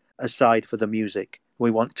CD aside for the music.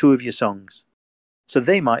 We want 2 of your songs. So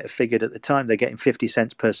they might have figured at the time they're getting 50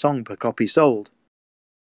 cents per song per copy sold.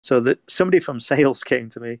 So that somebody from sales came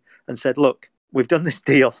to me and said, look, we've done this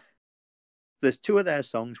deal. There's 2 of their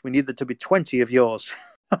songs. We need there to be 20 of yours.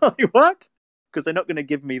 I'm like, what? Because they're not going to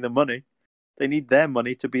give me the money. They need their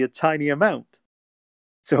money to be a tiny amount.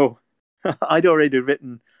 So I'd already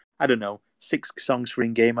written, I don't know, 6 songs for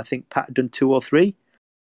in-game. I think Pat had done 2 or 3.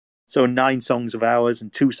 So 9 songs of ours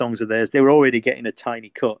and 2 songs of theirs. They were already getting a tiny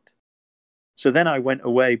cut. So then I went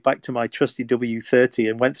away back to my trusty W30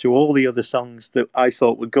 and went through all the other songs that I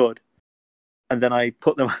thought were good. And then I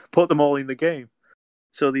put them all in the game.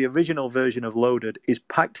 So the original version of Loaded is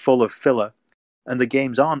packed full of filler, and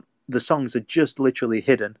the songs are just literally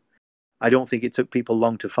hidden. I don't think it took people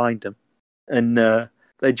long to find them. And they're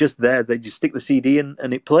just there. They just stick the CD in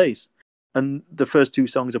and it plays. And the first 2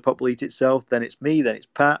 songs are Popple Eat Itself, then it's me, then it's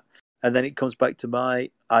Pat, and then it comes back to my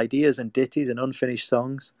ideas and ditties and unfinished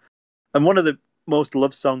songs. And one of the most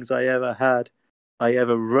loved songs I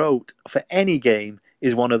ever wrote for any game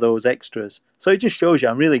is one of those extras. So it just shows you,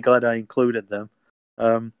 I'm really glad I included them.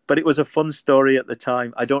 But it was a fun story at the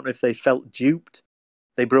time. I don't know if they felt duped.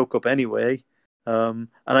 They broke up anyway. And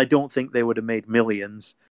I don't think they would have made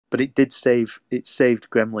millions. But it saved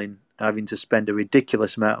Gremlin having to spend a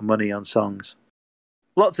ridiculous amount of money on songs.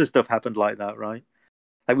 Lots of stuff happened like that, right?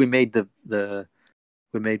 Like we made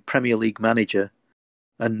we made Premier League Manager,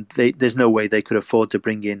 and there's no way they could afford to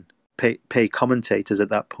bring in pay commentators at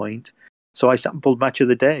that point. So I sampled Match of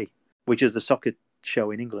the Day, which is the soccer show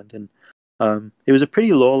in England, and it was a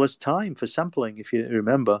pretty lawless time for sampling, if you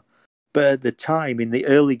remember. But at the time, in the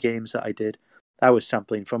early games that I did, I was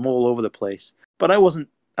sampling from all over the place. But I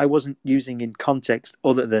wasn't using in context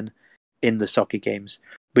other than in the soccer games.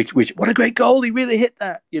 Which what a great goal! He really hit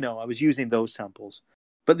that. I was using those samples.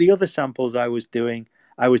 But the other samples I was doing,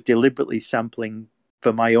 I was deliberately sampling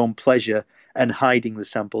for my own pleasure and hiding the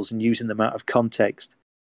samples and using them out of context.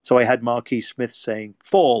 So I had Marquis Smith saying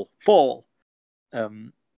 "fall, fall."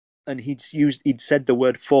 And he'd said the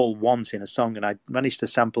word fall once in a song, and I managed to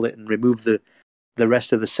sample it and remove the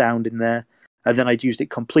rest of the sound in there, and then I'd used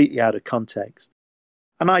it completely out of context.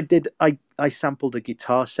 And I sampled a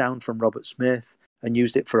guitar sound from Robert Smith and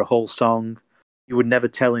used it for a whole song. You would never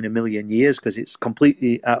tell in a million years because it's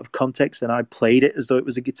completely out of context, and I played it as though it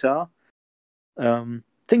was a guitar.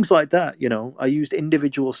 Things like that, I used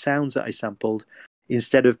individual sounds that I sampled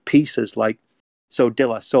instead of pieces, like so De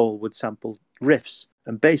La Soul would sample riffs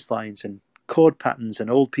and bass lines and chord patterns and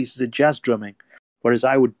old pieces of jazz drumming, whereas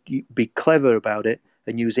I would be clever about it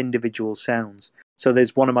and use individual sounds. So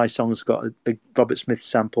there's one of my songs got a Robert Smith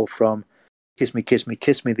sample from Kiss Me, Kiss Me,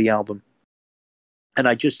 Kiss Me, the album. And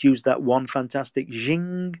I just used that one fantastic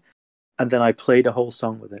zing, and then I played a whole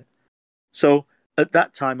song with it. So at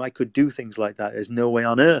that time, I could do things like that. There's no way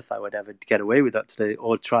on earth I would ever get away with that today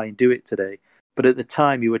or try and do it today. But at the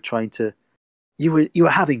time, you were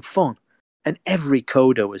having fun. And every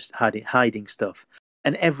coder was hiding stuff.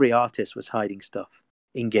 And every artist was hiding stuff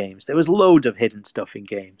in games. There was loads of hidden stuff in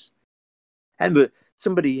games. And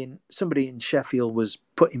somebody in Sheffield was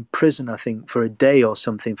put in prison, I think, for a day or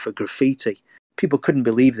something for graffiti. People couldn't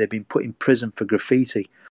believe they'd been put in prison for graffiti.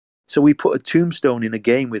 So we put a tombstone in a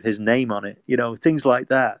game with his name on it. Things like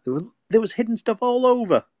that. There was hidden stuff all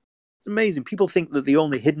over. It's amazing. People think that the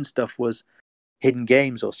only hidden stuff was hidden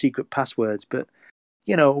games or secret passwords, but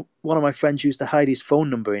one of my friends used to hide his phone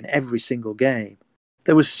number in every single game.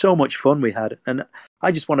 There was so much fun we had, and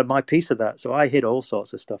I just wanted my piece of that, so I hid all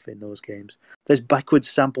sorts of stuff in those games. There's backwards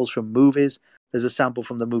samples from movies. There's a sample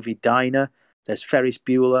from the movie Diner. There's Ferris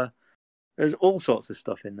Bueller. There's all sorts of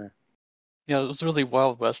stuff in there. Yeah, it was really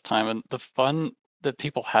Wild West time, and the fun that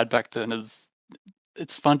people had back then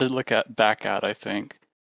it's fun to look back at, I think.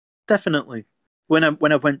 Definitely. When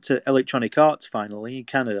I went to Electronic Arts finally in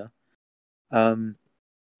Canada,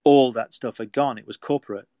 all that stuff had gone. It was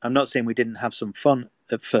corporate. I'm not saying we didn't have some fun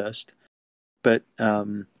at first, but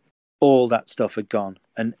all that stuff had gone.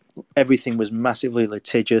 And everything was massively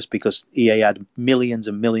litigious because EA had millions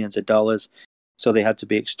and millions of dollars, so they had to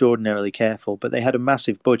be extraordinarily careful. But they had a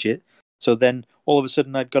massive budget. So then all of a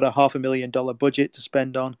sudden I'd got a $500,000 budget to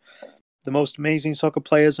spend on the most amazing soccer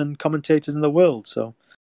players and commentators in the world. So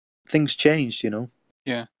things changed,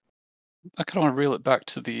 Yeah. I kind of want to reel it back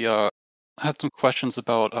to the. I had some questions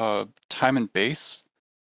about Time and Bass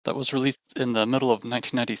that was released in the middle of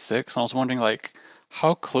 1996. And I was wondering, like,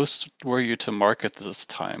 how close were you to Mark at this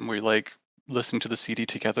time? Were you like listening to the CD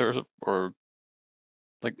together, or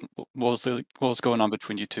like what was going on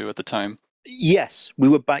between you two at the time? Yes, we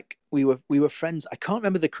were back. We were friends. I can't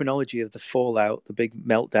remember the chronology of the fallout, the big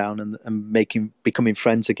meltdown, and becoming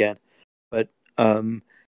friends again. But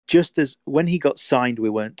just as when he got signed, we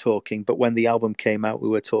weren't talking. But when the album came out, we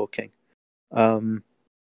were talking. Um,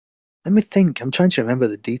 Let me think. I'm trying to remember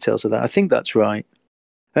the details of that. I think that's right.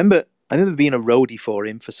 I remember being a roadie for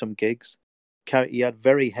him for some gigs. He had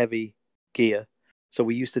very heavy gear, so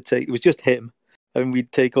we used to take. It was just him, and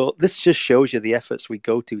we'd take all. This just shows you the efforts we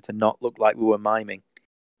go to not look like we were miming.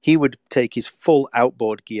 He would take his full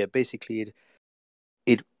outboard gear. Basically,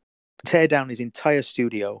 he'd tear down his entire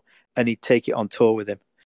studio and he'd take it on tour with him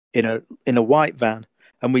in a white van.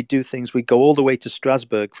 And we'd do things. We'd go all the way to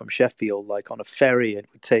Strasbourg from Sheffield, like on a ferry, and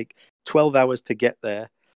we'd take 12 hours to get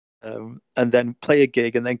there, and then play a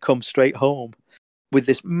gig and then come straight home with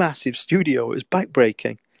this massive studio. It was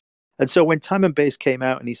backbreaking. And so when Time and Bass came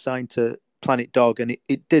out and he signed to Planet Dog, and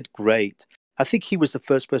it did great. I think he was the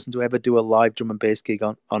first person to ever do a live drum and bass gig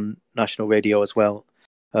on national radio as well.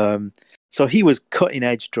 So he was cutting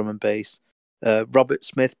edge drum and bass. Robert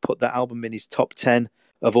Smith put that album in his top 10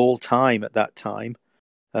 of all time at that time.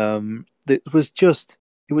 It was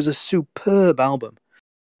a superb album.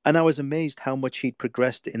 And I was amazed how much he'd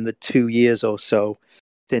progressed in the 2 years or so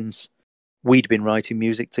since we'd been writing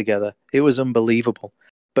music together. It was unbelievable.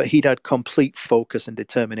 But he'd had complete focus and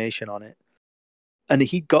determination on it. And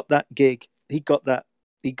he got that gig. He got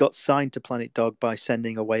signed to Planet Dog by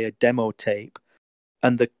sending away a demo tape.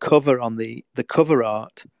 And the cover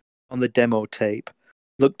art on the demo tape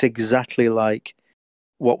looked exactly like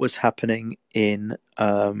what was happening in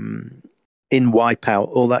Wipeout,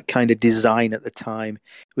 all that kind of design at the time.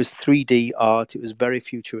 It was 3D art. It was very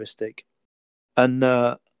futuristic. And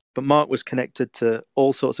but Mark was connected to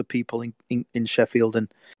all sorts of people in Sheffield,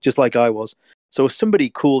 and just like I was. So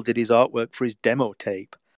somebody cool did his artwork for his demo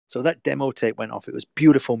tape. So that demo tape went off. It was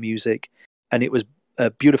beautiful music, and it was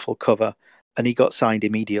a beautiful cover, and he got signed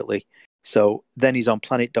immediately. So then he's on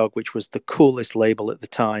Planet Dog, which was the coolest label at the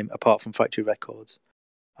time, apart from Factory Records.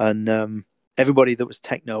 And everybody that was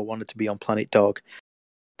techno wanted to be on Planet Dog.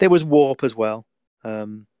 There was Warp as well,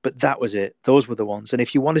 but that was it. Those were the ones. And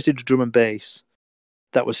if you wanted to do drum and bass,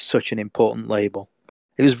 that was such an important label.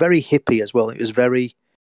 It was very hippie as well. It was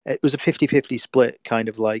a 50-50 split, kind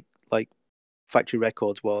of like Factory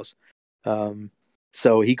Records was.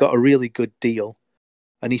 So he got a really good deal,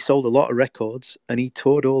 and he sold a lot of records, and he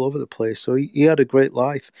toured all over the place. So he had a great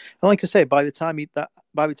life. And like I say, by the time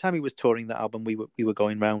he was touring that album, we were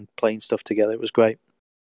going around playing stuff together. It was great.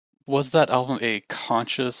 Was that album a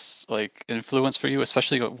conscious like influence for you,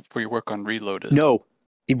 especially for your work on Reloaded? No,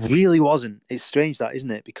 it really wasn't. It's strange that,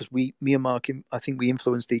 isn't it? Because me and Mark, I think we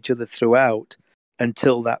influenced each other throughout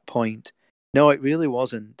until that point. No, it really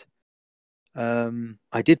wasn't.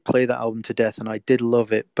 I did play that album to death and I did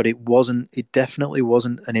love it, but it definitely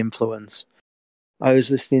wasn't an influence. I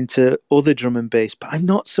was listening to other drum and bass, but I'm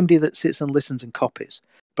not somebody that sits and listens and copies.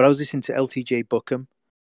 But I was listening to LTJ Buckham,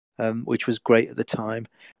 which was great at the time.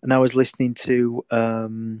 And I was listening to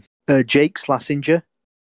Jake Slassinger,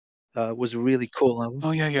 was a really cool album.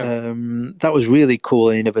 Oh, yeah. That was really cool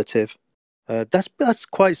and innovative. That's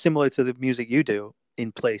quite similar to the music you do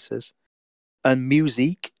in places. And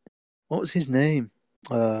Musique, what was his name?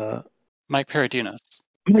 Mike Paradinas.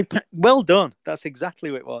 Well done. That's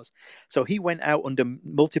exactly what it was. So he went out under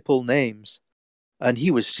multiple names, and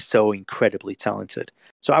he was so incredibly talented.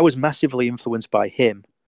 So I was massively influenced by him.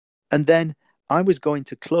 And then I was going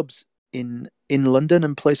to clubs in London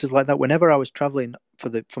and places like that. Whenever I was traveling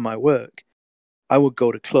for my work, I would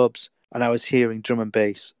go to clubs, and I was hearing drum and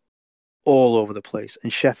bass all over the place.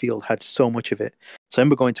 And Sheffield had so much of it. So I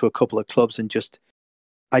remember going to a couple of clubs and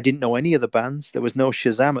I didn't know any of the bands. There was no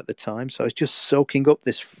Shazam at the time, so I was just soaking up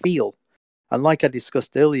this feel. And like I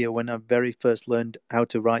discussed earlier, when I very first learned how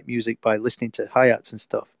to write music by listening to hi-hats and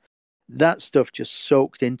stuff, that stuff just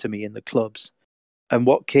soaked into me in the clubs. And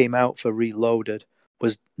what came out for Reloaded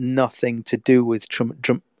was nothing to do with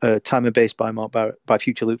Time and Bass by Mark Barrett, by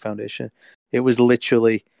Future Loop Foundation. It was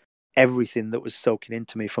literally everything that was soaking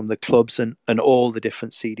into me from the clubs and all the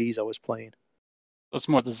different CDs I was playing. It's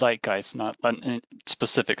more the zeitgeist, not a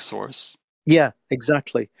specific source. Yeah,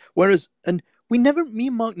 exactly. Whereas, and me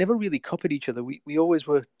and Mark never really copied each other. We always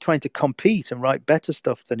were trying to compete and write better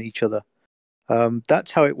stuff than each other.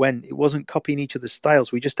 That's how it went. It wasn't copying each other's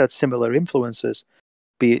styles. We just had similar influences,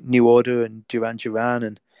 be it New Order and Duran Duran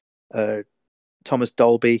and Thomas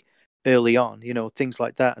Dolby early on, things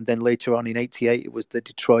like that. And then later on in '88, it was the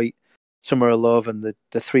Detroit Summer of Love and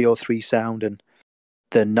the 303 sound and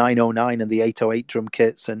the 909 and the 808 drum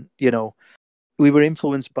kits. And, we were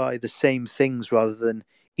influenced by the same things rather than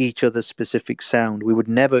each other's specific sound. We would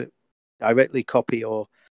never directly copy or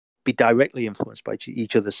be directly influenced by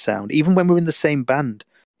each other's sound. Even when we were in the same band,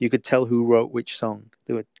 you could tell who wrote which song.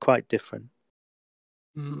 They were quite different.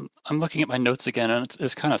 I'm looking at my notes again, and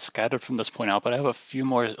it's kind of scattered from this point out, but I have a few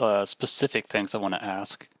more specific things I want to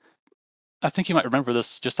ask. I think you might remember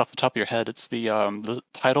this just off the top of your head. It's the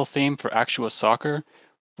title theme for Actua Soccer,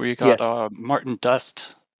 where you got Yes. Martin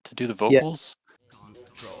Dust to do the vocals.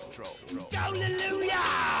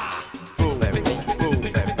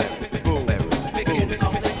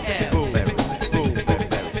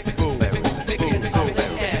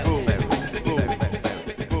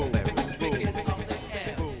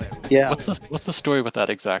 Yeah. What's the story with that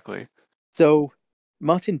exactly? So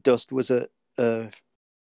Martin Dust was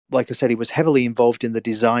like I said, he was heavily involved in the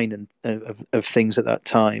design of things at that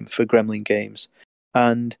time for Gremlin games.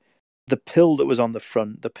 And the pill that was on the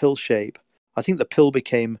front, the pill shape, I think the pill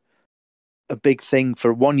became a big thing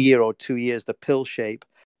for 1 year or 2 years. The pill shape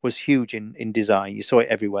was huge in design. You saw it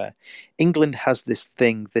everywhere. England has this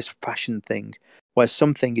thing, this fashion thing, where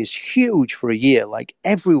something is huge for a year, like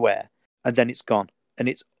everywhere, and then it's gone. And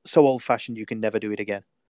it's so old fashioned you can never do it again.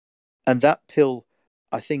 And that pill,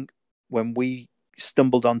 I think, when we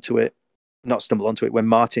when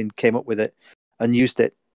Martin came up with it and used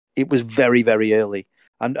it, it was very, very early.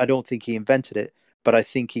 And I don't think he invented it, but I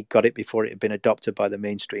think he got it before it had been adopted by the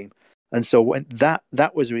mainstream. And so when that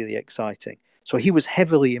was really exciting. So he was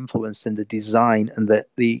heavily influenced in the design and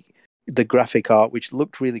the graphic art, which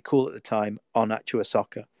looked really cool at the time on Actua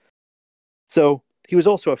Soccer. So he was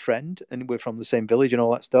also a friend, and we're from the same village and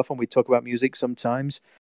all that stuff, and we talk about music sometimes.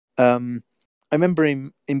 I remember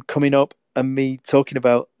him coming up and me talking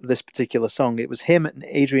about this particular song. It was him and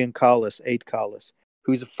Aid Carlos,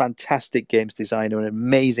 who's a fantastic games designer, an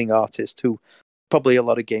amazing artist who probably a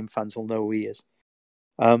lot of game fans will know who he is.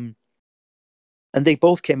 And they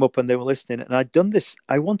both came up and they were listening. And I'd done this.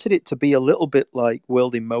 I wanted it to be a little bit like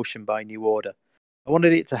World in Motion by New Order. I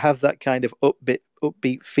wanted it to have that kind of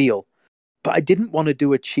upbeat feel, but I didn't want to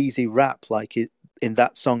do a cheesy rap like it in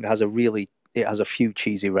that song. It has a few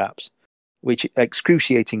cheesy raps, which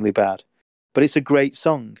excruciatingly bad, but it's a great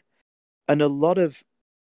song. And a lot of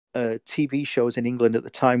TV shows in England at the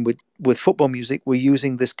time with football music were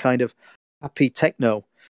using this kind of happy techno,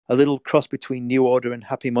 a little cross between New Order and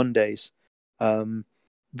Happy Mondays.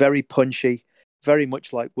 Very punchy, very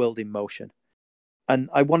much like World in Motion. And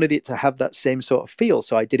I wanted it to have that same sort of feel.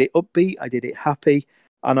 So I did it upbeat, I did it happy,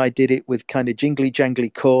 and I did it with kind of jingly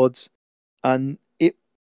jangly chords. And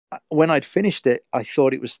when I'd finished it, I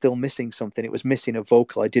thought it was still missing something. It was missing a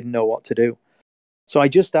vocal. I didn't know what to do. So I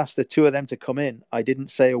just asked the two of them to come in. I didn't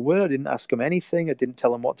say a word. I didn't ask them anything. I didn't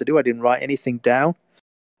tell them what to do. I didn't write anything down.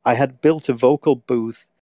 I had built a vocal booth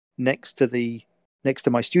next to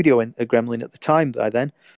my studio in a Gremlin at the time by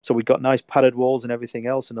then. So we got nice padded walls and everything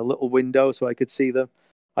else and a little window so I could see them.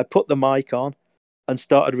 I put the mic on and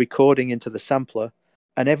started recording into the sampler,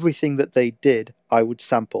 and everything that they did, I would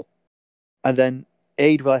sample. And then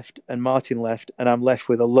Aid left and Martin left, and I'm left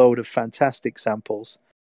with a load of fantastic samples.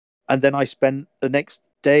 And then I spent the next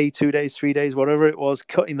day, 2 days, 3 days, whatever it was,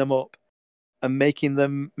 cutting them up and making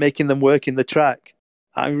them work in the track.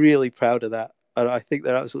 I'm really proud of that, and I think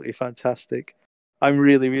they're absolutely fantastic. I'm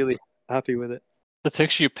really, really happy with it. The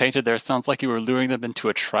picture you painted there sounds like you were luring them into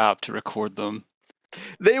a trap to record them.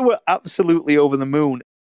 They were absolutely over the moon.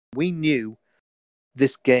 We knew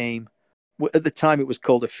this game, at the time it was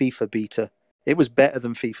called a FIFA beta. It was better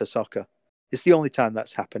than FIFA Soccer. It's the only time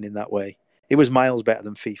that's happened in that way. It was miles better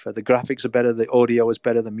than FIFA. The graphics are better, the audio was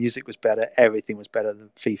better, the music was better, everything was better than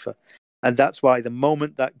FIFA. And that's why the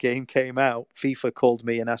moment that game came out, FIFA called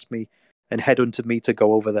me and asked me and headhunted me to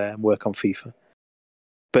go over there and work on FIFA.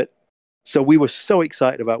 But so we were so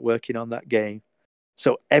excited about working on that game.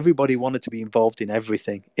 So everybody wanted to be involved in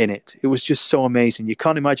everything in it. It was just so amazing. You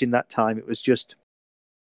can't imagine that time. It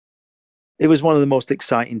was one of the most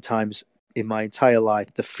exciting times in my entire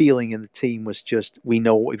life. The feeling in the team was just, we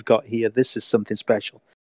know what we've got here. This is something special.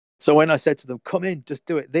 So when I said to them, come in, just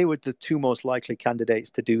do it, they were the two most likely candidates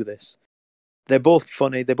to do this. They're both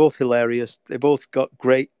funny. They're both hilarious. They both got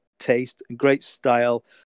great taste and great style.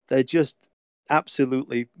 They're just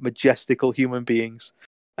absolutely majestical human beings.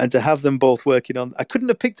 And to have them both working on, I couldn't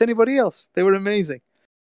have picked anybody else. They were amazing.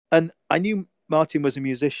 And I knew Martin was a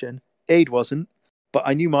musician. Aid wasn't, but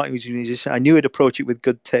I knew Martin was a musician. I knew he'd approach it with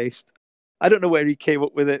good taste. I don't know where he came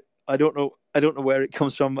up with it. I don't know where it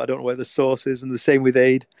comes from. I don't know where the source is. And the same with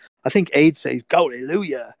Aid. I think Aid says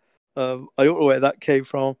 "Hallelujah." I don't know where that came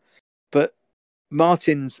from, but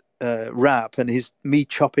Martin's rap and me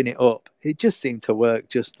chopping it up, it just seemed to work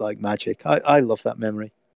just like magic. I love that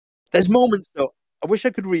memory. There's moments though. I wish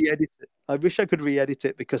I could re-edit it. I wish I could re-edit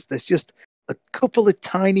it because there's just a couple of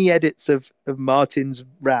tiny edits of Martin's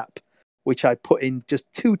rap, which I put in just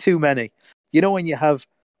too many. You know when you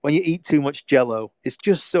eat too much Jello, it's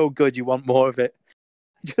just so good you want more of it.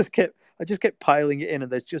 I just kept piling it in,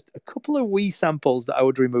 and there's just a couple of wee samples that I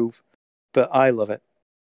would remove, but I love it.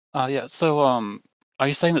 Yeah. So, are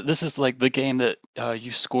you saying that this is like the game that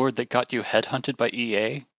you scored that got you headhunted by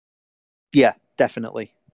EA? Yeah,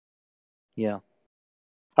 definitely. Yeah.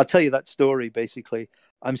 I'll tell you that story, basically.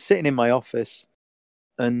 I'm sitting in my office,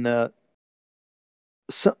 and I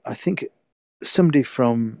think somebody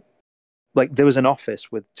from, like, there was an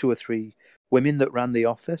office with 2 or 3 women that ran the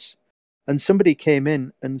office, and somebody came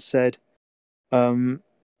in and said,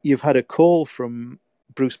 you've had a call from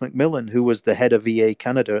Bruce McMillan, who was the head of EA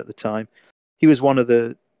Canada at the time. He was one of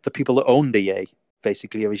the people that owned EA,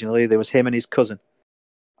 basically, originally. There was him and his cousin.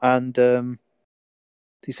 And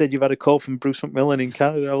he said, you've had a call from Bruce McMillan in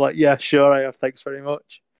Canada. I'm like, yeah, sure I have. Thanks very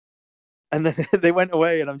much. And then they went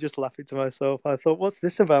away, and I'm just laughing to myself. I thought, what's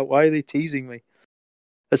this about? Why are they teasing me?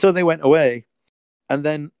 And so they went away. And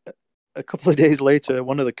then a couple of days later,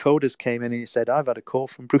 one of the coders came in and he said, I've had a call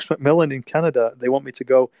from Bruce McMillan in Canada. They want me to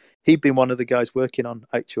go. He'd been one of the guys working on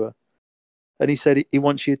Actua. And he said he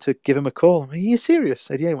wants you to give him a call. Are you serious?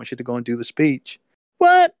 I said, yeah, he wants you to go and do the speech.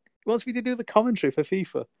 What? He wants me to do the commentary for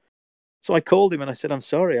FIFA. So I called him and I said, I'm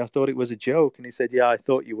sorry, I thought it was a joke. And he said, yeah, I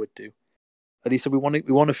thought you would do. And he said, we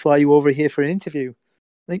want to fly you over here for an interview.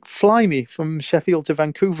 Like, fly me from Sheffield to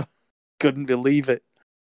Vancouver. Couldn't believe it.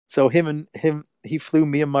 So he flew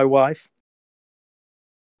me and my wife.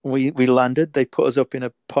 We landed. They put us up in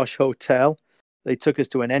a posh hotel. They took us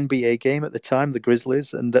to an NBA game at the time, the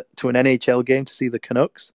Grizzlies, and to an NHL game to see the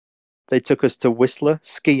Canucks. They took us to Whistler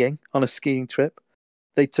skiing on a skiing trip.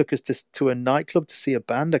 They took us to a nightclub to see a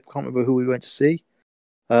band. I can't remember who we went to see.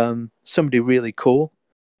 Somebody really cool.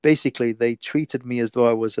 Basically, they treated me as though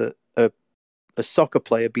I was a soccer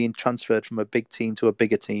player being transferred from a big team to a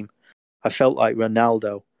bigger team. I felt like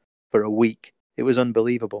Ronaldo for a week. It was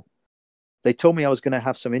unbelievable. They told me I was going to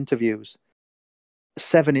have some interviews.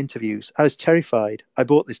 7 interviews. I was terrified. I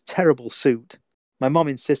bought this terrible suit. My mom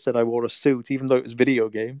insisted I wore a suit, even though it was video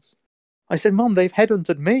games. I said, Mom, they've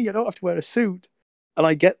headhunted me. I don't have to wear a suit. And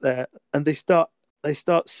I get there, and they start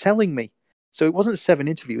selling me. So it wasn't 7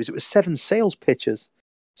 interviews. It was 7 sales pitches.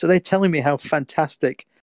 So they're telling me how fantastic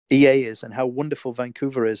EA is and how wonderful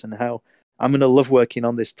Vancouver is and how I'm going to love working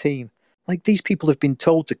on this team. Like, these people have been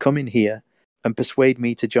told to come in here and persuade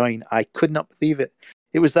me to join. I could not believe it.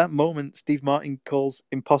 It was that moment Steve Martin calls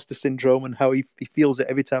imposter syndrome and how he feels it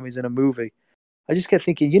every time he's in a movie. I just kept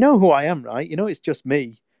thinking, you know who I am, right? You know, it's just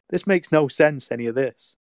me. This makes no sense, any of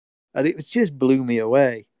this. And it just blew me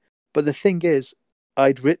away. But the thing is,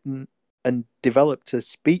 I'd written and developed a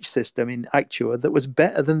speech system in Actua that was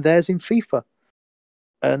better than theirs in FIFA.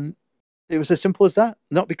 And it was as simple as that.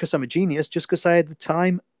 Not because I'm a genius, just because I had the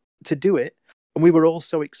time to do it. And we were all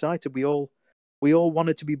so excited. We all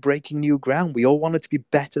wanted to be breaking new ground. We all wanted to be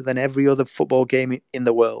better than every other football game in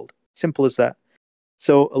the world. Simple as that.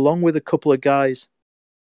 So along with a couple of guys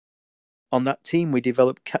on that team, we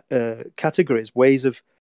developed categories, ways of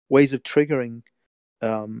triggering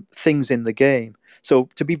things in the game. So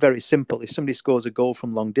to be very simple, if somebody scores a goal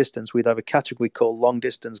from long distance, we'd have a category called long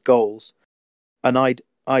distance goals, and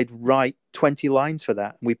I'd write 20 lines for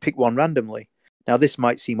that, and we pick one randomly. Now this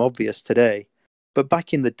might seem obvious today, but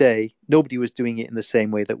back in the day, nobody was doing it in the same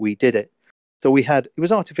way that we did it. So it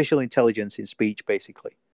was artificial intelligence in speech,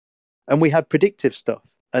 basically, and we had predictive stuff,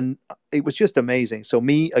 and it was just amazing. So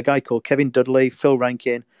me, a guy called Kevin Dudley, Phil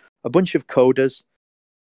Rankin, a bunch of coders,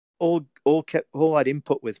 all had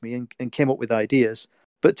input with me and came up with ideas.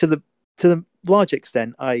 But to the large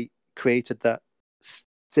extent, I created that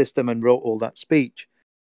system and wrote all that speech.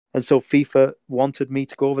 And so FIFA wanted me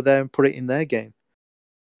to go over there and put it in their game.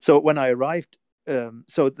 So when I arrived, one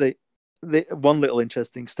little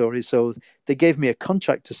interesting story. So they gave me a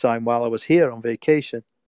contract to sign while I was here on vacation.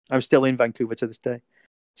 I'm still in Vancouver to this day.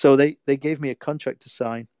 So they gave me a contract to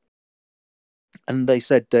sign. And they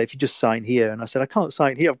said, if you just sign here. And I said, I can't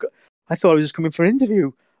sign here. I thought I was just coming for an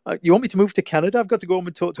interview. You want me to move to Canada? I've got to go home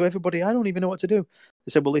and talk to everybody. I don't even know what to do.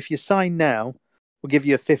 They said, well, if you sign now, we'll give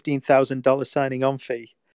you a $15,000 signing on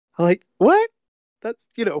fee. I'm like, what? That's,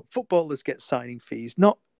 footballers get signing fees,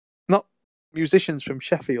 not musicians from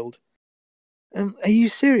Sheffield. Are you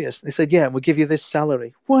serious? They said, yeah, and we'll give you this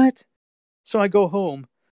salary. What? So I go home.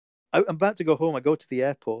 I'm about to go home. I go to the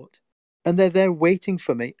airport, and they're there waiting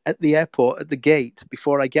for me at the airport, at the gate,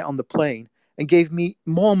 before I get on the plane, and gave me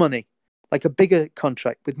more money, like a bigger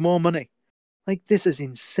contract with more money. Like, this is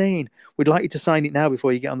insane. We'd like you to sign it now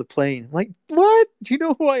before you get on the plane. I'm like, what? Do you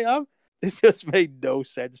know who I am? This just made no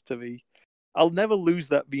sense to me. I'll never lose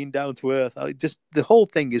that being down to earth. The whole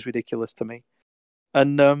thing is ridiculous to me.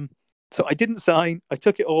 And so I didn't sign. I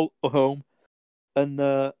took it all home. And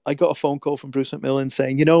I got a phone call from Bruce McMillan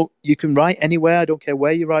saying, you can write anywhere. I don't care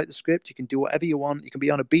where you write the script. You can do whatever you want. You can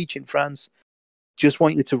be on a beach in France. Just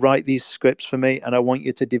want you to write these scripts for me, and I want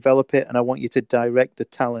you to develop it, and I want you to direct the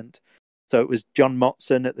talent. So it was John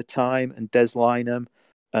Motson at the time, and Des Lynam,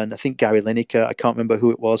 and I think Gary Lineker. I can't remember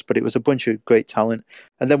who it was, but it was a bunch of great talent.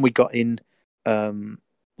 And then we got in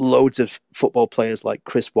loads of football players like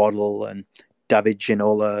Chris Waddle and David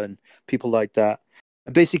Ginola and people like that.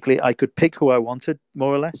 And basically, I could pick who I wanted,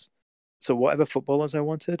 more or less. So whatever footballers I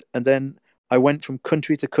wanted. And then I went from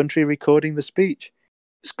country to country recording the speech.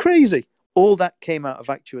 It's crazy. All that came out of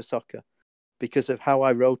Actua Soccer because of how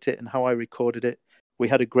I wrote it and how I recorded it. We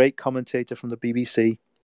had a great commentator from the BBC.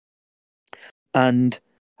 And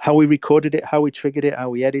how we recorded it, how we triggered it, how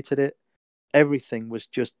we edited it, everything was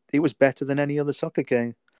it was better than any other soccer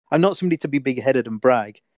game. I'm not somebody to be big-headed and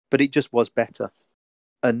brag, but it just was better.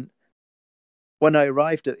 And when I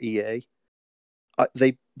arrived at EA,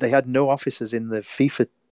 they had no officers on the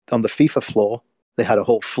FIFA floor. They had a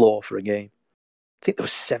whole floor for a game. I think there were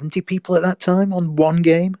 70 people at that time on one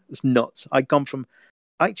game. It's nuts. I'd gone from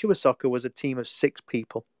Actua Soccer was a team of 6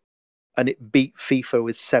 people, and it beat FIFA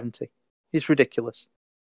with 70. It's ridiculous.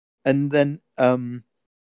 And then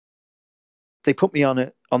they put me on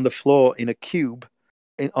the floor in a cube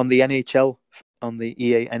on the NHL, on the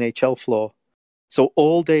EA NHL floor. So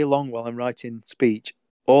all day long while I'm writing speech,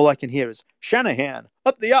 all I can hear is Shanahan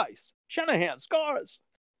up the ice. Shanahan scores.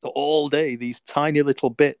 So all day, these tiny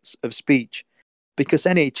little bits of speech, because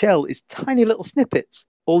NHL is tiny little snippets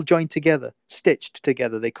all joined together, stitched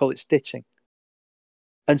together. They call it stitching.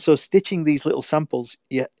 And so stitching these little samples,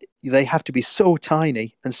 they have to be so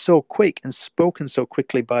tiny and so quick and spoken so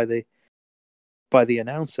quickly by the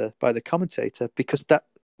announcer, by the commentator, because that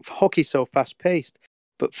hockey's so fast paced,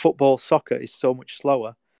 but football, soccer is so much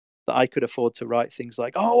slower that I could afford to write things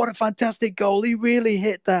like, "Oh, what a fantastic goal! He really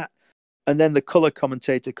hit that." And then the color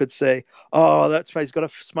commentator could say, "Oh, that's right. He's got a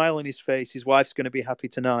smile on his face. His wife's going to be happy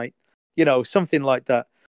tonight." Something like that.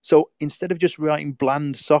 So instead of just writing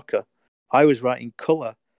bland soccer, I was writing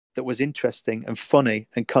color that was interesting and funny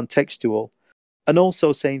and contextual, and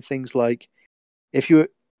also saying things like, if you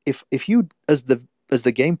as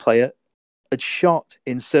the game player had shot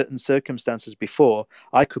in certain circumstances before,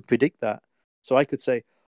 I could predict that. So I could say,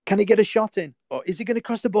 can he get a shot in? Or is he going to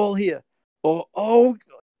cross the ball here? Or, oh,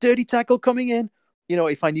 dirty tackle coming in.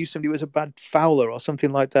 If I knew somebody was a bad fouler or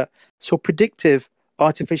something like that. So predictive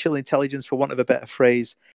artificial intelligence, for want of a better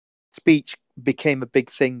phrase, speech became a big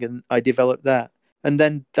thing, and I developed that. And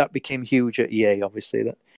then that became huge at EA,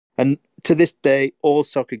 obviously. And to this day, all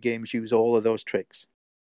soccer games use all of those tricks.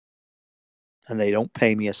 And they don't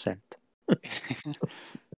pay me a cent.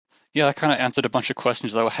 Yeah, that kind of answered a bunch of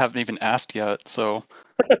questions that I haven't even asked yet. So,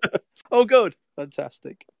 oh, good,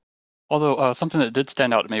 fantastic. Although something that did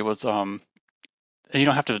stand out to me was, you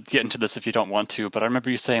don't have to get into this if you don't want to, but I remember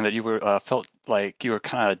you saying that you were felt like you were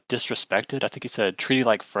kind of disrespected. I think you said treated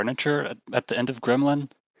like furniture at the end of Gremlin,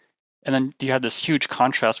 and then you had this huge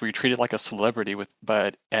contrast where you treated like a celebrity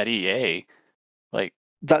but at EA, like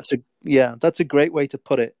that's a great way to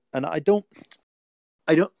put it. And I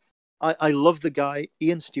love the guy.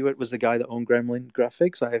 Ian Stewart was the guy that owned Gremlin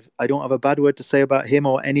Graphics. I don't have a bad word to say about him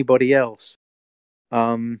or anybody else.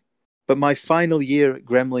 But my final year at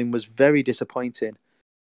Gremlin was very disappointing.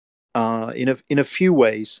 In a few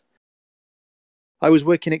ways, I was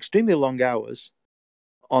working extremely long hours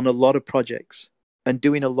on a lot of projects and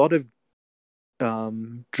doing a lot of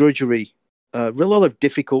drudgery, a lot of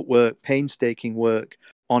difficult work, painstaking work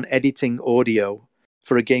on editing audio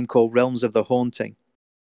for a game called Realms of the Haunting.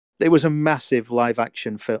 It was a massive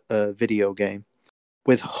live-action video game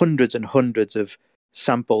with hundreds and hundreds of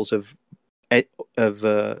samples of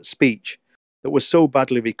speech that was so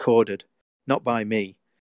badly recorded, not by me,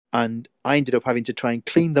 and I ended up having to try and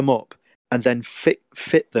clean them up and then fit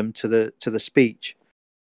them to the speech.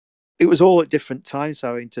 It was all at different times,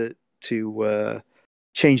 having to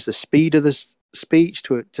change the speed of the speech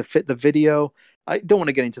to fit the video. I don't want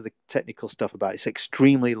to get into the technical stuff about it. It's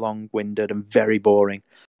extremely long-winded and very boring.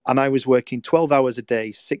 And I was working 12 hours a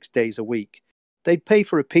day, 6 days a week, they'd pay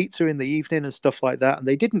for a pizza in the evening and stuff like that. And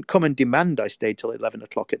they didn't come and demand I stay till 11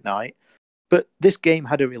 o'clock at night. But this game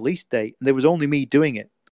had a release date, and there was only me doing it.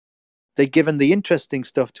 They'd given the interesting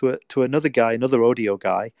stuff to another guy, another audio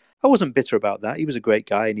guy. I wasn't bitter about that. He was a great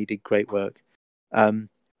guy and he did great work.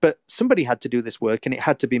 But somebody had to do this work, and it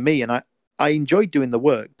had to be me. And I enjoyed doing the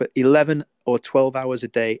work, but 11 or 12 hours a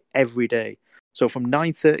day, every day. So from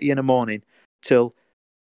 9:30 in the morning till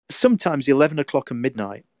sometimes 11 o'clock and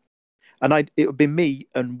midnight. And it would be me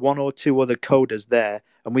and one or two other coders there,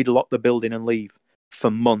 and we'd lock the building and leave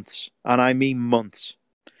for months. And I mean months.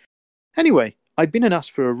 Anyway, I'd been and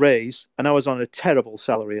asked for a raise, and I was on a terrible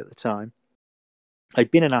salary at the time.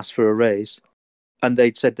 I'd been and asked for a raise, and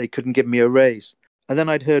they'd said they couldn't give me a raise. And then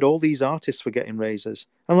I'd heard all these artists were getting raises.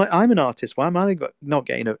 I'm like, I'm an artist. Why am I not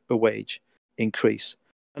getting a wage increase?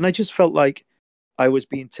 And I just felt like I was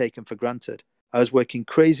being taken for granted. I was working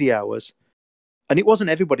crazy hours. And it wasn't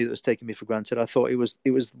everybody that was taking me for granted. I thought it was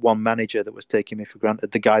one manager that was taking me for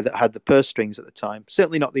granted, the guy that had the purse strings at the time.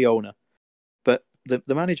 Certainly not the owner, but the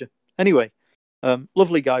manager. Anyway,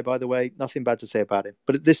 lovely guy, by the way. Nothing bad to say about him.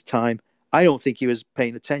 But at this time, I don't think he was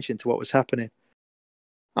paying attention to what was happening.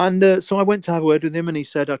 And so I went to have a word with him, and he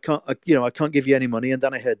said, I can't give you any money. And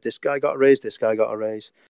then I heard this guy got a raise, this guy got a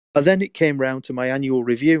raise. And then it came round to my annual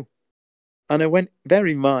review. And I went, bear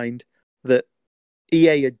in mind that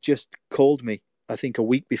EA had just called me, I think a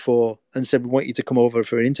week before, and said, we want you to come over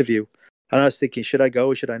for an interview. And I was thinking, should I go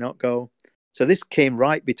or should I not go? So this came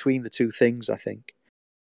right between the two things, I think.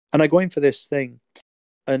 And I go in for this thing.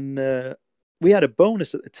 And we had a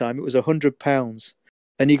bonus at the time. It was £100.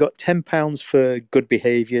 And you got £10 for good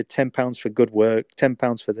behaviour, £10 for good work,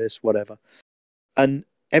 £10 for this, whatever. And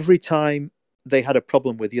every time they had a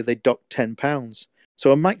problem with you, they docked £10.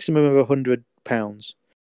 So a maximum of £100.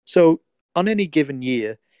 So on any given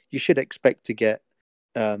year, you should expect to get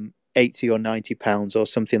 £80 or £90 or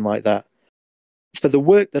something like that. For the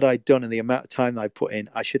work that I'd done and the amount of time that I put in,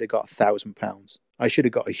 I should have got £1,000. I should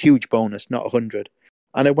have got a huge bonus, not 100.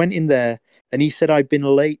 And I went in there, and he said I'd been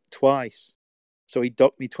late twice. So he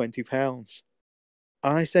docked me £20.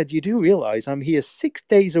 And I said, you do realise I'm here 6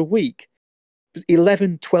 days a week,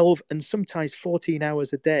 11, 12, and sometimes 14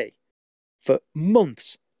 hours a day for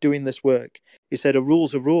months doing this work. He said, a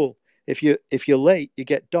rule's a rule. If you're late, you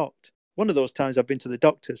get docked. One of those times I've been to the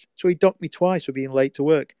doctors. So he docked me twice for being late to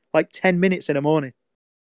work, like 10 minutes in the morning.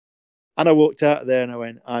 And I walked out of there and I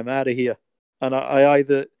went, I'm out of here. And I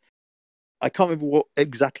can't remember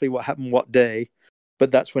exactly what happened what day,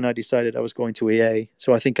 but that's when I decided I was going to EA.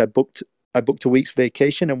 So I think I booked a week's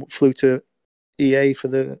vacation and flew to EA for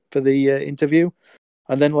the interview,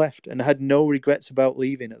 and then left, and I had no regrets about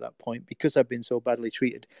leaving at that point because I'd been so badly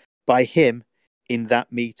treated by him in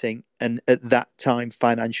that meeting and at that time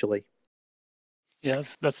financially. Yeah,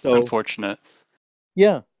 that's unfortunate.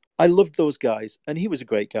 Yeah, I loved those guys, and he was a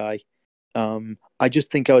great guy. I just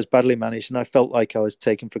think I was badly managed, and I felt like I was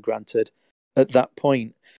taken for granted at that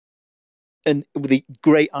point. And the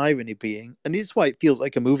great irony being, and this is why it feels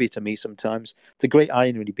like a movie to me sometimes, the great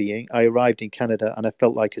irony being, I arrived in Canada and I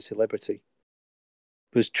felt like a celebrity.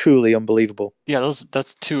 It was truly unbelievable. Yeah,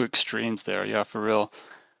 that's two extremes there. Yeah, for real.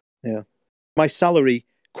 Yeah. My salary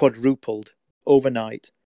quadrupled overnight,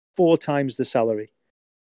 4 times the salary.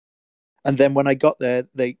 And then when I got there,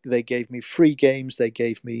 they gave me free games. They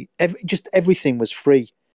gave me everything was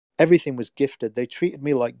free. Everything was gifted. They treated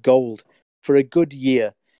me like gold for a good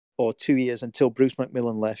year or 2 years until Bruce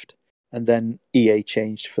McMillan left, and then EA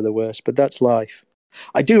changed for the worse. But that's life.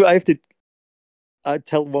 I'd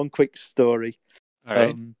tell one quick story. All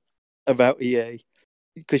right. About EA,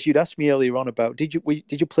 because you'd asked me earlier on about did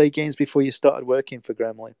you play games before you started working for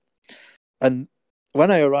Gremlin? And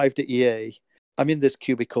when I arrived at EA, I'm in this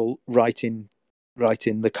cubicle writing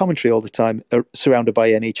the commentary all the time, surrounded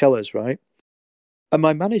by NHLers, right? And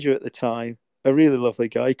my manager at the time, a really lovely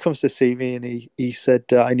guy, he comes to see me and he said,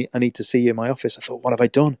 I need to see you in my office. I thought, what have I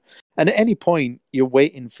done? And at any point, you're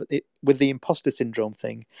waiting for it with the imposter syndrome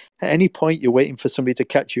thing. At any point, you're waiting for somebody to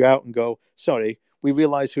catch you out and go, sorry, we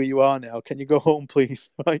realize who you are now. Can you go home,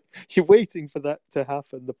 please? Right? You're waiting for that to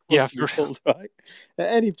happen. The plug to be pulled, right?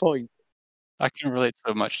 At any point. I can relate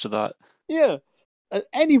so much to that. Yeah. At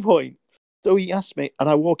any point. So he asked me, and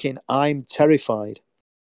I walk in, I'm terrified.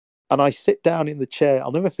 And I sit down in the chair.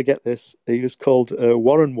 I'll never forget this. He was called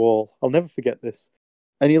Warren Wall. I'll never forget this.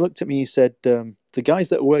 And he looked at me, he said, the guys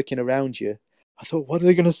that are working around you, I thought, what are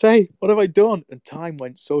they going to say? What have I done? And time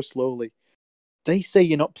went so slowly. They say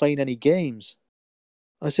you're not playing any games.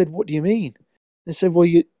 I said, what do you mean? They said, well,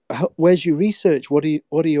 where's your research? What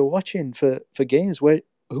are you watching for games?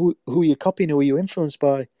 Who are you copying? Who are you influenced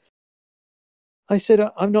by? I said,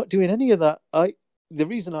 I'm not doing any of that. The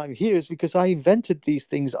reason I'm here is because I invented these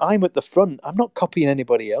things. I'm at the front. I'm not copying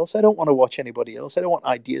anybody else. I don't want to watch anybody else. I don't want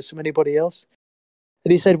ideas from anybody else.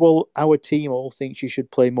 And he said, well, our team all thinks you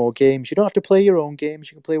should play more games. You don't have to play your own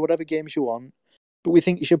games. You can play whatever games you want. But we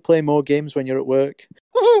think you should play more games when you're at work.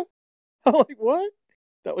 I'm like, what?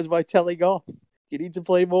 That was my telling off. You need to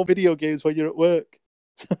play more video games when you're at work.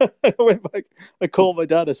 I went back. I called my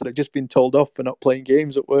dad. I said, I've just been told off for not playing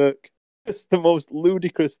games at work. It's the most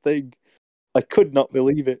ludicrous thing. I could not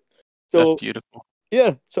believe it. So, That's beautiful.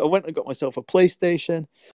 yeah, so I went and got myself a PlayStation,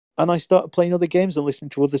 and I started playing other games and listening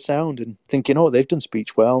to other sound and thinking, oh, they've done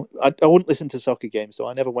speech well. I wouldn't listen to soccer games, so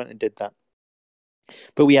I never went and did that.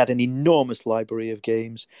 But we had an enormous library of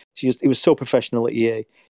games. It was so professional at EA.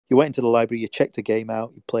 You went into the library, you checked a game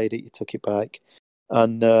out, you played it, you took it back.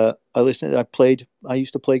 And I used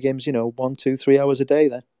to play games, 1, 2, 3 hours a day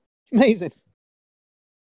then. Amazing.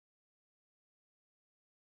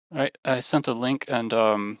 All right, I sent a link, and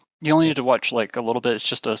you only need to watch like a little bit. It's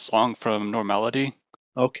just a song from Normality.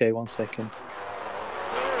 Okay, 1 second.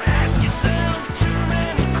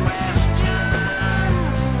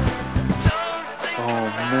 Oh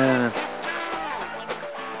man.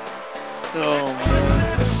 Oh man.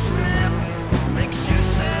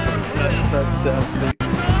 That's fantastic.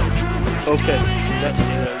 Okay,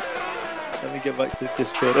 let me get back to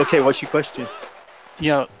Discord. Okay, what's your question?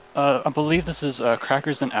 Yeah, I believe this is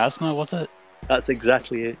Crackers and Asthma, was it? That's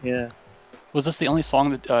exactly it, yeah. Was this the only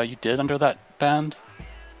song that you did under that band?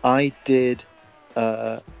 I did,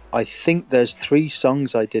 I think there's 3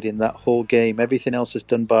 songs I did in that whole game. Everything else is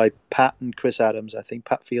done by Pat and Chris Adams. I think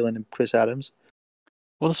Pat Phelan and Chris Adams.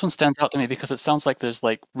 Well, this one stands out to me because it sounds like there's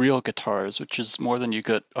like real guitars, which is more than you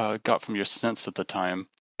got from your synths at the time.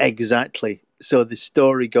 Exactly. So the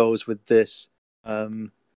story goes with this.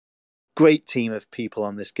 Great team of people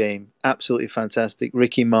on this game. Absolutely fantastic.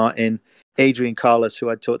 Ricky Martin, Adrian Carlos, who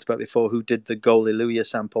I'd talked about before, who did the Goaliluya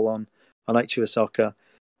sample on Actua Soccer.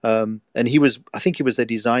 And I think he was the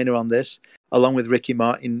designer on this, along with Ricky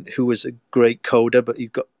Martin, who was a great coder, but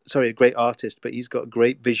a great artist, but he's got a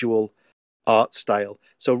great visual art style.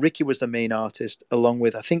 So Ricky was the main artist, along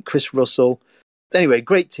with, I think, Chris Russell. Anyway,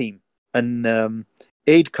 great team. And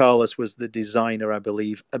Aid Carlos was the designer, I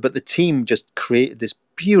believe. But the team just created this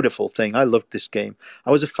beautiful thing. I loved this game.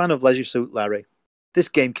 I was a fan of Leisure Suit Larry. This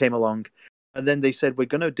game came along, and then they said, we're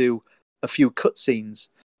going to do a few cutscenes.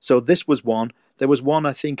 So this was one. There was one,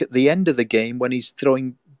 I think, at the end of the game when he's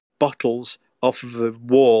throwing bottles off of a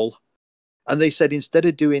wall. And they said, instead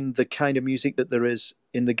of doing the kind of music that there is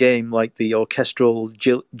in the game, like the orchestral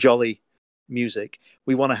jolly music,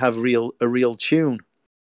 we want to have a real tune.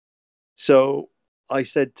 So I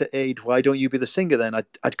said to Aid, why don't you be the singer then? I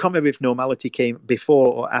can't remember if Normality came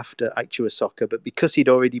before or after Actua Soccer, but because he'd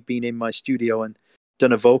already been in my studio and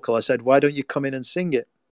done a vocal, I said, why don't you come in and sing it?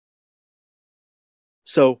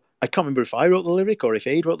 So I can't remember if I wrote the lyric or if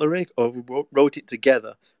Aid wrote the lyric or we wrote it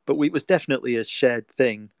together, but it was definitely a shared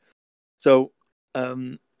thing. So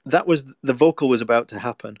that was the vocal was about to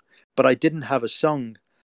happen, but I didn't have a song.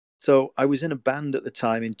 So I was in a band at the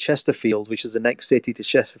time in Chesterfield, which is the next city to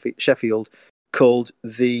Sheffield, called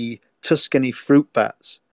the Tuscany Fruit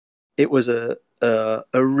Bats. It was a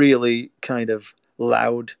really kind of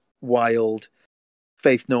loud, wild,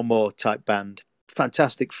 Faith No More type band.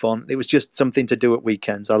 Fantastic fun. It was just something to do at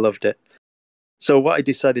weekends. I loved it. So what I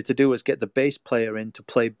decided to do was get the bass player in to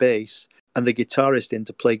play bass and the guitarist in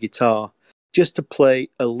to play guitar, just to play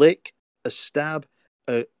a lick, a stab,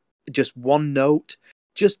 just one note,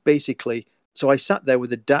 just basically. So I sat there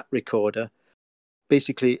with a DAT recorder,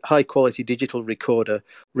 basically high quality digital recorder,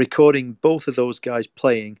 recording both of those guys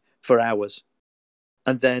playing for hours.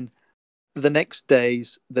 And then the next, I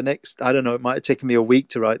don't know, it might have taken me a week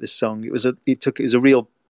to write this song. It was a real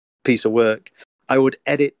piece of work. I would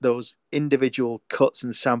edit those individual cuts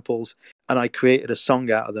and samples, and I created a song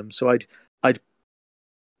out of them. So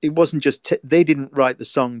it wasn't just, they didn't write the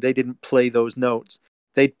song, they didn't play those notes.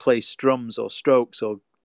 They'd play strums or strokes or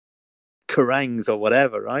carangs or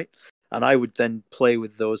whatever, right? And I would then play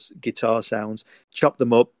with those guitar sounds, chop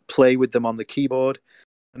them up, play with them on the keyboard,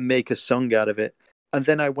 and make a song out of it. And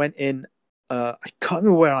then I went in, I can't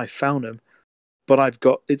remember where I found them, but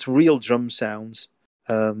it's real drum sounds.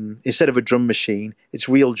 Instead of a drum machine, it's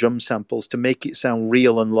real drum samples to make it sound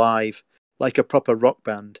real and live, like a proper rock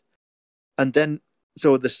band. And then,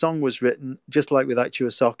 so the song was written just like with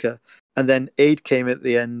Actua Soccer. And then Aid came at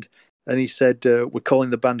the end and he said, we're calling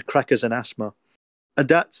the band Crackers and Asthma. And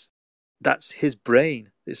that's his brain.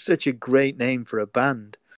 It's such a great name for a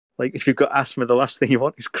band. Like, if you've got asthma, the last thing you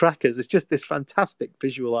want is crackers. It's just this fantastic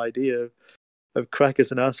visual idea of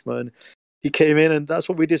crackers and asthma. He came in, and that's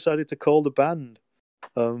what we decided to call the band.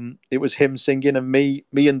 It was him singing, and me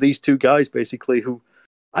and these two guys basically, who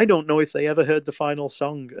I don't know if they ever heard the final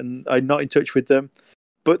song, and I'm not in touch with them.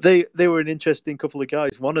 But they were an interesting couple of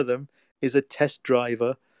guys. One of them is a test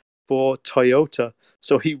driver for Toyota.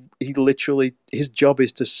 So he literally, his job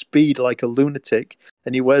is to speed like a lunatic,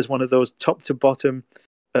 and he wears one of those top to bottom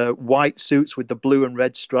white suits with the blue and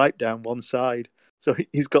red stripe down one side. So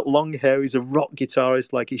he's got long hair. He's a rock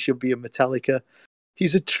guitarist, like he should be in Metallica.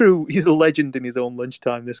 He's a legend in his own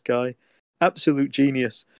lunchtime. This guy, absolute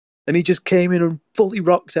genius. And he just came in and fully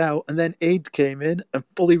rocked out. And then Aid came in and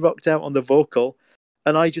fully rocked out on the vocal.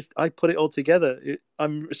 And I put it all together.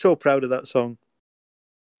 I'm so proud of that song.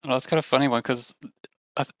 Well, that's kind of funny one because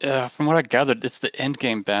from what I gathered, it's the end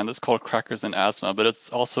game band that's called Crackers and Asthma, but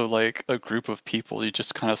it's also like a group of people you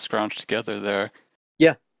just kind of scrounged together there.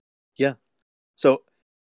 Yeah. So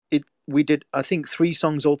we did, I think, 3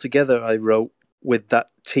 songs altogether I wrote with that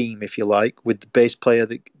team, if you like, with the bass player.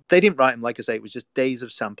 They didn't write them, like I say, it was just days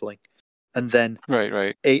of sampling. And then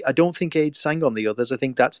Right. I don't think Aid sang on the others. I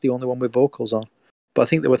think that's the only one with vocals on. But I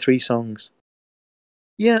think there were 3 songs.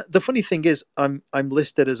 Yeah, the funny thing is, I'm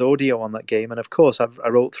listed as audio on that game, and of course I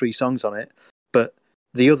wrote 3 songs on it. But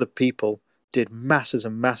the other people did masses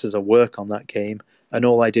and masses of work on that game, and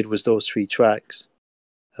all I did was those 3 tracks.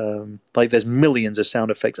 Like there's millions of sound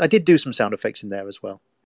effects. I did do some sound effects in there as well.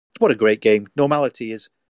 What a great game! Normality is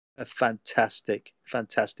a fantastic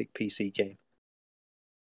PC game.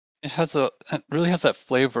 It really has that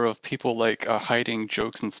flavor of people like hiding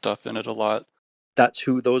jokes and stuff in it a lot. That's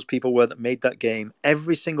who those people were that made that game.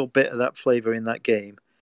 Every single bit of that flavor in that game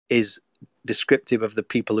is descriptive of the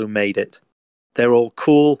people who made it. They're all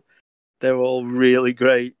cool. They're all really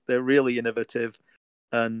great. They're really innovative,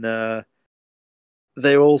 and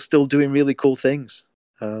they're all still doing really cool things.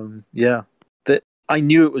 Yeah, I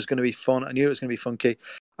knew it was going to be fun. I knew it was going to be funky.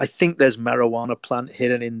 I think there's marijuana plant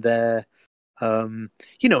hidden in there.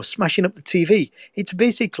 Smashing up the TV.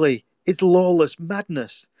 It's lawless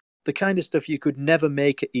madness. The kind of stuff you could never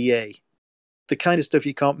make at EA. The kind of stuff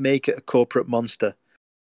you can't make at a corporate monster.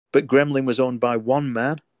 But Gremlin was owned by one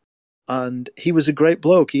man, and he was a great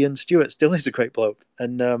bloke. Ian Stewart still is a great bloke.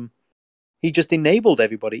 And he just enabled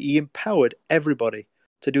everybody. He empowered everybody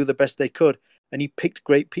to do the best they could. And he picked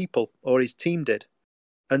great people, or his team did.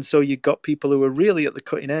 And so you got people who were really at the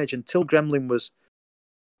cutting edge. Until Gremlin was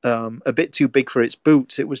a bit too big for its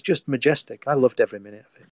boots, it was just majestic. I loved every minute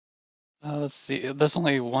of it. Let's see. There's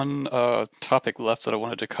only one topic left that I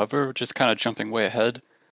wanted to cover, just kind of jumping way ahead.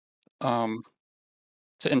 So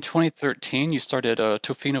in 2013, you started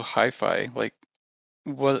Tofino Hi-Fi. Like,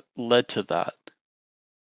 what led to that?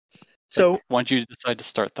 So why did you decide to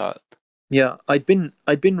start that? Yeah, I'd been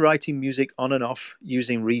writing music on and off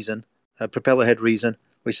using Reason, Propellerhead Reason,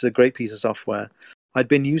 which is a great piece of software. I'd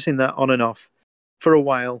been using that on and off for a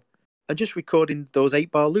while, and just recording those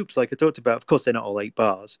 8-bar loops like I talked about. Of course, they're not all 8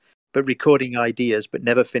 bars, but recording ideas, but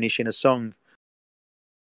never finishing a song.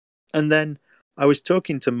 And then I was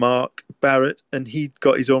talking to Mark Barrett, and he'd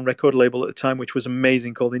got his own record label at the time, which was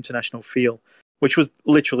amazing, called International Feel, which was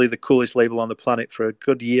literally the coolest label on the planet for a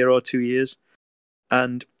good year or 2 years.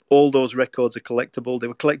 And all those records are collectible. They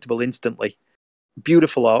were collectible instantly.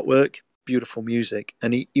 Beautiful artwork, beautiful music.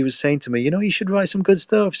 And he was saying to me, you should write some good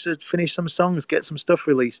stuff, should finish some songs, get some stuff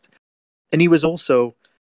released. And he was also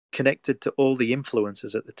connected to all the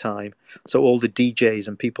influencers at the time, so all the DJs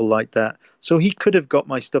and people like that. So he could have got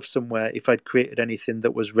my stuff somewhere if I'd created anything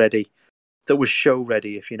that was ready, that was show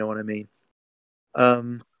ready, if you know what I mean.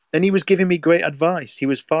 And he was giving me great advice. He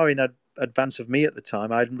was far in advance of me at the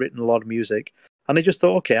time. I hadn't written a lot of music. And I just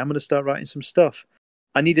thought, okay, I'm going to start writing some stuff.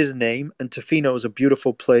 I needed a name, and Tofino is a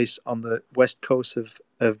beautiful place on the west coast of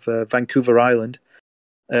Vancouver Island.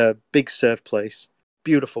 Big surf place.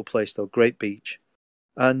 Beautiful place, though. Great beach.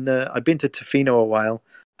 And I've been to Tofino a while.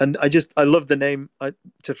 And I love the name,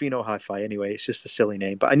 Tofino Hi-Fi anyway. It's just a silly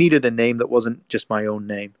name. But I needed a name that wasn't just my own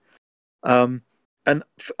name. And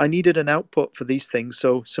I needed an output for these things.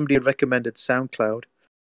 So somebody had recommended SoundCloud.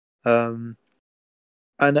 And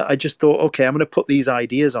I just thought, okay, I'm going to put these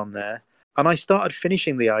ideas on there. And I started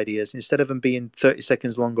finishing the ideas. Instead of them being 30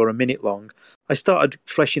 seconds long or a minute long, I started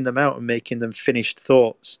fleshing them out and making them finished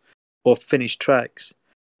thoughts or finished tracks.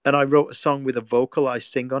 And I wrote a song with a vocal I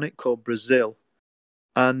sing on it called Brazil.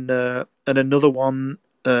 And another one,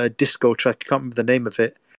 disco track, I can't remember the name of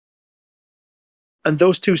it. And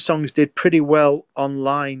those 2 songs did pretty well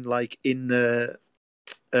online, like in the,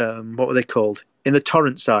 what were they called? In the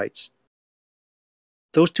torrent sites.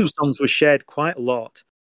 Those 2 songs were shared quite a lot.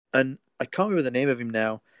 And I can't remember the name of him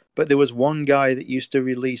now, but there was one guy that used to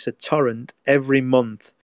release a torrent every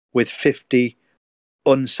month with 50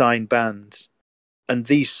 unsigned bands, and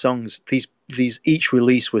these songs, these each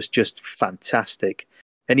release was just fantastic.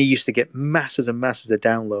 And he used to get masses and masses of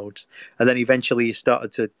downloads, and then eventually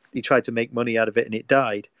he tried to make money out of it, and it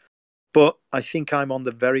died. But I think I'm on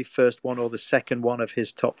the very first one or the second one of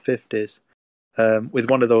his top 50s with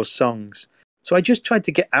one of those songs. So I just tried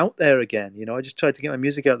to get out there again. I just tried to get my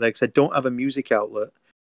music out there because I don't have a music outlet.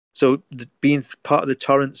 So being part of the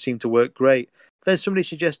torrent seemed to work great. Then somebody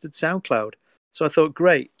suggested SoundCloud. So I thought,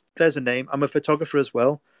 great, there's a name. I'm a photographer as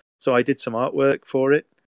well. So I did some artwork for it.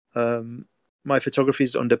 My photography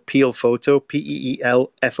is under Peel Photo,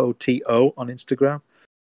 PEELFOTO on Instagram.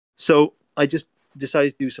 So I just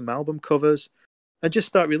decided to do some album covers and just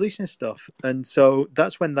start releasing stuff. And so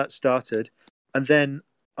that's when that started. And then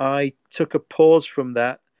I took a pause from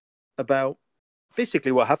that. About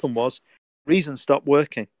basically what happened was Reason stopped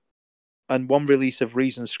working, and one release of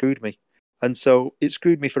Reason screwed me. And so it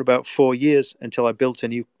screwed me for about 4 years until I built a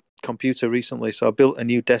new computer recently. So I built a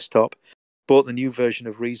new desktop, bought the new version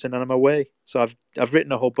of Reason, and I'm away. So I've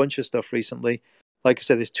written a whole bunch of stuff recently. Like I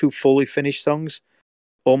said, there's 2 fully finished songs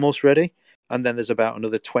almost ready, and then there's about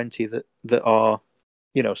another 20 that are,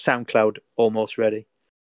 SoundCloud almost ready.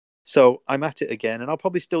 So I'm at it again, and I'll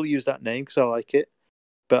probably still use that name because I like it.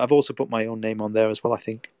 But I've also put my own name on there as well, I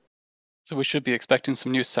think. So we should be expecting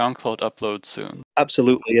some new SoundCloud uploads soon.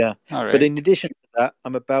 Absolutely, yeah. All right. But in addition to that,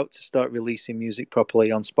 I'm about to start releasing music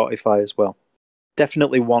properly on Spotify as well.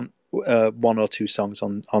 Definitely one or two songs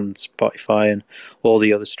on Spotify and all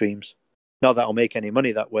the other streams. Not that I'll make any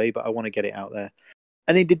money that way, but I want to get it out there.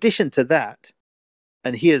 And in addition to that,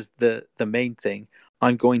 and here's the main thing,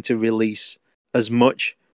 I'm going to release as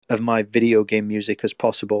much of my video game music as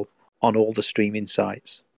possible on all the streaming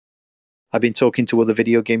sites. I've been talking to other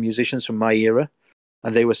video game musicians from my era,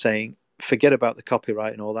 and they were saying, forget about the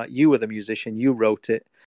copyright and all that. You were the musician, you wrote it.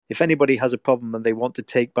 If anybody has a problem and they want to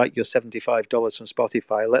take back your $75 from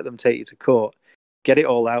Spotify, let them take you to court. Get it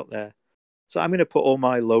all out there. So I'm going to put all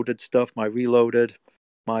my loaded stuff, my reloaded,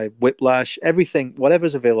 my whiplash, everything,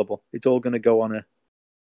 whatever's available. It's all going to go on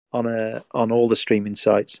all the streaming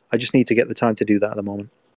sites. I just need to get the time to do that at the moment.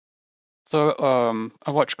 So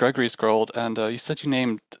I watched Gregory's Girl, and you said you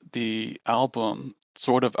named the album,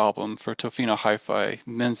 sort of album, for Tofino Hi-Fi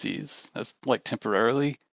Menzies. That's like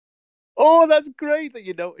temporarily. Oh, that's great that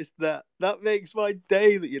you noticed that. That makes my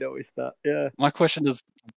day that you noticed that. Yeah. My question is,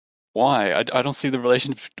 why? I don't see the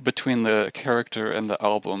relation between the character and the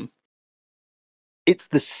album. It's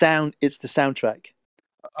the sound. It's the soundtrack.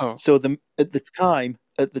 Oh. So at the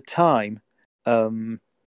time,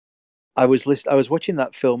 I was watching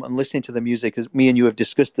that film and listening to the music, as me and you have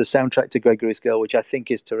discussed the soundtrack to Gregory's Girl, which I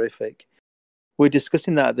think is terrific. We're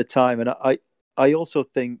discussing that at the time, and I also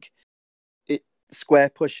think Square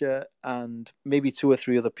Pusher and maybe 2 or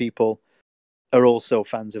 3 other people are also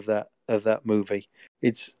fans of that movie.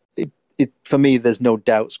 It for me, there's no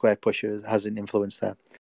doubt Square Pusher has an influence there.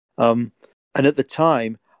 And at the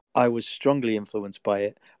time, I was strongly influenced by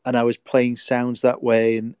it, and I was playing sounds that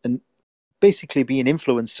way, and basically being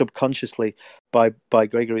influenced subconsciously by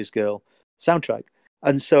Gregory's Girl soundtrack.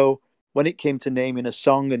 And so when it came to naming a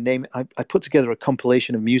song and I put together a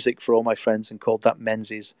compilation of music for all my friends and called that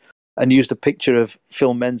Menzies, and used a picture of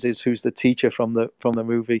Phil Menzies, who's the teacher from the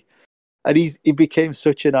movie. And he became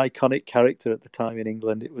such an iconic character at the time in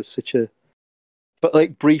England. It was such a... But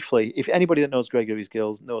like briefly, if anybody that knows Gregory's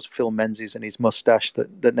Girl knows Phil Menzies and his mustache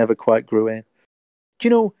that never quite grew in. Do you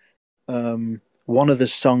know one of the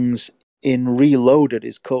songs in Reloaded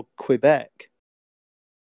is called Quebec?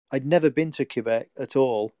 I'd never been to Quebec at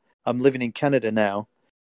all. I'm living in Canada now,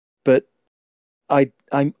 but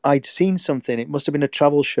I'd seen something. It must have been a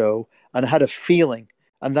travel show, and I had a feeling,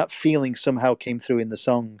 and that feeling somehow came through in the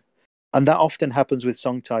song. And that often happens with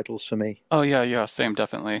song titles for me. Oh yeah, same,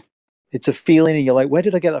 definitely. It's a feeling, and you're like, where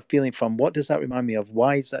did I get that feeling from? What does that remind me of?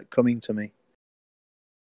 Why is that coming to me?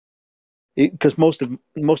 Because most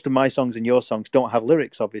of my songs and your songs don't have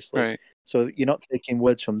lyrics, obviously. Right. So you're not taking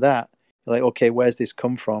words from that. You're like, okay, where's this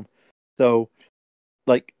come from? So,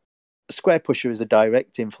 like, Square Pusher is a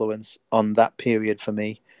direct influence on that period for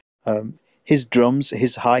me. His drums,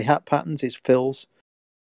 his hi-hat patterns, his fills,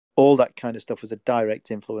 all that kind of stuff was a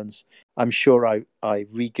direct influence. I'm sure I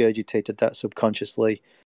regurgitated that subconsciously.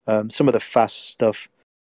 Some of the fast stuff,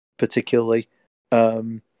 particularly.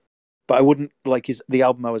 But I wouldn't, like, the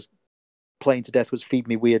album I was playing to death was Feed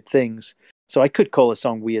Me Weird Things. So I could call a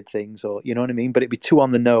song Weird Things, or, you know what I mean? But it'd be too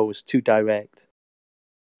on the nose, too direct.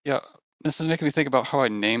 Yeah. This is making me think about how I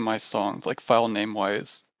name my songs, like file name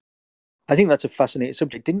wise. I think that's a fascinating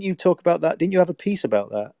subject. Didn't you talk about that? Didn't you have a piece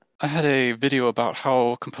about that? I had a video about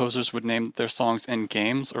how composers would name their songs in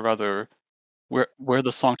games, or rather, where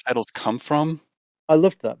the song titles come from. I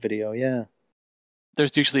loved that video. Yeah,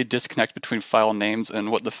 There's usually a disconnect between file names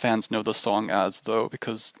and what the fans know the song as, though,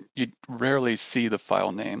 because you rarely see the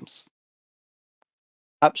file names.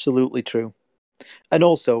 absolutely true. And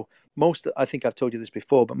also, I think I've told you this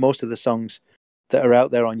before, but most of the songs that are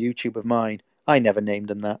out there on YouTube of mine, I never named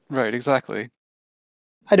them that. Right, exactly.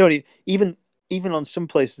 I don't even on some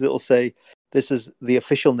places it'll say this is the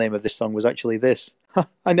official name of this song was actually this.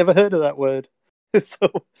 I never heard of that word. It's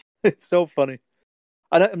so funny.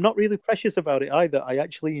 And I'm not really precious about it either. I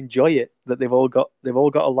actually enjoy it that they've all got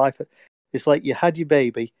a life. It's like you had your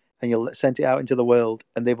baby and you sent it out into the world,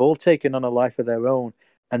 and they've all taken on a life of their own.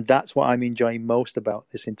 And that's what I'm enjoying most about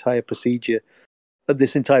this entire procedure,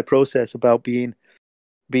 this entire process about being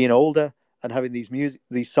older and having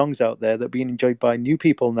these songs out there that are being enjoyed by new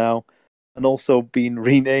people now, and also being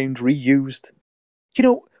renamed, reused. You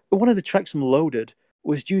know, one of the tracks from Loaded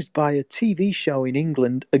was used by a TV show in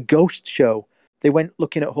England, a ghost show. They went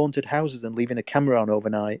looking at haunted houses and leaving a camera on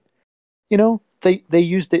overnight. You know, they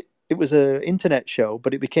used it. It was an internet show,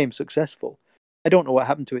 but it became successful. I don't know what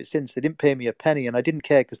happened to it since. They didn't pay me a penny, and I didn't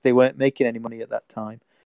care because they weren't making any money at that time.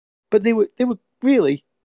 But they were really,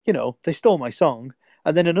 they stole my song.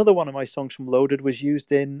 And then another one of my songs from Loaded was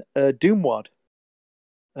used in Doomwad.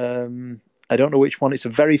 I don't know which one. It's a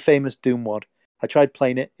very famous Doomwad. I tried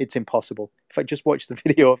playing it. It's impossible. If I just watch the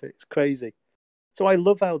video of it, it's crazy. So I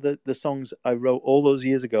love how the songs I wrote all those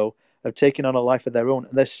years ago have taken on a life of their own,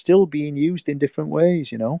 and they're still being used in different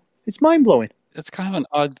ways. It's mind blowing. It's kind of an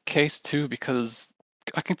odd case too, because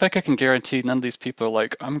I can guarantee none of these people are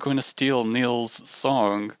like, I'm going to steal Neil's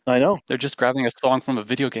song. I know They're just grabbing a song from a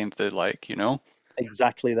video game that they like.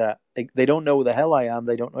 exactly that. They don't know who the hell I am.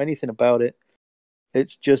 They don't know anything about it.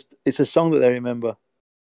 It's a song that they remember.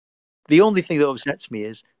 The only thing that upsets me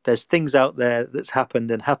is there's things out there that's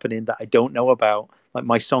happened and happening that I don't know about. Like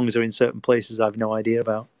my songs are in certain places I've no idea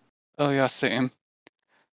about. Oh yeah, same.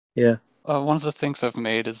 Yeah. One of the things I've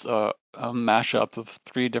made is a mashup of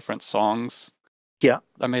 3 different songs. Yeah.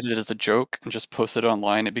 I made it as a joke and just posted it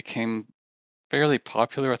online. It became fairly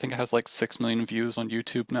popular. I think it has like 6 million views on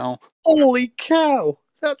YouTube now. Holy cow!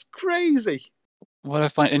 That's crazy. What I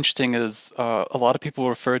find interesting is a lot of people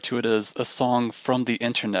refer to it as a song from the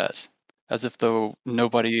internet, as if though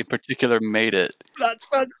nobody in particular made it. That's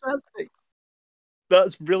fantastic.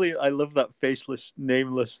 That's brilliant. I love that faceless,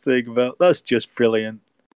 nameless thing about. That's just brilliant.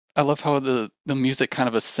 I love how the music kind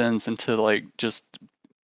of ascends into like just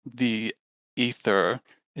the ether.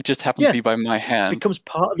 It just happened to be by my It hand. becomes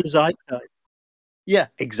part of the zeitgeist. Yeah,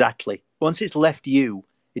 exactly. Once it's left you,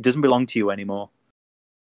 it doesn't belong to you anymore.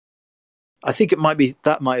 I think that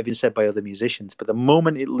might have been said by other musicians, but the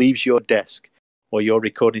moment it leaves your desk or your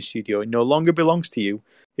recording studio, it no longer belongs to you.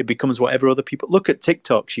 It becomes whatever other people. Look at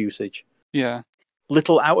TikTok's usage. Yeah.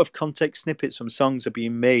 Little out of context snippets from songs are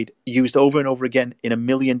being used over and over again in a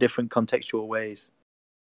million different contextual ways.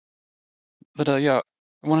 But yeah,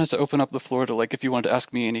 I wanted to open up the floor to like if you wanted to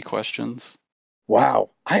ask me any questions. Wow,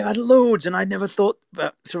 I've had loads, and I never thought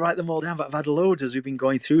to write them all down. But I've had loads as we've been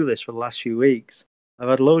going through this for the last few weeks. I've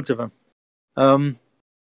had loads of them.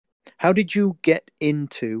 How did you get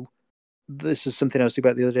into? This is something I was thinking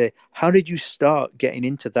about the other day. How did you start getting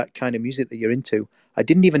into that kind of music that you're into? I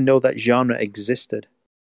didn't even know that genre existed.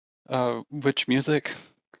 Which music?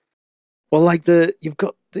 Well, like you've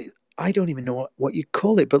got I don't even know what you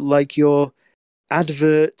call it, but like your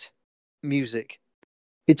advert music.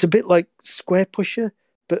 It's a bit like Square Pusher,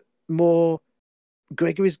 but more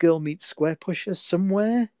Gregory's Girl meets Square Pusher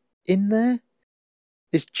somewhere in there.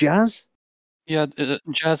 It's jazz. Yeah,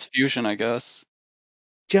 jazz fusion, I guess.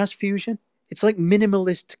 Jazz fusion. It's like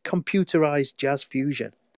minimalist, computerized jazz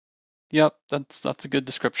fusion. Yep, that's a good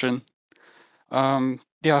description. Yeah,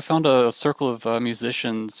 I found a circle of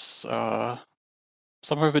musicians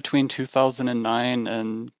somewhere between 2009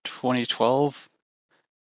 and 2012.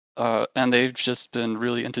 And they've just been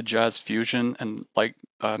really into jazz fusion and like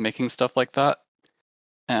making stuff like that.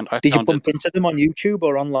 And I Did you found it bump into them on YouTube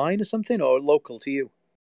or online or something, or local to you?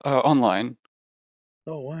 online.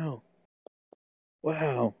 Oh, wow.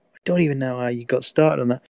 Wow. I don't even know how you got started on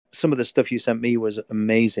that. Some of the stuff you sent me was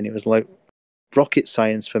amazing. It was like rocket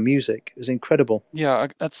science for music. It was incredible. Yeah,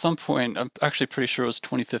 at some point, I'm actually pretty sure it was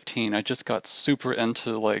 2015, I just got super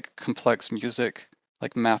into like complex music,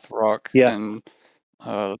 like math rock Yeah. and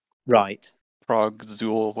Right. prog,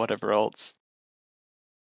 Zool, whatever else.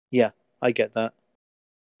 Yeah, I get that.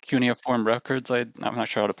 Cuneiform Records, I'm not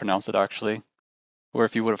sure how to pronounce it actually, or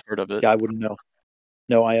if you would have heard of it. Yeah, I wouldn't know.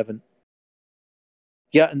 No, I haven't.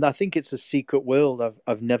 Yeah, and I think it's a secret world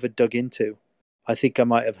I've never dug into. I think I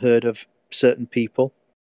might have heard of certain people,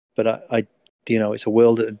 but I it's a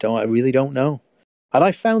world that I really don't know. And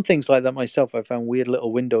I found things like that myself. I found weird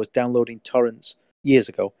little windows downloading torrents years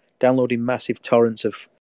ago, downloading massive torrents of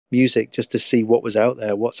music just to see what was out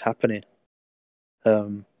there, what's happening.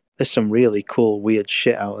 There's some really cool, weird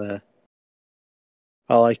shit out there.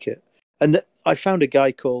 I like it. And I found a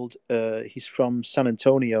guy called, he's from San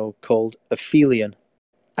Antonio, called Aphelion.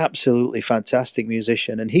 Absolutely fantastic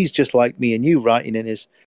musician, and he's just like me and you, writing in his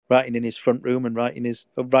front room and writing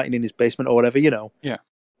in his basement or whatever, Yeah.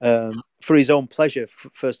 For his own pleasure,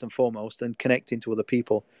 first and foremost, and connecting to other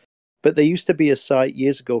people. But there used to be a site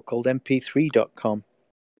years ago called mp3.com.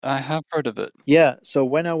 I have heard of it. Yeah, so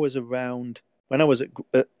when I was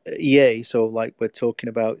at EA, so like we're talking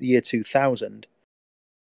about the year 2000,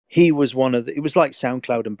 he was it was like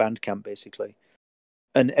SoundCloud and Bandcamp basically.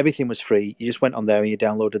 And everything was free. You just went on there and you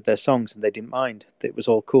downloaded their songs and they didn't mind. It was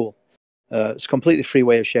all cool. It's a completely free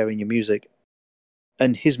way of sharing your music.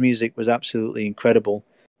 And his music was absolutely incredible.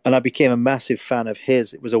 And I became a massive fan of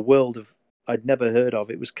his. It was a world I'd never heard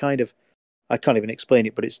of. It was kind of, I can't even explain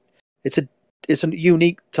it, but it's a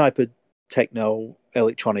unique type of techno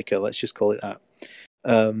electronica, let's just call it that.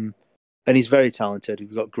 And he's very talented.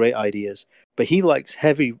 He's got great ideas. But he likes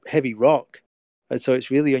heavy rock. And so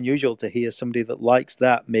it's really unusual to hear somebody that likes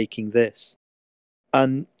that making this.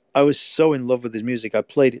 And I was so in love with his music, I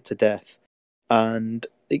played it to death. And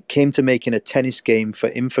it came to making a tennis game for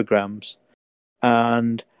Infogrames.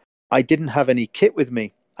 And I didn't have any kit with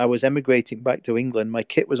me. I was emigrating back to England. My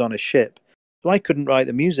kit was on a ship. So I couldn't write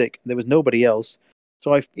the music. There was nobody else.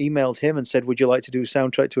 So I emailed him and said, would you like to do a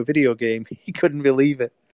soundtrack to a video game? He couldn't believe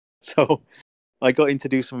it. So I got him to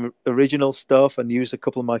do some original stuff and used a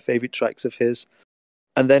couple of my favorite tracks of his.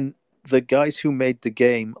 And then the guys who made the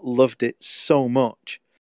game loved it so much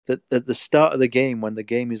that at the start of the game, when the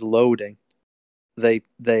game is loading, they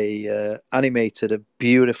animated a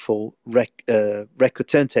beautiful record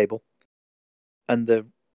turntable and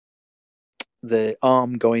the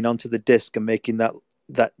arm going onto the disc and making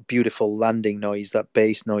that beautiful landing noise, that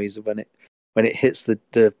bass noise when it hits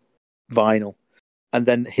the vinyl, and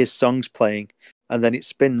then his song's playing, and then it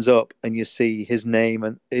spins up and you see his name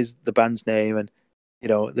and the band's name and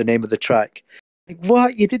the name of the track. Like,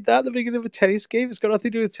 what? You did that at the beginning of a tennis game? It's got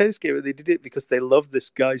nothing to do with a tennis game. And they did it because they loved this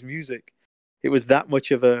guy's music. It was that much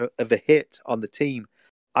of a hit on the team.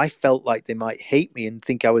 I felt like they might hate me and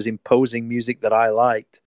think I was imposing music that I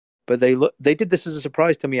liked. But they did this as a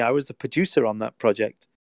surprise to me. I was the producer on that project.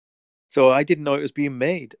 So I didn't know it was being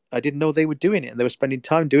made. I didn't know they were doing it. And they were spending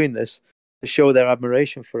time doing this to show their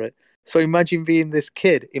admiration for it. So imagine being this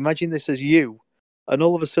kid. Imagine this as you. And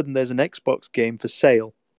all of a sudden there's an Xbox game for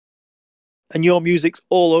sale. And your music's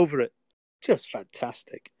all over it. Just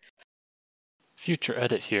fantastic. Future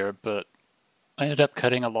edit here, but I ended up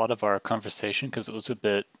cutting a lot of our conversation because it was a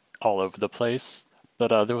bit all over the place.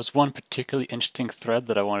 But there was one particularly interesting thread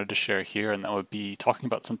that I wanted to share here, and that would be talking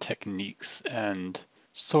about some techniques and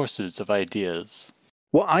sources of ideas.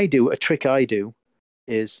 What I do, a trick I do,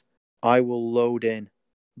 is I will load in.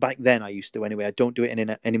 Back then I used to anyway. I don't do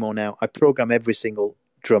it anymore now. I program every single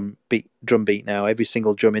drum beat now, every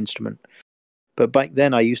single drum instrument. But back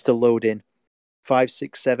then I used to load in 5,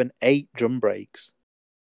 6, 7, 8 drum breaks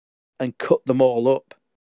and cut them all up.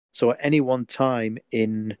 So at any one time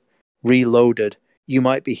in Reloaded, you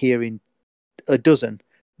might be hearing a dozen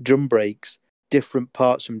drum breaks, different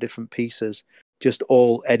parts from different pieces, just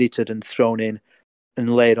all edited and thrown in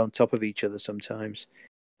and laid on top of each other sometimes.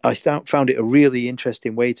 I found it a really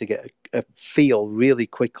interesting way to get a feel really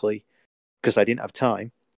quickly because I didn't have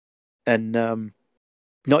time. And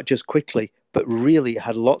not just quickly, but really it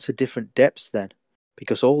had lots of different depths then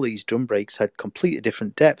because all these drum breaks had completely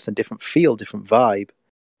different depth and different feel, different vibe.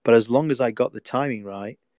 But as long as I got the timing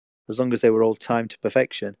right, as long as they were all timed to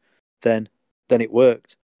perfection, then it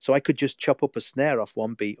worked. So I could just chop up a snare off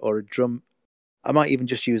one beat or a drum. I might even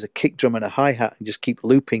just use a kick drum and a hi-hat and just keep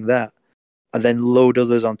looping that and then load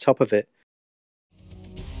others on top of it.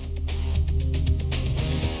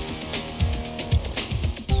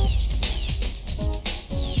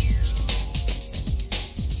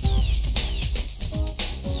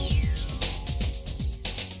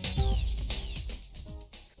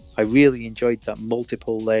 I really enjoyed that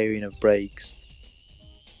multiple layering of breaks.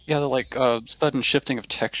 Yeah, the sudden shifting of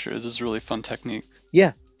textures is a really fun technique.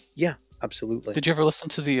 Yeah, absolutely. Did you ever listen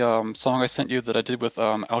to the song I sent you that I did with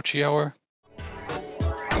Ouchie Hour?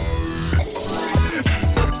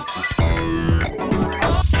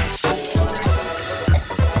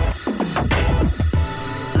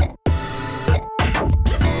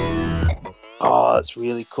 Oh, that's That's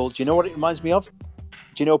really cool. Do you know what it reminds me of?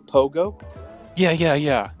 Do you know Pogo?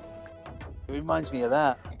 Yeah. It reminds me of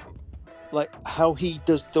that. Like how he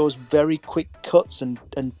does those very quick cuts and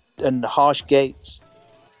harsh gates.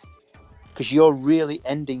 Because you're really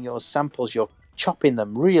ending your samples. You're chopping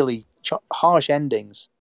them really harsh endings.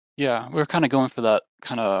 Yeah, we were kind of going for that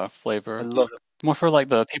kind of I flavor. love it. More for like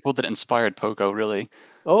the people that inspired Pogo, really.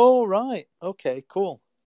 Oh, right. Okay, cool.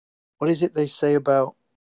 What is it they say about...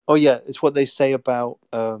 Oh, yeah, it's what they say about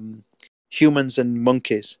humans and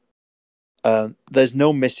monkeys. There's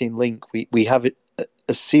no missing link. We have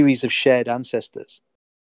a series of shared ancestors.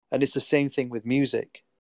 And it's the same thing with music.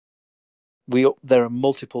 There are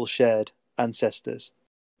multiple shared ancestors.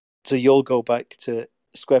 So you'll go back to...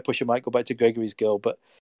 Square Pusher might go back to Gregory's Girl, but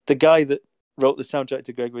the guy that wrote the soundtrack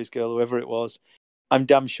to Gregory's Girl, whoever it was, I'm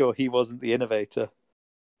damn sure he wasn't the innovator.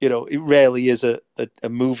 You know, it rarely is a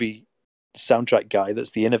movie soundtrack guy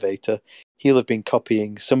that's the innovator. He'll have been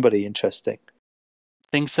copying somebody interesting.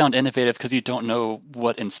 Things sound innovative because you don't know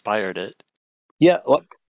what inspired it. Yeah, like,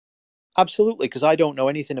 absolutely, because I don't know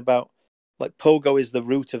anything about... Like, Pogo is the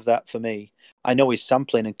root of that for me. I know he's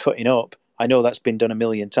sampling and cutting up. I know that's been done a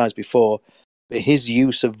million times before. But his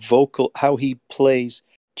use of vocal... How he plays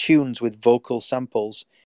tunes with vocal samples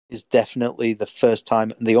is definitely the first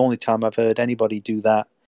time and the only time I've heard anybody do that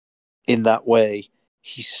in that way.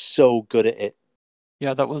 He's so good at it.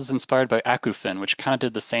 Yeah, that was inspired by Akufin, which kind of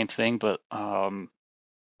did the same thing, but Oh,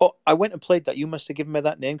 I went and played that. You must have given me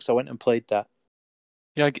that name because I went and played that.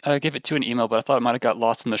 yeah, I gave it to an email, but I thought it might have got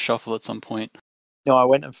lost in the shuffle at some point. No, I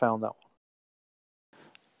went and found that one.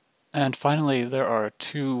 And finally, there are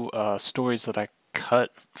two stories that I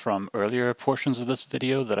cut from earlier portions of this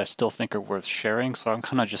video that I still think are worth sharing, so I'm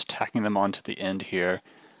kind of just tacking them on to the end here.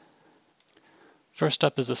 First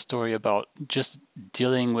up is a story about just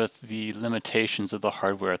dealing with the limitations of the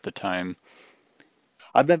hardware at the time.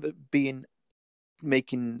 I remember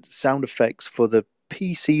making sound effects for the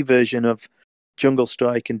PC version of Jungle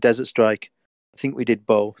Strike and Desert Strike. I think we did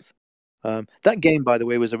both. That game, by the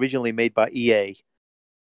way, was originally made by EA.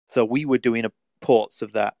 So we were doing ports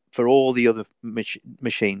of that for all the other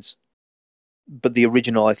machines. But the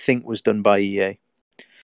original, I think, was done by EA.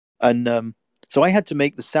 And so I had to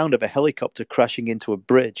make the sound of a helicopter crashing into a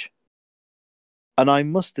bridge. And I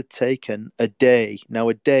must have taken a day. Now,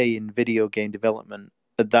 a day in video game development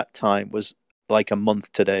at that time was like a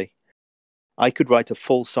month today. I could write a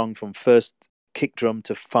full song from first kick drum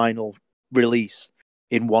to final release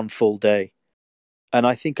in one full day. And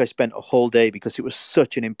I think I spent a whole day because it was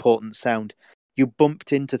such an important sound. You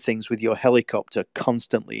bumped into things with your helicopter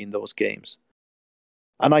constantly in those games.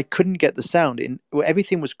 And I couldn't get the sound in.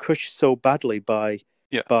 Everything was crushed so badly by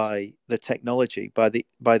the technology, by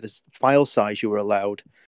the file size you were allowed,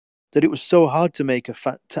 that it was so hard to make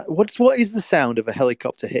what is the sound of a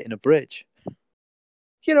helicopter hitting a bridge?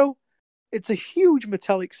 You know, it's a huge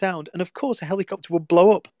metallic sound, and of course a helicopter would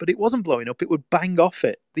blow up, but it wasn't blowing up, it would bang off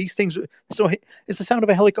it. These things, so it's the sound of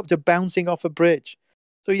a helicopter bouncing off a bridge.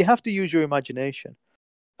 So you have to use your imagination.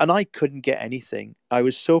 And I couldn't get anything. I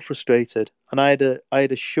was so frustrated. And I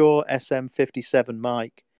had a Shure SM57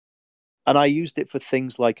 mic, and I used it for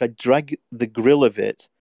things like I dragged the grill of it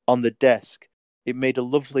on the desk. It made a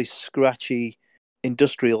lovely scratchy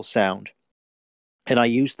industrial sound. And I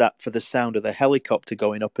used that for the sound of the helicopter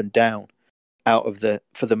going up and down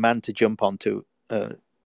for the man to jump onto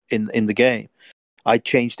in the game. I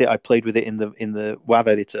changed it. I played with it in the WAV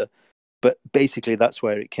editor, but basically that's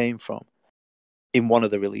where it came from in one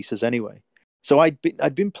of the releases anyway. So I'd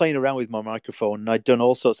been playing around with my microphone, and I'd done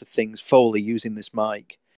all sorts of things Foley using this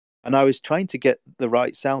mic, and I was trying to get the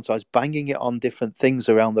right sound. So I was banging it on different things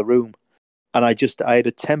around the room, and I had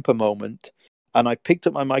a temper moment, and I picked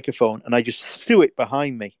up my microphone and I just threw it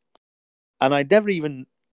behind me, and I never even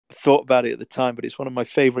thought about it at the time, but it's one of my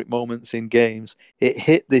favorite moments in games. It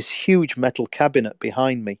hit this huge metal cabinet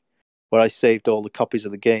behind me where I saved all the copies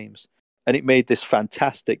of the games, and it made this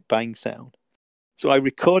fantastic bang sound. So I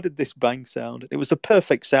recorded this bang sound. It was the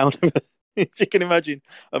perfect sound. If you can imagine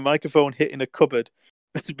a microphone hitting a cupboard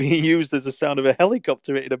that's being used as a sound of a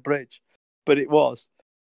helicopter hitting a bridge, but it was.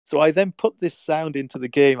 So I then put this sound into the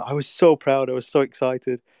game. I was so proud. I was so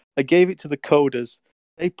excited. I gave it to the coders.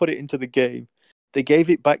 They put it into the game. They gave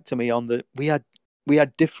it back to me on the... We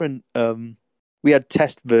had different... we had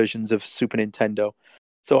test versions of Super Nintendo.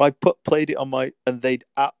 So I played it on my... And they'd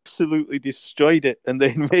absolutely destroyed it. And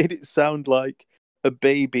they made it sound like a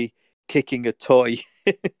baby kicking a toy.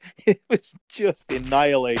 It was just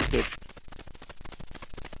annihilated.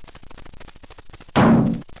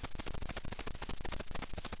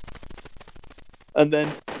 And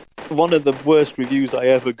then one of the worst reviews I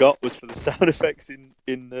ever got was for the sound effects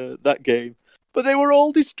in that game, but they were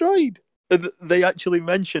all destroyed. And they actually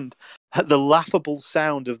mentioned the laughable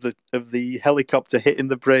sound of the helicopter hitting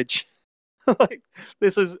the bridge. Like,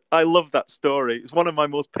 I love that story. It's one of my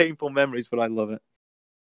most painful memories, but I love it.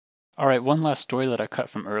 Alright, one last story that I cut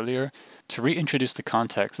from earlier. To reintroduce the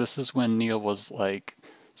context, this is when Neil was like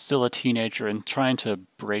still a teenager and trying to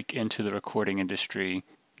break into the recording industry,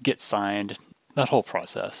 get signed, that whole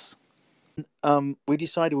process. We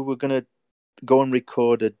decided we were going to go and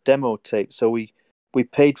record a demo tape, so we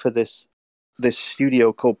paid for this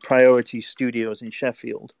studio called Priority Studios in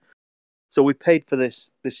Sheffield. So we paid for this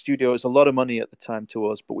studio. It was a lot of money at the time to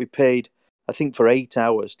us, but we paid, I think, for 8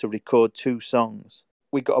 hours to record 2 songs.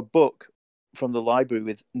 We got a book from the library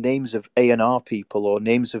with names of A&R people or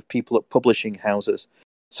names of people at publishing houses,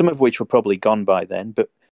 some of which were probably gone by then, but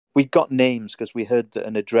we got names because we heard that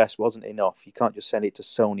an address wasn't enough. You can't just send it to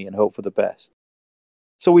Sony and hope for the best.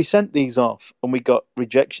 So we sent these off, and we got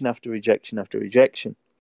rejection after rejection after rejection.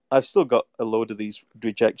 I've still got a load of these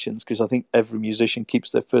rejections because I think every musician keeps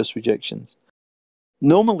their first rejections.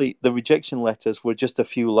 Normally, the rejection letters were just a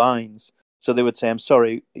few lines. So they would say, I'm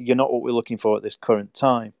sorry, you're not what we're looking for at this current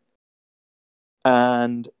time.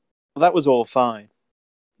 And that was all fine.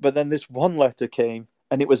 But then this one letter came,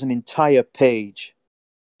 and it was an entire page.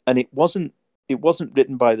 And it wasn't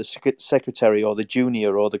written by the secretary or the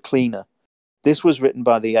junior or the cleaner. This was written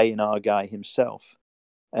by the A&R guy himself.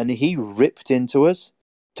 And he ripped into us,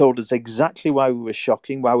 told us exactly why we were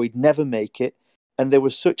shocking, why we'd never make it. And there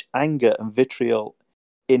was such anger and vitriol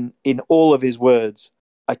in all of his words.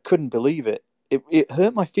 I couldn't believe it. It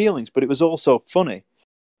hurt my feelings, but it was also funny.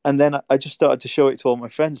 And then I just started to show it to all my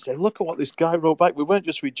friends and say, look at what this guy wrote back. We weren't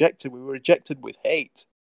just rejected, we were rejected with hate.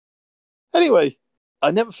 Anyway,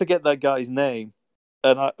 I never forget that guy's name.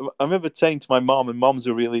 And I remember saying to my mom, and moms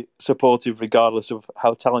are really supportive regardless of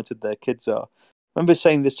how talented their kids are. I remember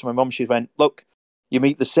saying this to my mom. She went, look, you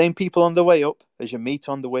meet the same people on the way up as you meet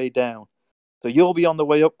on the way down. So you'll be on the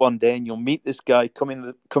way up one day and you'll meet this guy coming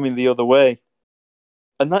the other way.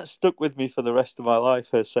 And that stuck with me for the rest of my life,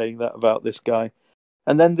 her saying that about this guy.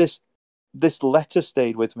 And then this letter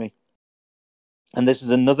stayed with me. And this is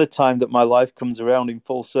another time that my life comes around in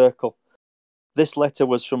full circle. This letter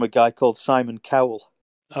was from a guy called Simon Cowell.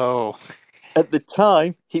 Oh. At the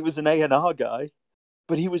time, he was an A&R guy,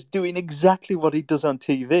 but he was doing exactly what he does on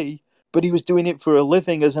TV, but he was doing it for a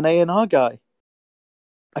living as an A&R guy.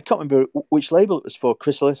 I can't remember which label it was for,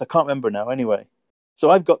 Chrysalis. I can't remember now anyway. So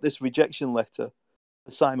I've got this rejection letter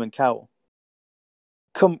for Simon Cowell.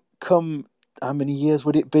 Come, how many years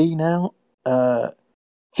would it be now?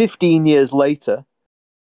 15 years later,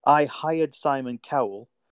 I hired Simon Cowell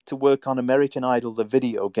to work on American Idol, the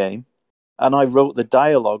video game, and I wrote the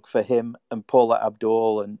dialogue for him and Paula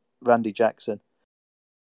Abdul and Randy Jackson.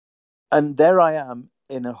 And there I am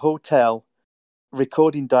in a hotel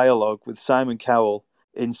recording dialogue with Simon Cowell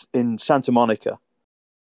in Santa Monica.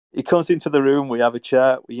 He comes into the room, we have a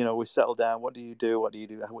chat, we settle down. What do you do?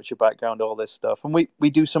 What's your background? All this stuff. And we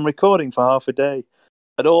do some recording for half a day.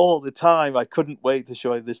 And all the time, I couldn't wait to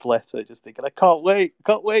show him this letter, just thinking, I can't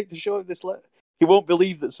wait to show him this letter. He won't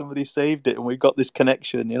believe that somebody saved it and we've got this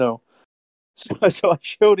connection, So I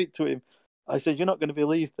showed it to him. I said, you're not going to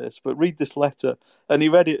believe this, but read this letter. And he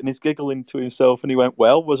read it and he's giggling to himself and he went,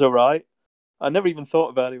 well, was I right? I never even thought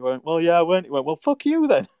about it. He went, well, yeah, I went. He went, well, fuck you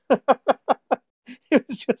then. It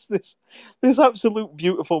was just this absolute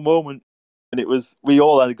beautiful moment. And we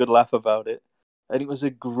all had a good laugh about it. And it was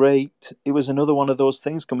another one of those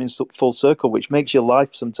things coming full circle, which makes your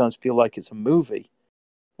life sometimes feel like it's a movie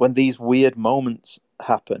when these weird moments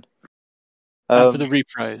happen. For the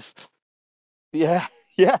reprise. Yeah,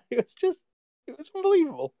 it was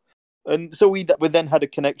unbelievable. And so we then had a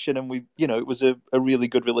connection, and it was a really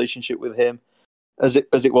good relationship with him, as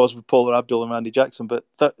it was with Paula Abdul and Randy Jackson. But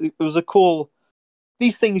it was a cool.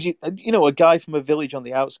 These things, a guy from a village on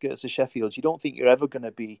the outskirts of Sheffield, you don't think you're ever going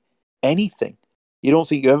to be anything. You don't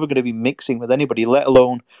think you're ever going to be mixing with anybody, let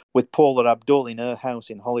alone with Paula Abdul in her house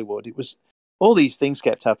in Hollywood. It was all these things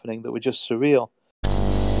kept happening that were just surreal.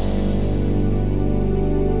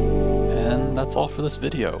 And that's all for this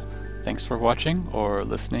video. Thanks for watching, or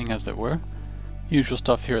listening as it were. Usual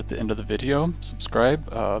stuff here at the end of the video. Subscribe,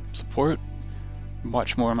 support,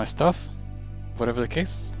 watch more of my stuff. Whatever the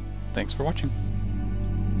case, thanks for watching.